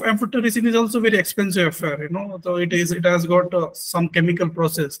production of amphotericin is also very expensive affair, So it has got some chemical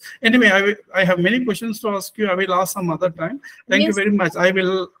process. Anyway, I have many questions to ask you. I will ask some other time. Thank you very much. I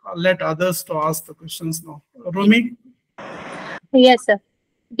will let others to ask the questions now. Rumi? Yes, sir.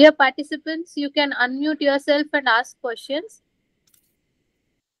 Dear participants, you can unmute yourself and ask questions.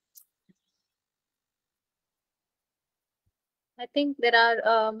 I think there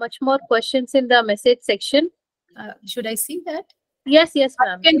are much more questions in the message section. Should I see that? Yes,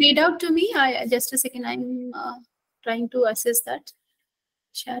 ma'am. You can read out to me. Just a second. I'm trying to assess that.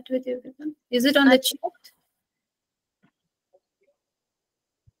 Chat with everyone. Is it on the chat?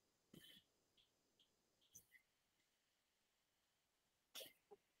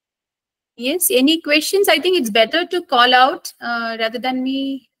 Yes. Any questions? I think it's better to call out rather than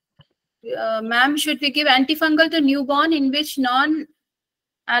me. Ma'am, should we give antifungal to newborn in which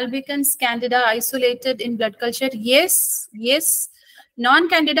non-albicans candida isolated in blood culture? Yes.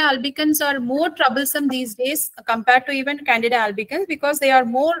 Non-candida albicans are more troublesome these days compared to even candida albicans, because they are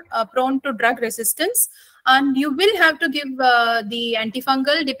more prone to drug resistance. And you will have to give the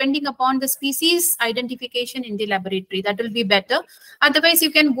antifungal depending upon the species identification in the laboratory. That will be better. Otherwise, you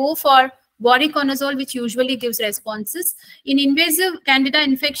can go for voriconazole, which usually gives responses. In invasive candida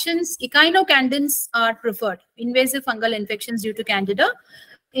infections, echinocandins are preferred. Invasive fungal infections due to candida,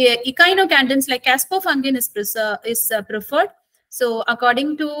 echinocandins like caspofungin is preferred. So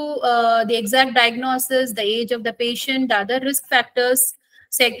according to the exact diagnosis, the age of the patient, the other risk factors,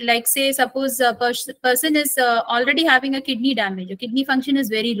 suppose a person is already having a kidney damage, your kidney function is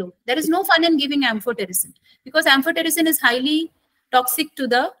very low. There is no fun in giving amphotericin, because amphotericin is highly toxic to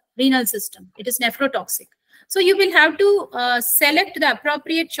the renal system. It is nephrotoxic. So you will have to select the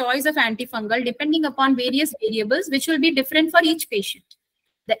appropriate choice of antifungal depending upon various variables, which will be different for each patient.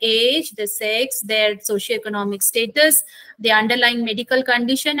 The age, the sex, their socioeconomic status, the underlying medical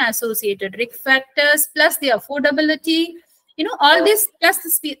condition, associated risk factors, plus the affordability, all this,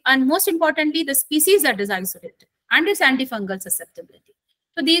 plus and most importantly, the species that is isolated and its antifungal susceptibility.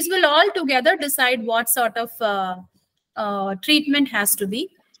 So these will all together decide what sort of treatment has to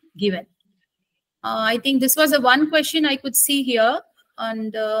be given. I think this was the one question I could see here.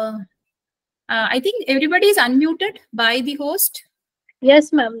 And I think everybody is unmuted by the host.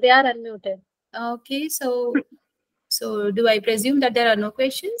 Yes, ma'am, they are unmuted. Okay, so do I presume that there are no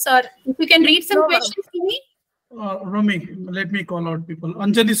questions, or if you can read some questions to me? Rumi, let me call out people.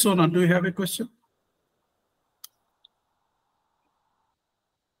 Anjali Sona, do you have a question?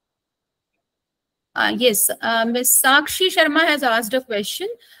 Yes, Ms. Sakshi Sharma has asked a question.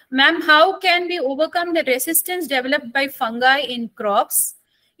 Ma'am, how can we overcome the resistance developed by fungi in crops?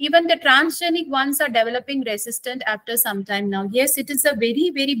 Even the transgenic ones are developing resistant after some time now. Yes, it is a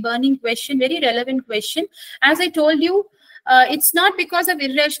very, very burning question, very relevant question. As I told you, It's not because of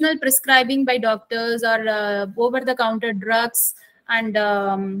irrational prescribing by doctors or over-the-counter drugs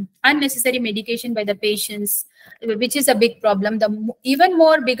and unnecessary medication by the patients, which is a big problem. The even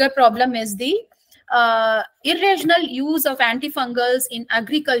more bigger problem is the irrational use of antifungals in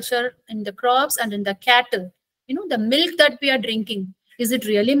agriculture, in the crops and in the cattle. You know, the milk that we are drinking, is it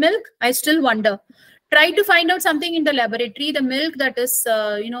really milk? I still wonder. Try to find out something in the laboratory. The milk that is,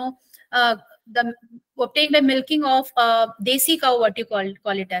 the obtained by milking of desi cow, what you call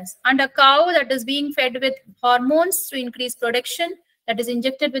it as, and a cow that is being fed with hormones to increase production, that is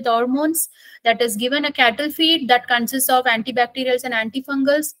injected with hormones, that is given a cattle feed that consists of antibacterials and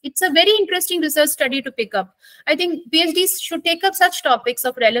antifungals. It's a very interesting research study to pick up. I think PhDs should take up such topics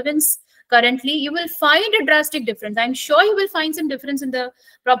of relevance. Currently, you will find a drastic difference. I'm sure you will find some difference in the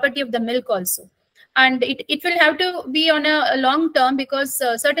property of the milk also. And it will have to be on a long term, because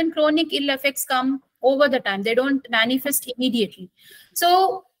certain chronic ill effects come over the time. They don't manifest immediately.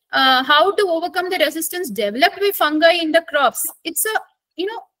 So how to overcome the resistance developed by fungi in the crops? It's a,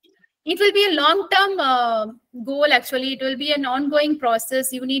 it will be a long-term goal. Actually, it will be an ongoing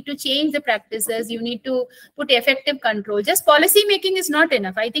process. You need to change the practices. You need to put effective control. Just policy making is not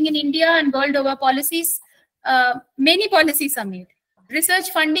enough. I think in India and world over, policies, many policies are made. Research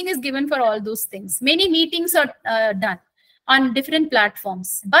funding is given for all those things. Many meetings are done on different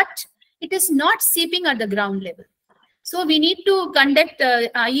platforms, but it is not seeping at the ground level. So we need to conduct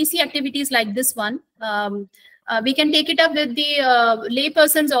IEC activities like this one. We can take it up with the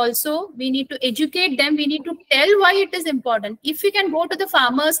laypersons also. We need to educate them. We need to tell why it is important. If we can go to the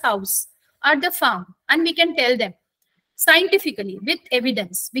farmer's house or the farm and we can tell them scientifically with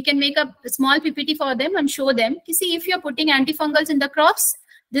evidence, we can make a small PPT for them and show them, you see, if you're putting antifungals in the crops,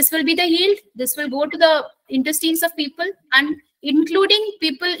 this will be the yield. This will go to the intestines of people, and including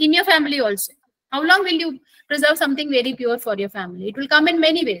people in your family also. How long will you preserve something very pure for your family? It will come in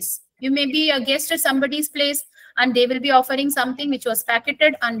many ways. You may be a guest at somebody's place and they will be offering something which was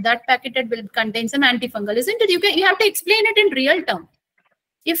packeted, and that packeted will contain some antifungal, isn't it? You have to explain it in real terms.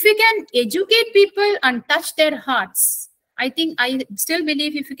 If we can educate people and touch their hearts, I still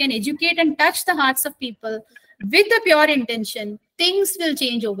believe if you can educate and touch the hearts of people with the pure intention, things will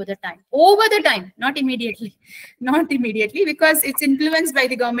change over the time. Over the time, not immediately. Not immediately, because it's influenced by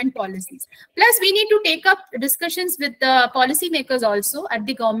the government policies. Plus, we need to take up discussions with the policymakers also at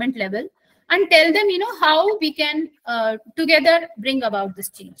the government level and tell them, how we can together bring about this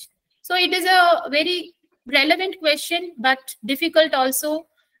change. So it is a very relevant question, but difficult also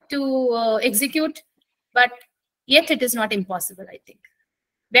to execute. But yet it is not impossible, I think.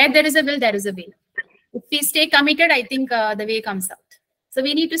 Where there is a will, there is a way. If we stay committed, I think the way comes out. So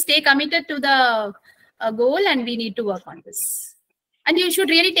we need to stay committed to the goal, and we need to work on this. And you should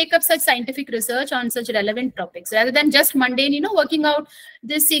really take up such scientific research on such relevant topics rather than just mundane, working out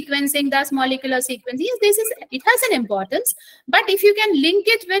this sequencing, this molecular sequencing. Yes, it has an importance. But if you can link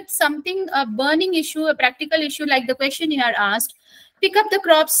it with something, a burning issue, a practical issue like the question you had asked, pick up the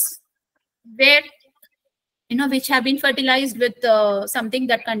crops where, which have been fertilized with something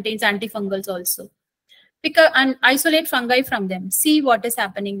that contains antifungals also. Pick up and isolate fungi from them. See what is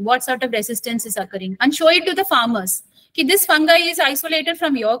happening, what sort of resistance is occurring, and show it to the farmers. Okay, this fungi is isolated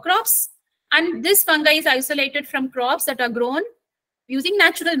from your crops, and this fungi is isolated from crops that are grown using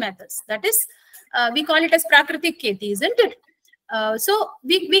natural methods. That is, we call it as prakritik kheti, isn't it? So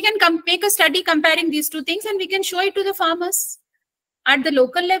we can make a study comparing these two things, and we can show it to the farmers at the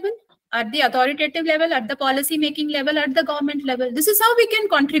local level, at the authoritative level, at the policy making level, at the government level. This is how we can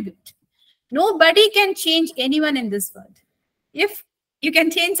contribute. Nobody can change anyone in this world. If you can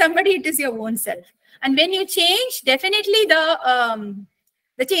change somebody, it is your own self. And when you change, definitely the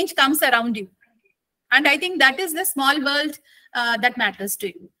change comes around you. And I think that is the small world that matters to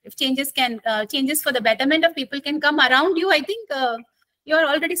you. If changes for the betterment of people can come around you, I think you are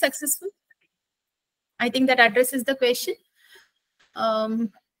already successful. I think that addresses the question. Myla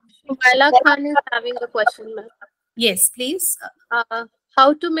Khan is having a question, ma'am. Yes, please.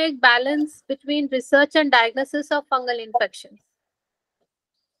 How to make balance between research and diagnosis of fungal infections?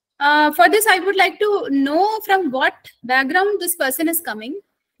 For this, I would like to know from what background this person is coming.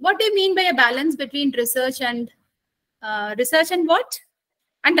 What do you mean by a balance between research and what?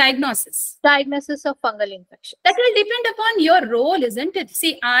 And diagnosis? Diagnosis of fungal infection. That will depend upon your role, isn't it?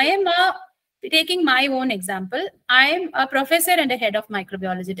 See, I am taking my own example. I am a professor and a head of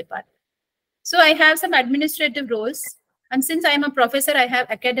microbiology department. So I have some administrative roles. And since I am a professor, I have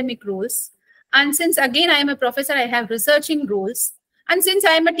academic roles. And since again I am a professor, I have researching roles. And since I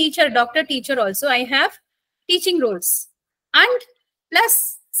am a teacher, doctor teacher also, I have teaching roles. And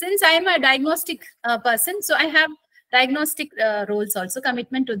plus, since I am a diagnostic person, so I have diagnostic roles also,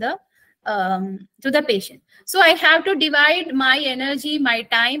 commitment to the patient. So I have to divide my energy, my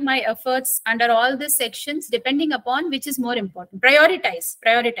time, my efforts under all these sections, depending upon which is more important. Prioritize.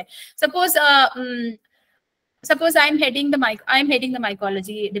 Suppose I'm heading the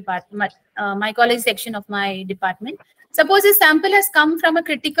mycology department, mycology section of my department. Suppose a sample has come from a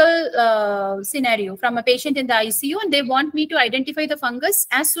critical scenario, from a patient in the ICU, and they want me to identify the fungus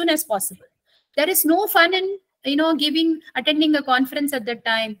as soon as possible. There is no fun in attending a conference at that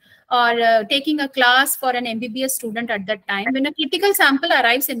time, or taking a class for an MBBS student at that time when a critical sample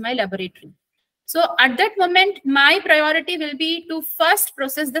arrives in my laboratory. So at that moment, my priority will be to first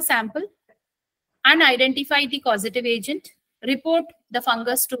process the sample and identify the causative agent, report the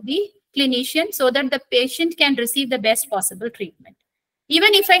fungus to the clinician so that the patient can receive the best possible treatment.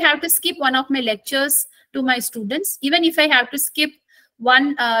 Even if I have to skip one of my lectures to my students, even if I have to skip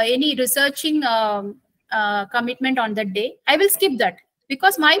any researching commitment on that day, I will skip that,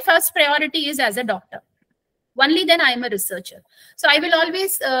 because my first priority is as a doctor. Only then I am a researcher. So I will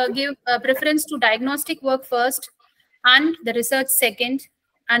always give preference to diagnostic work first and the research second.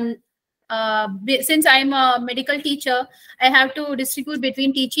 And since I'm a medical teacher, I have to distribute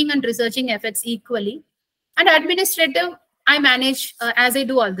between teaching and researching efforts equally. And administrative, I manage as I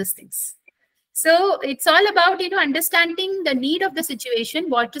do all these things. So it's all about understanding the need of the situation,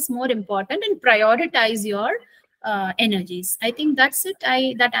 what is more important, and prioritize your energies. I think that's it.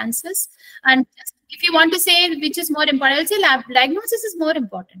 That answers. And if you want to say which is more important, I'll say lab diagnosis is more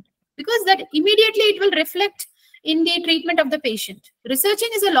important, because that immediately it will reflect in the treatment of the patient. Researching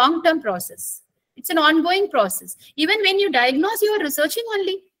is a long-term process. It's an ongoing process. Even when you diagnose, you are researching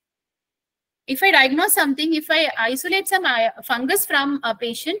only. If I diagnose something, if I isolate some fungus from a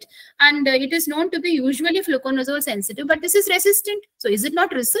patient, and it is known to be usually fluconazole sensitive, but this is resistant, so is it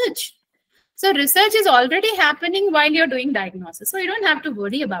not research? So research is already happening while you're doing diagnosis, so you don't have to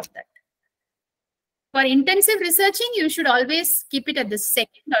worry about that. For intensive researching, you should always keep it at the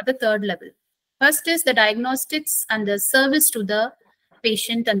second or the third level. First is the diagnostics and the service to the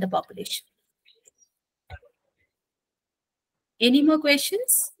patient and the population. Any more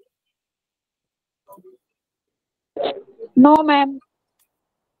questions? No, ma'am.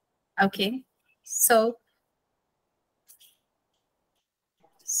 Okay. So.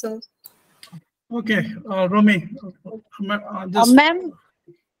 Okay, Romy. Ma'am.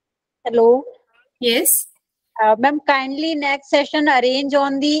 Hello. Yes. Ma'am, kindly next session arrange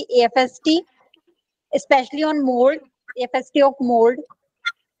on the AFST, especially on mold, AFST of mold.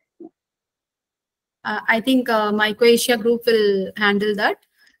 I think Mycology group will handle that.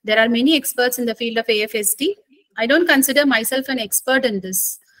 There are many experts in the field of AFST. I don't consider myself an expert in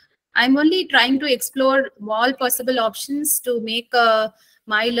this. I'm only trying to explore all possible options to make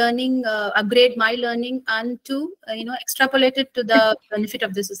my learning, upgrade my learning, and to extrapolate it to the benefit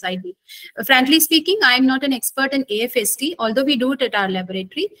of the society. Frankly speaking, I'm not an expert in AFST, although we do it at our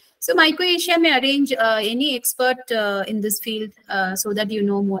laboratory. So Mycology may arrange any expert in this field so that you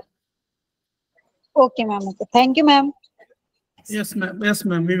know more. Okay, ma'am. Okay. Thank you, ma'am. Yes, ma'am. Yes,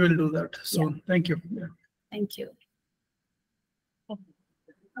 ma'am. We will do that soon. Yeah. Thank you. Yeah. Thank you.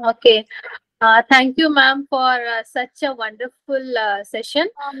 Okay. Thank you, ma'am, for such a wonderful session.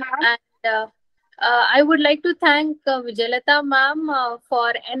 And I would like to thank Vijaylatha ma'am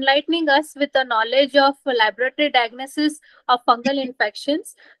for enlightening us with the knowledge of laboratory diagnosis of fungal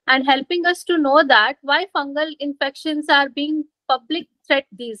infections and helping us to know that why fungal infections are being public threat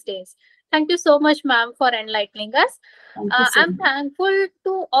these days. Thank you so much, ma'am, for enlightening us. I'm thankful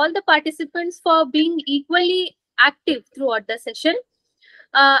to all the participants for being equally active throughout the session.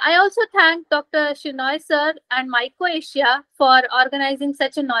 I also thank Dr. Shinoy sir and Mycology for organizing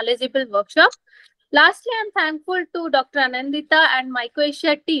such a knowledgeable workshop. Lastly, I'm thankful to Dr. Anandita and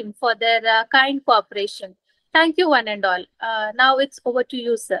Mycology team for their kind cooperation. Thank you, one and all. Now it's over to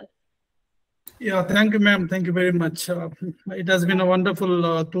you, sir. Yeah, thank you, ma'am. Thank you very much. It has been a wonderful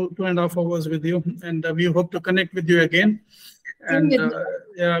 2.5 hours with you, and we hope to connect with you again. And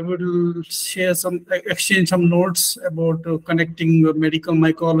yeah, we will share exchange some notes about connecting medical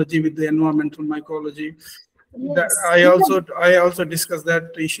mycology with the environmental mycology. Yes. I also discussed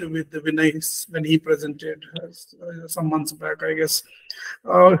that issue with Vinay when he presented some months back, I guess.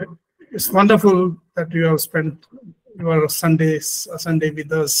 It's wonderful that you have spent your Sunday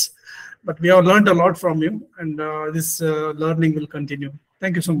with us. But we have learned a lot from you, and this learning will continue.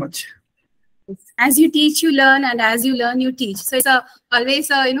 Thank you so much. As you teach, you learn, and as you learn, you teach. So it's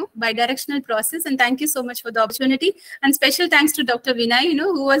always a bi-directional process. And thank you so much for the opportunity. And special thanks to Dr. Vinay,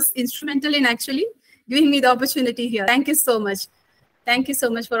 who was instrumental in actually giving me the opportunity here. Thank you so much. Thank you so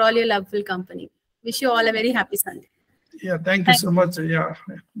much for all your lovely company. Wish you all a very happy Sunday. Yeah, thank you so much. Yeah,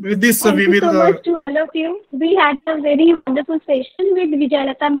 with this Thank we you so will. much to all of you. We had a very wonderful session with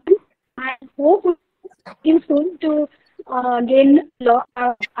Vijaylatha ma'am. I hope we see you soon to gain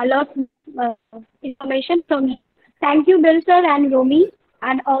a lot uh, information from you. Thank you, Bill sir and Romi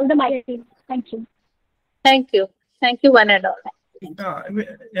and all the my team. Thank you. Thank you. Thank you, one and all.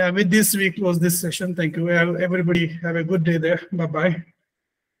 Yeah, with this we close this session. Thank you. Everybody have a good day there. Bye bye.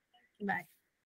 Bye.